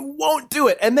join them, it won't do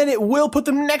it. And then it will put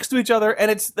them next to each other,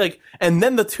 and it's like, and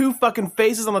then the two fucking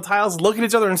faces on the tiles look at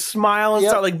each other and smile and Yep.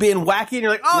 start like being wacky, and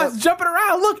you're like, oh, Yep. it's jumping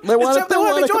around. Look, They want they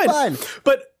want to be to joined. combine.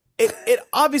 But it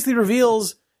obviously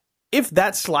reveals if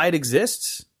that slide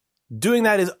exists, doing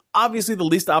that is obviously the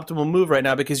least optimal move right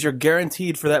now because you're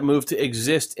guaranteed for that move to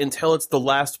exist until it's the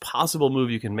last possible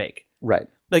move you can make. Right.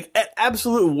 Like, at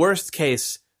absolute worst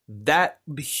case, that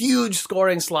huge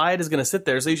scoring slide is going to sit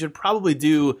there, so you should probably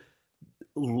do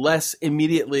less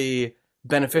immediately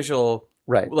beneficial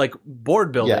Right. like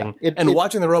board building, Yeah. and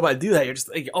watching the robot do that, you're just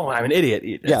like, oh, I'm an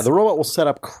idiot. Yeah, the robot will set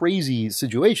up crazy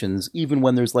situations even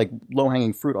when there's like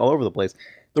low-hanging fruit all over the place.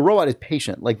 The robot is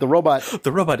patient. Like the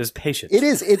robot is patient. It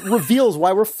is. It reveals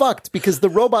why we're fucked because the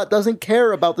robot doesn't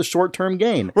care about the short-term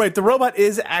gain. Right, the robot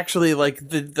is actually like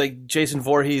the Jason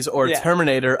Voorhees or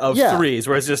Terminator of threes,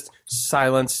 where it's just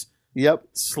silence, Yep.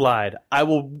 slide.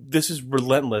 This is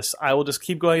relentless. I will just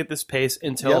keep going at this pace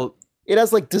until It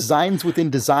has like designs within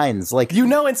designs. Like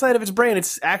inside of its brain,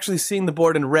 it's actually seeing the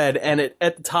board in red, and it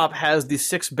at the top has the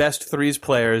 6 best threes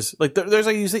players. Like there's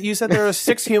like you said there are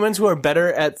 6 humans who are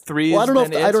better at threes. Well,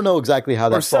 I don't know exactly how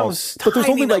that some falls, but there's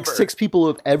only like number. 6 people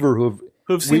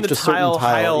who've seen reached the a certain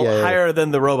tile higher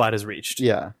than the robot has reached.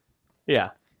 Yeah. Yeah.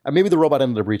 Maybe the robot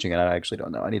ended up reaching it. I actually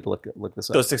don't know. I need to look this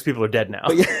up. Those 6 people are dead now.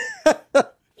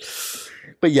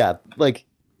 But yeah, like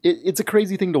it's a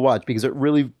crazy thing to watch because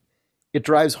it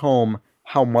drives home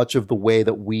how much of the way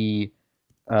that we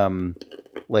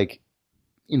like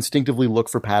instinctively look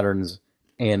for patterns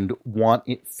and want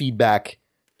feedback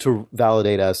to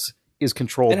validate us is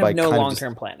controlled And by have no kind of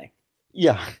long-term planning.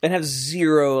 yeah. And have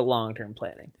zero long-term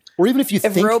planning. Or even if you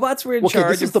If think robots were in Okay,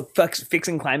 charge this of is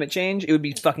fixing climate change, it would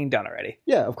be fucking done already.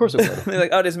 yeah, of course it would. They're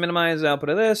like, oh, just minimize the output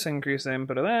of this, increase the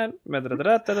input of that,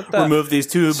 Remove these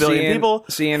 2 billion people.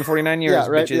 See you in 49 years, Yeah,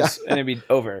 right, bitches, and it'd be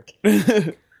over.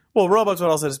 Well, robots would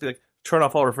also just be like, turn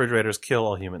off all refrigerators, kill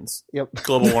all humans. Yep.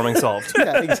 Global warming solved.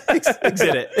 Yeah, Did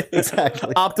it.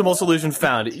 exactly. Optimal solution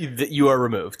found. You are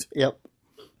removed. Yep.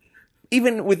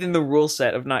 Even within the rule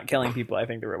set of not killing people, I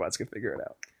think the robots could figure it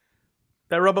out.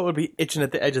 That robot would be itching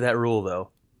at the edge of that rule, though.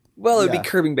 Well, it would Yeah. be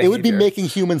curbing It behavior. would be making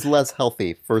humans less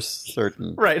healthy for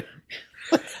certain. Right.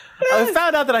 I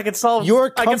found out that I could solve Your I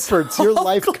could comforts, your solve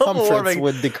life global comforts warming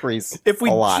would decrease if we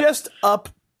a lot. just up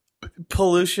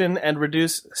pollution and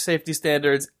reduce safety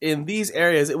standards in these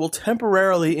areas. It will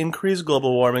temporarily increase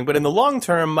global warming, but in the long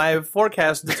term, my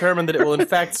forecast determined that it will in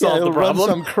fact solve it'll the problem.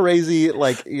 run some crazy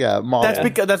model.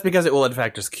 That's because it will in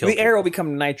fact just kill The people. air will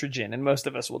become nitrogen, and most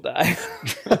of us will die.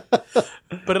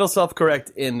 But it'll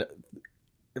self-correct in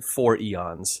 4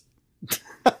 eons.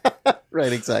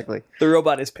 Right, exactly. The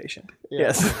robot is patient.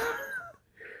 Yes.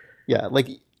 Yeah, like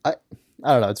I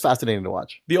don't know. It's fascinating to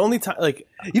watch. The only time, like,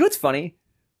 You know what's funny?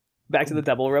 Back to the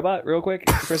double robot real quick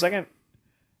for a second.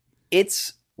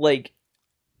 It's like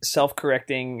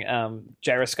self-correcting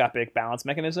gyroscopic balance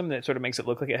mechanism that sort of makes it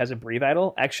look like it has a breathe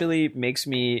idle actually makes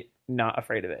me not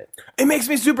afraid of it. it makes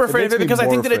me super afraid of makes it me because I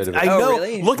more think that it's, afraid of it. I Oh, know,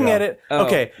 really? looking Yeah. at it, Oh,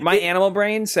 okay. my animal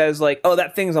brain says like, oh,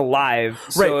 that thing's alive.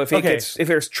 So Right, if it okay. if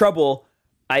there's trouble,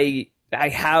 I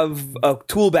have a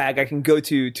tool bag I can go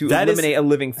to That is- eliminate a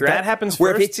living threat. that happens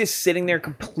Where first. if it's just sitting there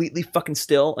completely fucking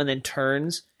still and then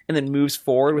turns and then moves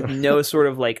forward with no sort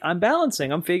of like, I'm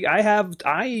balancing, I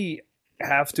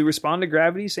have to respond to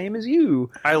gravity same as you.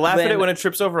 I laugh at then- it when it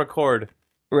trips over a cord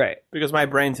Right. because my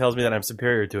brain tells me that I'm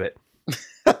superior to it.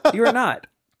 You're not.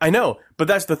 I know, but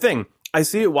that's the thing. I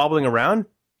see it wobbling around,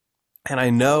 and I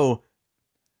know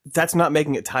that's not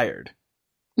making it tired.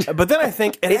 But then I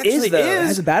think it It is, actually though. It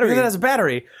has a battery. because it has a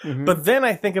battery. Mhm. But then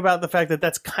I think about the fact that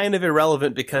that's kind of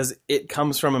irrelevant because it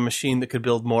comes from a machine that could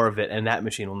build more of it, and that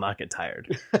machine will not get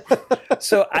tired.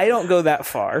 So I don't go that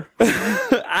far.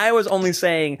 I was only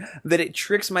saying that it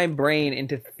tricks my brain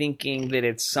into thinking that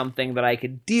it's something that I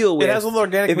could deal with. It has a little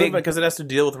organic if it- movement because it has to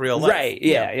deal with real life. Right,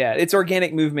 yeah. Its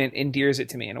organic movement endears it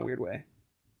to me in a weird way.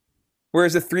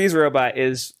 Whereas the Threes robot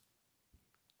is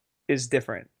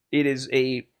different. It is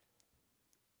a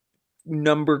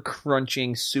number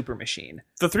crunching super machine.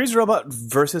 The Threes robot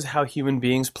versus how human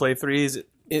beings play threes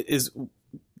is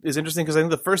interesting because I think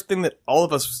the first thing that all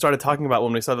of us started talking about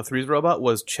when we saw the Threes robot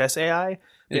was chess AI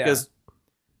because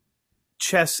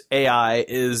chess AI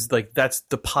is like that's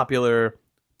the popular.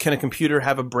 Can a computer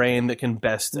have a brain that can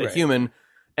best a Right. human?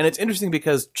 And it's interesting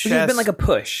because chess There's been like a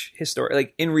push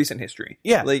like in recent history.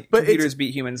 Yeah, like but computers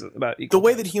beat humans about the equal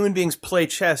way time. that human beings play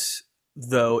chess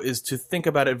though is to think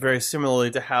about it very similarly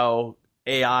to how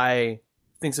AI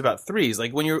thinks about threes.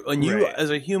 Like when you Right. as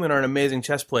a human are an amazing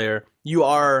chess player, you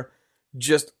are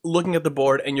just looking at the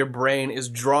board and your brain is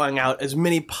drawing out as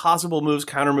many possible moves,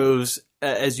 counter moves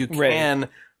as you can,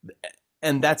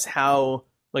 and that's how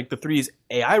like the Threes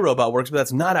AI robot works. But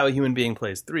that's not how a human being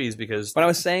plays threes because When I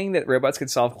was saying that robots could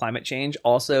solve climate change,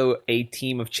 also a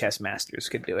team of chess masters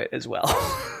could do it as well.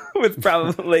 With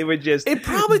probably would just it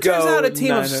probably turns go out a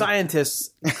team of none-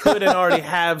 scientists could and already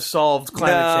have solved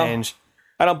climate No. change.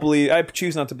 I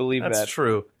choose not to believe That's that.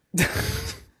 true.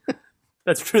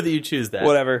 That's true that you choose that.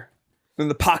 Whatever. In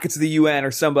the pockets of the UN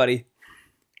or somebody.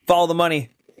 Follow the money.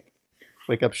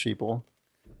 Wake up, sheeple.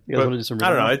 You guys But, want to do some I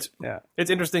don't know. reading? It's Yeah. it's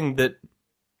interesting that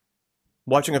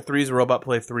watching a threes robot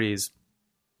play threes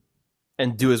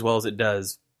and do as well as it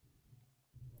does.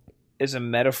 Is a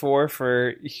metaphor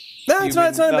for No, it's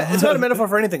not a metaphor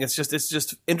for anything. It's just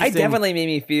interesting. It definitely made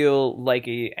me feel like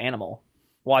a animal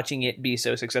watching it be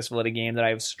so successful at a game that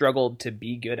I've struggled to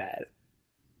be good at.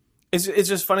 It's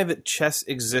just funny that chess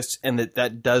exists and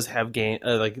that does have game.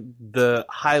 Like the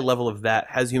high level of that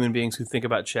has human beings who think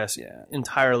about chess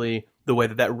entirely the way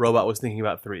that robot was thinking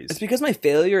about threes. It's because my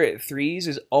failure at threes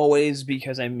is always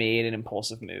because I made an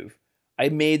impulsive move. I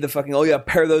made the fucking, oh yeah,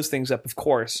 pair those things up, of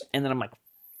course. And then I'm like,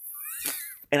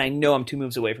 and I know I'm 2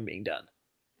 moves away from being done.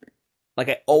 Like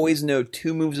I always know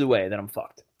 2 moves away that I'm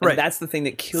fucked. And right. That's the thing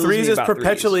that kills threes me is about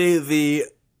perpetually the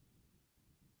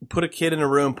put a kid in a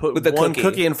room, put with one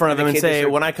cookie in front of them and say,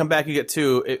 when I come back you get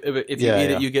 2. If you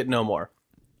eat it, you get no more.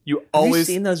 Have you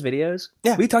seen those videos?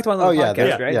 Yeah. We talked about them on the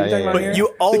podcast, right? But you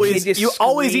always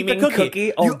eat the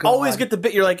cookie. Oh, you always get the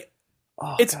bit. You're like,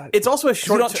 it's also a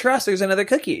short. You don't trust there's another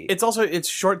cookie. It's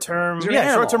short term.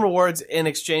 Yeah, short term rewards in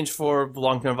exchange for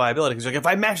long term viability. Because like if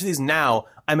I match these now,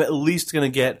 I'm at least going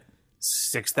to get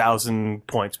 6,000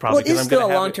 points probably. Well, it's still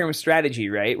a long term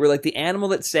strategy, right? Where like the animal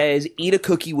that says eat a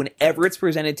cookie whenever it's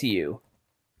presented to you.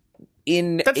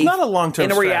 That's not a long term.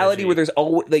 In a reality where there's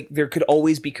always like there could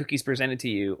always be cookies presented to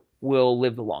you, will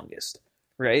live the longest,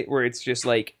 right? Where it's just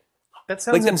like. That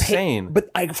sounds like insane. But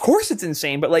of course it's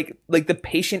insane. But like the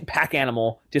patient pack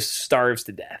animal just starves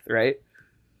to death, right?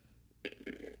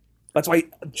 That's why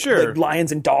like,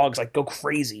 lions and dogs like go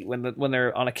crazy when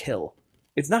they're on a kill.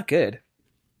 It's not good.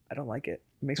 I don't like it.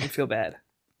 It makes me feel bad.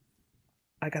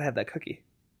 I gotta have that cookie.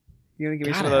 You gonna give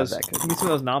me some of those? Give me some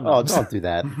of those nom noms. Oh, don't do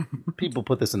that. People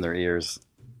put this in their ears.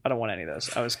 I don't want any of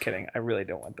those. I was kidding. I really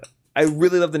don't want them. I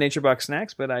really love the Nature Box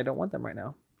snacks, but I don't want them right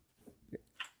now.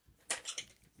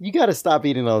 You got to stop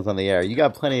eating those on the air. You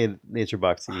got plenty of Nature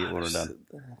Box to eat when we're done.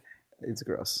 It's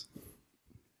gross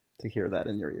to hear that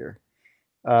in your ear.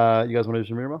 You guys want to do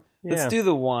some Mirmo? Yeah. Let's do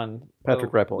the one.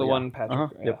 Patrick Reppel. The one Patrick.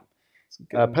 Yep.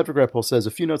 Patrick Reppel says,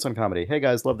 a few notes on comedy. Hey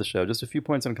guys, love the show. Just a few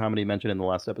points on comedy mentioned in the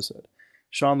last episode.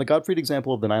 Sean, the Gottfried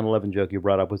example of the 9/11 joke you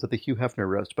brought up was at the Hugh Hefner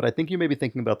roast, but I think you may be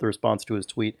thinking about the response to his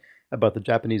tweet about the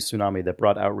Japanese tsunami that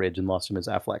brought outrage and lost him his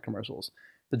Aflac commercials.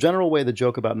 The general way the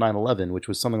joke about 9/11, which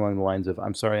was something along the lines of,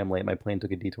 I'm sorry I'm late, my plane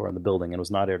took a detour on the building and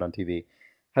was not aired on TV,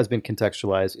 has been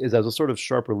contextualized, is as a sort of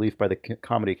sharp relief by the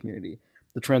comedy community.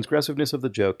 The transgressiveness of the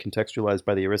joke, contextualized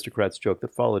by the aristocrats joke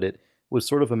that followed it, was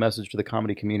sort of a message to the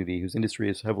comedy community, whose industry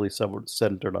is heavily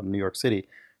centered on New York City,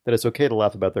 that it's okay to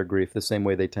laugh about their grief the same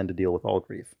way they tend to deal with all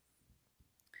grief.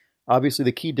 Obviously,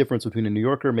 the key difference between a New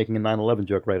Yorker making a 9/11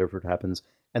 joke right after it happens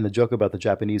and the joke about the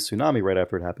Japanese tsunami right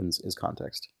after it happens is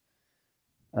context.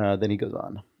 Then he goes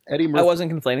on. Eddie Murphy, I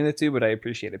wasn't conflating the two, but I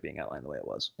appreciate it being outlined the way it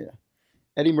was. Yeah.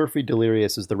 Eddie Murphy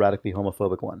Delirious is the radically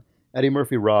homophobic one. Eddie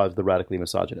Murphy Raw is the radically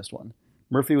misogynist one.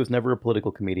 Murphy was never a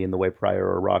political comedian the way Pryor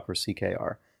or Rock or CK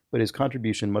are, but his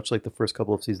contribution, much like the first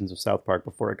couple of seasons of South Park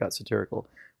before it got satirical,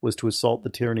 was to assault the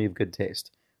tyranny of good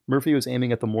taste. Murphy was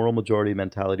aiming at the moral majority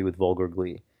mentality with vulgar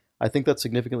glee. I think that's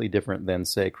significantly different than,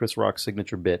 say, Chris Rock's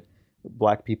signature bit,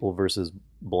 black people versus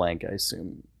blank, I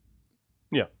assume.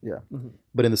 Yeah. Mm-hmm.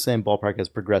 But in the same ballpark as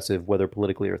progressive, whether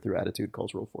politically or through attitude,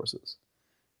 cultural forces.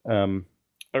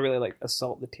 I really like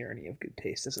assault the tyranny of good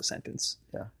taste as a sentence.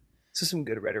 Yeah. This is some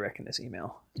good rhetoric in this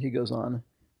email. He goes on.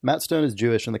 Matt Stone is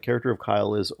Jewish, and the character of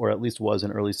Kyle is, or at least was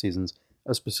in early seasons,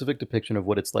 a specific depiction of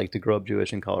what it's like to grow up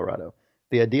Jewish in Colorado.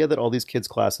 The idea that all these kids'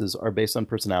 classes are based on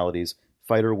personalities,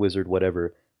 fighter, wizard,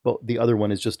 whatever, but the other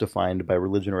one is just defined by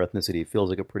religion or ethnicity feels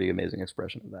like a pretty amazing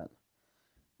expression of that.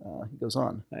 He goes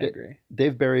on. I agree.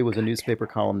 Dave Barry was a newspaper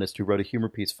columnist who wrote a humor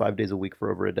piece 5 days a week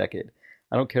for over a decade.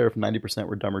 I don't care if 90%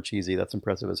 were dumb or cheesy, that's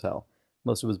impressive as hell.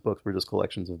 Most of his books were just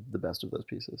collections of the best of those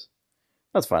pieces.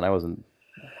 That's fine, I wasn't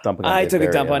dumping on Dave Barry. I took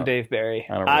a dump on Dave Barry.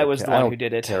 I was the one who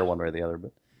did it. I don't care one way or the other,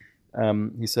 but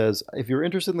he says, if you're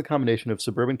interested in the combination of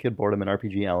suburban kid boredom and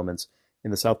RPG elements in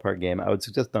the South Park game, I would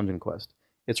suggest Dungeon Quest.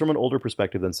 It's from an older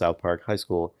perspective than South Park High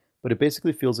School, but it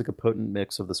basically feels like a potent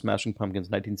mix of the Smashing Pumpkins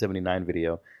 1979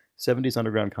 video, 70s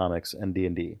underground comics, and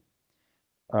D&D.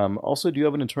 Also, do you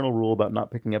have an internal rule about not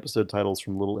picking episode titles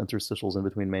from little interstitials in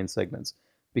between main segments?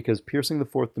 Because Piercing the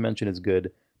Fourth Dimension is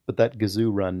good, but that Gazoo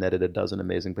run netted a dozen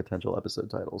amazing potential episode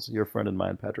titles. Your friend and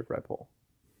mine, Patrick Reppel.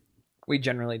 We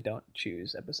generally don't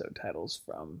choose episode titles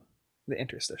from the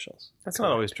interstitials. That's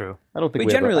not always true. I don't think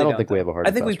we have a hard.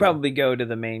 I think we probably go to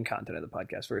the main content of the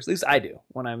podcast first. At least I do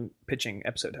when I'm pitching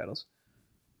episode titles.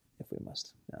 If we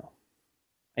must. No.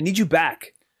 I need you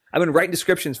back. I've been writing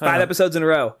descriptions 5 episodes in a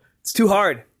row. It's too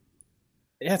hard.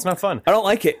 Yeah, it's not fun. I don't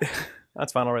like it.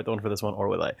 That's fine. I'll write the one for this one, or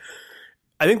will I?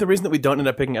 I think the reason that we don't end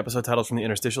up picking episode titles from the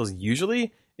interstitials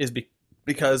usually is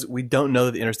because we don't know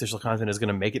that the interstitial content is going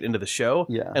to make it into the show.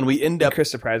 Yeah. And we end up Chris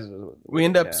surprises us.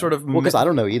 yeah. sort of Well, because I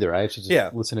don't know either. I should just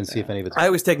Yeah. listen and see if any of it's. I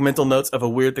always take mental notes of a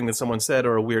weird thing that someone said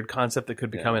or a weird concept that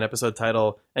could become an episode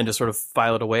title and just sort of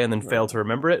file it away and then fail to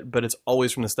remember it. But it's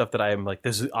always from the stuff that I am like,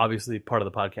 this is obviously part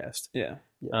of the podcast. Yeah.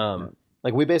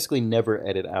 Like, we basically never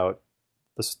edit out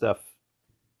the stuff,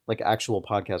 like actual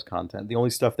podcast content. The only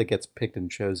stuff that gets picked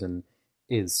and chosen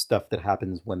is stuff that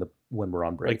happens when we're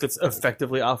on break. Like that's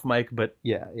effectively off mic, but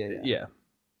yeah.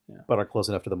 But are close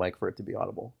enough to the mic for it to be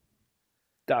audible.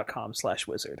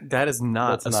 .com/wizard. that is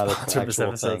not That's a not an sponsor of this actual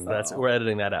episode. thing. That's No. we're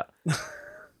editing that out.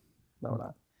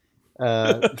 No, we're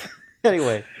not.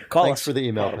 Anyway, Call thanks us. for the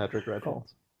email, Patrick Redfall.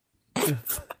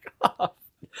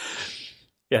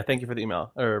 Yeah, thank you for the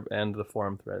email and the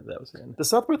forum thread that was in. The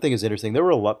South Park thing is interesting. There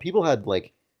were a lot. People had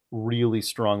like really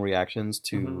strong reactions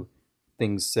to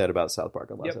things said about South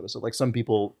Park on last episode. Like, some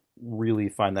people really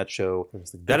find that show.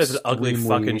 That is an ugly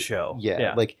extremely- fucking show.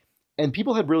 Yeah, like, and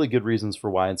people had really good reasons for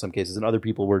why in some cases, and other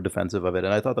people were defensive of it.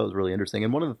 And I thought that was really interesting.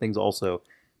 And one of the things also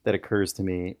that occurs to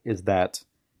me is that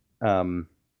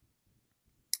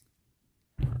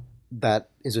that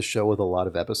is a show with a lot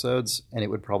of episodes, and it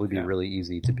would probably be really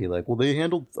easy to be like, well, they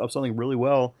handled something really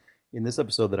well in this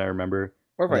episode that I remember.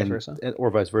 Or vice And- versa. or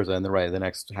vice versa. And the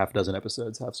next half dozen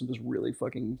episodes have some just really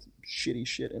fucking shitty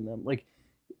shit in them. Like,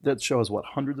 that show has what,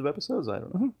 hundreds of episodes? I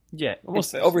don't know. Yeah,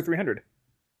 Almost over 300.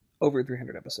 Over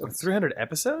 300 episodes. 300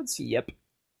 episodes? Yep.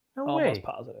 No Almost way.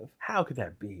 positive. How could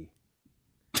that be?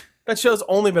 That show's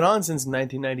only been on since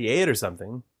 1998 or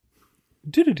something.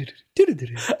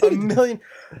 A million.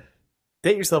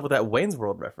 Date yourself with that Wayne's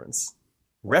World reference.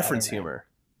 Reference humor.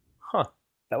 Huh.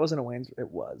 That wasn't a Wayne's.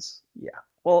 It was. Yeah,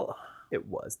 Well, it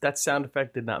was. That sound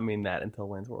effect did not mean that until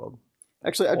Wayne's World.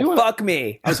 Actually, I do want fuck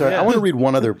me. I'm sorry. Yeah. I want to read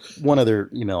one other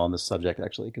email on this subject,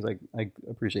 actually, because I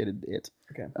appreciated it.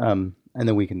 Okay. And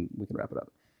then we can wrap it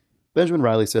up. Benjamin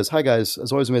Riley says, "Hi guys,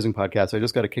 as always, amazing podcast. I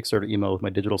just got a Kickstarter email with my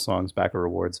digital songs backer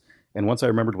rewards, and once I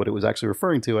remembered what it was actually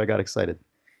referring to, I got excited."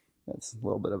 That's a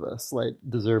little bit of a slight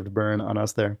deserved burn on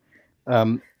us there.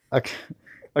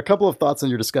 A couple of thoughts on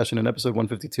your discussion in episode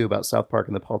 152 about South Park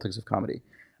and the politics of comedy.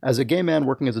 As a gay man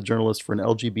working as a journalist for an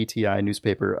LGBTI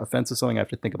newspaper, offense is something I have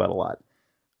to think about a lot.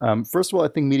 First of all, I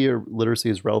think media literacy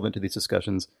is relevant to these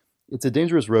discussions. It's a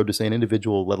dangerous road to say an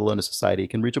individual, let alone a society,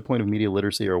 can reach a point of media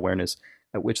literacy or awareness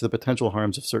at which the potential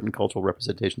harms of certain cultural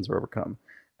representations are overcome.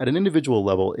 At an individual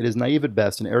level, it is naive at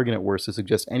best and arrogant at worst to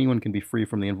suggest anyone can be free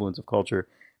from the influence of culture,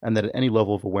 and that at any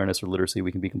level of awareness or literacy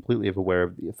we can be completely aware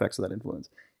of the effects of that influence.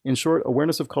 In short,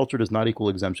 awareness of culture does not equal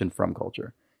exemption from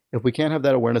culture. If we can't have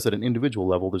that awareness at an individual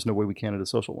level, there's no way we can at a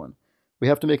social one. We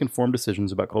have to make informed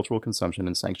decisions about cultural consumption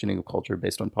and sanctioning of culture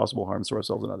based on possible harms to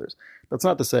ourselves and others. That's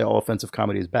not to say all offensive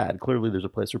comedy is bad. Clearly, there's a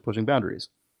place for pushing boundaries.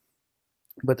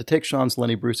 But to take Sean's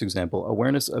Lenny Bruce example,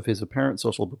 awareness of his apparent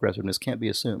social progressiveness can't be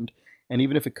assumed. And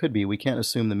even if it could be, we can't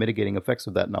assume the mitigating effects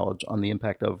of that knowledge on the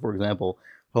impact of, for example,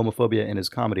 homophobia in his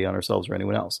comedy on ourselves or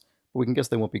anyone else. But we can guess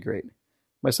they won't be great.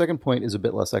 My second point is a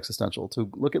bit less existential. To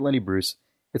look at Lenny Bruce,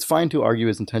 it's fine to argue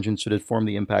his intentions should inform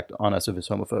the impact on us of his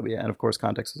homophobia, and of course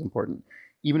context is important.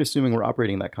 Even assuming we're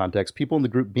operating in that context, people in the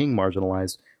group being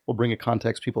marginalized will bring a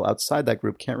context people outside that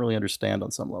group can't really understand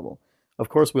on some level. Of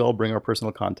course, we all bring our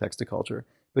personal context to culture,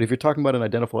 but if you're talking about an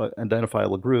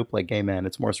identifiable group like gay men,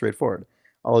 it's more straightforward.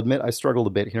 I'll admit I struggled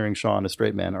a bit hearing Sean, a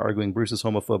straight man, arguing Bruce's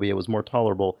homophobia was more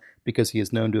tolerable because he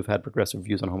is known to have had progressive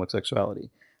views on homosexuality.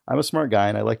 I'm a smart guy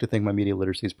and I like to think my media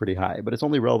literacy is pretty high, but it's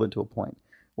only relevant to a point.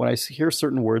 When I hear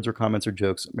certain words or comments or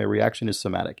jokes, my reaction is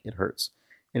somatic. It hurts.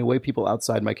 In a way people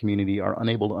outside my community are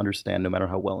unable to understand no matter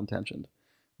how well-intentioned.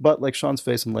 But like Sean's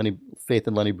faith in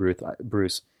Lenny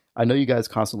Bruce, I know you guys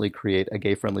constantly create a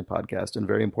gay-friendly podcast and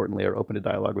very importantly are open to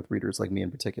dialogue with readers like me in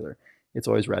particular. It's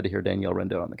always rad to hear Danielle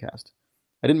Rendo on the cast.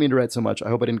 I didn't mean to write so much. I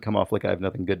hope I didn't come off like I have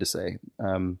nothing good to say.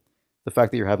 The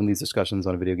fact that you're having these discussions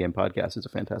on a video game podcast is a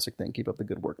fantastic thing. Keep up the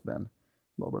good work, Ben.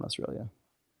 Melbourne, Australia.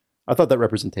 I thought that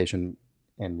representation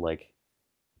and like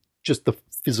just the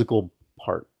physical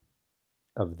part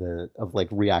of like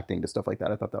reacting to stuff like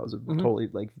that, I thought that was a totally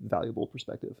like valuable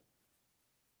perspective.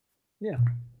 Yeah.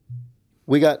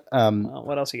 We got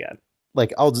what else you got?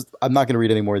 like I'm not going to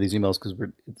read any more of these emails because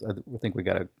I think we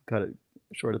got to cut it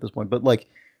short at this point. But like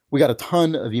we got a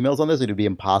ton of emails on this. It would be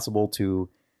impossible to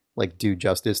like do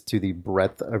justice to the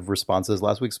breadth of responses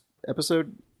last week's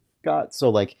episode got. So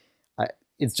like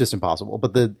it's just impossible.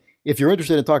 But if you're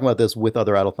interested in talking about this with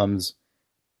other Idle Thumbs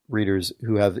readers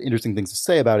who have interesting things to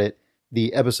say about it,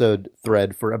 the episode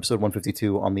thread for episode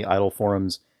 152 on the Idle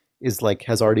forums is like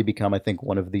has already become, I think,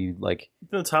 one of the like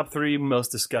The top 3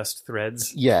 most discussed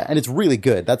threads. yeah, and it's really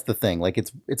good. That's the thing. Like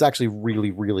it's actually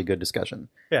really really good discussion.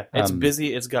 Yeah, it's Um,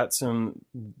 busy. It's got some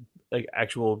like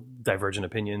actual divergent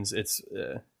opinions. It's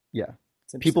Yeah,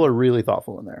 it's people are really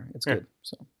thoughtful in there. It's Yeah. good.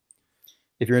 So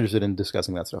if you're interested in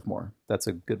discussing that stuff more, that's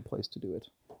a good place to do it.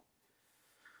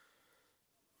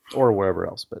 Or wherever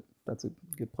else, but that's a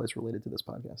good place related to this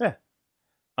podcast. Yeah.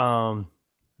 I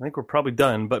think we're probably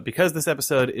done, but because this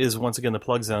episode is once again the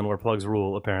plug zone where plugs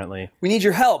rule, apparently, We need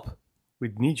your help.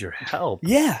 we need your help.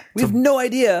 Yeah, we have no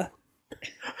idea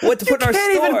what to put in our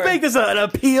Can't store. even make this an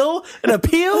appeal. An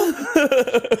appeal?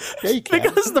 Yeah, you can.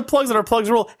 Because the plugs and our plugs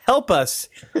rule, help us.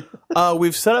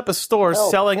 We've set up a store Help.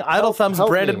 selling Idle Help. Thumbs Help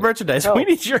branded me. merchandise. Help. We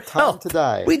need your Time help. to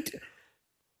die.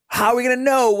 How are we gonna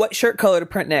know what shirt color to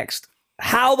print next?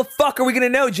 How the fuck are we gonna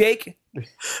know, Jake?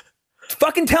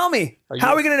 Fucking tell me. Are you-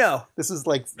 How are we gonna know? This is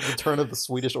like Return of the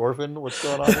Swedish Orphan. What's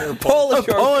going on here? Polish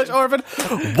A Polish orphan.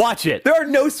 Watch it. There are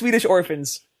no Swedish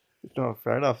orphans. No,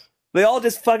 fair enough. They all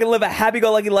just fucking live a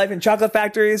happy-go-lucky life in chocolate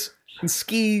factories and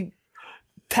ski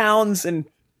towns and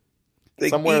they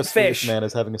Somewhere a eat Swedish fish. man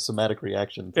is having a somatic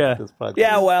reaction to Yeah. this podcast.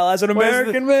 Yeah, well, as an What is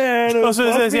American man, Oh, so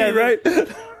it fuck says, me, yeah, right?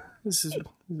 This is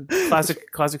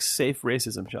classic safe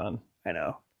racism, Sean. I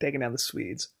know. Taking down the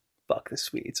Swedes. Fuck the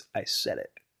Swedes. I said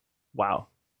it. Wow.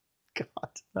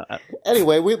 God.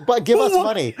 Anyway, but give us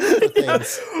money for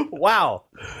things. Wow.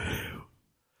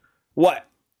 What?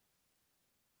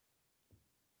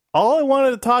 All I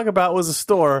wanted to talk about was a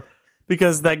store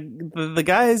because the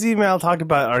guy's email talked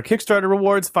about our Kickstarter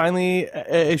rewards finally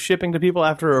shipping to people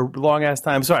after a long ass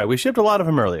time. Sorry, we shipped a lot of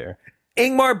them earlier.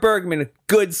 Ingmar Bergman,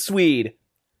 good Swede.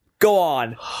 Go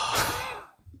on.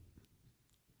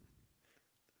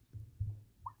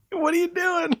 What are you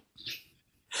doing?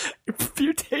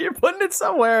 You're putting it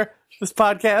somewhere. This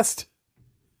podcast.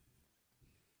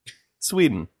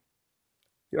 Sweden.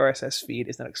 The RSS feed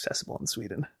is not accessible in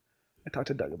Sweden. I talked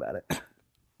to Doug about it.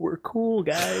 We're cool,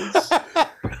 guys.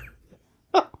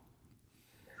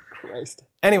 Christ.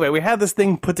 Anyway, we had this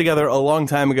thing put together a long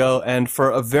time ago, and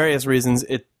for various reasons,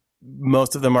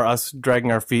 most of them are us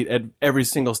dragging our feet at every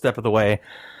single step of the way.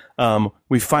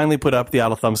 We finally put up the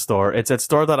Idle Thumbs store. It's at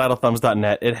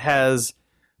store.idlethumbs.net. It has,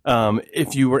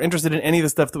 if you were interested in any of the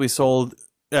stuff that we sold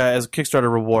as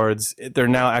Kickstarter rewards, they're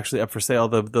now actually up for sale.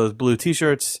 Those blue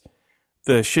T-shirts,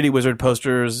 the Shitty Wizard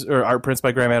posters or art prints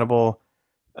by Graham Annable,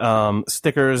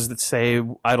 stickers that say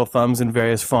Idle Thumbs in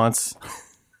various fonts.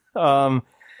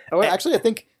 Actually, I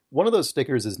think one of those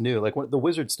stickers is new. Like the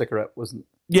wizard sticker wasn't.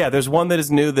 Yeah, there's one that is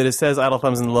new that it says Idle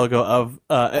Thumbs in the logo of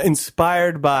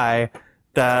inspired by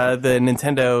the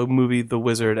Nintendo movie The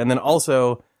Wizard, and then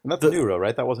also And that's new,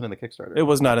 right? That wasn't in the Kickstarter. it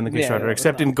was not in the Yeah, Kickstarter it was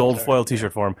except not in in the gold Kickstarter. foil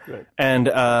T-shirt form, Right. and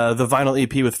the vinyl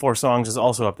EP with 4 songs is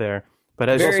also up there. But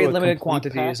as Very also a limited complete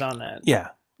quantities pack? on that. yeah,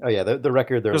 Oh yeah, the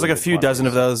record there. there's like a few dozen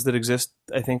of those that exist.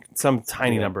 I think some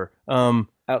tiny Yeah. number.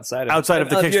 Outside Outside of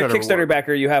the if you're a Kickstarter Kickstarter reward.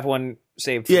 backer, you have one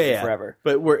saved for Yeah. forever.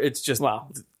 But it's just Wow.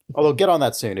 Although get on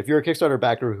that soon. If you're a Kickstarter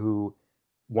backer who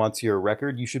wants your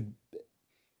record, you should.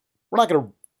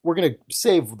 We're gonna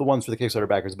save the ones for the Kickstarter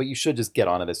backers, but you should just get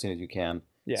on it as soon as you can,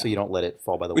 Yeah. so you don't let it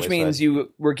fall by the Which wayside. means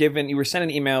you were sent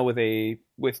an email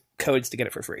with codes to get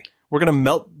it for free. we're gonna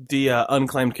melt the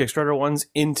unclaimed Kickstarter ones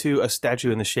into a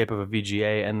statue in the shape of a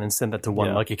VGA, and then send that to one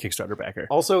Yeah. lucky Kickstarter backer.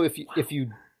 Also, if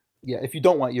you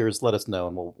don't want yours, let us know,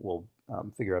 and we'll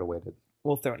figure out a way to.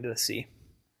 We'll throw it into the sea.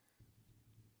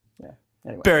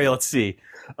 Anyway, Barry, let's see.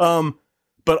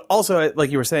 But also,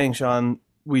 like you were saying, Sean,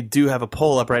 we do have a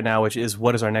poll up right now, which is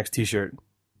what is our next T-shirt?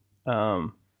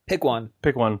 Pick one.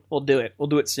 Pick one. We'll do it. We'll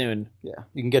do it soon. yeah,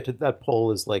 you can get to that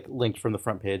poll is like linked from the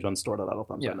front page on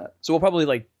store.idlethumbs.net. So we'll probably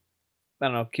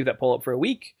keep that poll up for a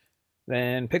week,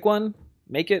 then pick one,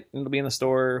 make it, and it'll be in the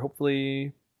store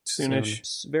hopefully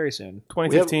Soonish. very soon.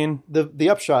 2015. The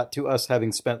upshot to us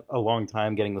having spent a long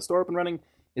time getting the store up and running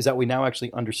is that we now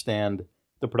actually understand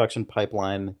the production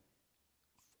pipeline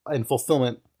and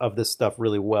fulfillment of this stuff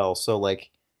really well. So like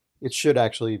it should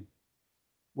actually,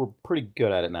 we're pretty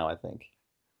good at it now, I think.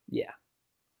 Yeah.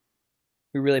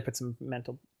 We really put some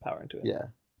mental power into it. Yeah.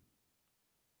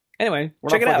 Anyway, We're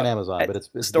check not it fucking out. Amazon, but it's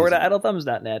decent.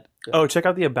 store.idlethumbs.net. Oh, check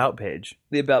out the About page.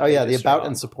 The about. Oh yeah, page the is about strong.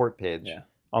 and support page Yeah.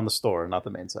 on the store, not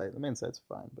the main site. The main site's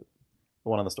fine, but the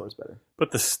one on the store is better.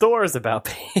 But the store's About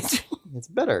page. It's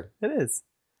better. It is.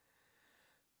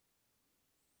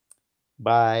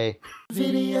 Bye.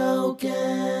 Video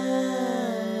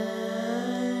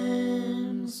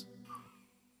games.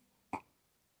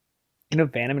 You know,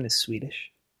 Vanneman is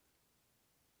Swedish.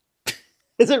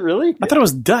 Is it really? I thought it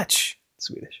was Dutch.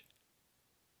 Swedish.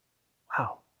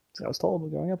 Wow. So I was told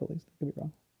growing up, at least. I could be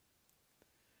wrong.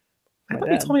 I My thought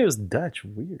you dad. told me it was Dutch.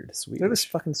 Weird. Sweet. They're the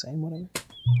fucking same, whatever.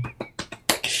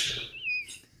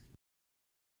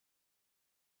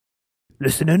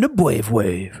 Listening to Brave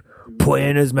Wave.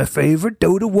 Playing as my favorite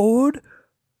Dota Ward,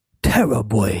 Terra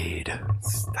Blade.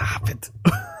 Stop it.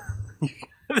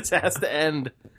 This has to end.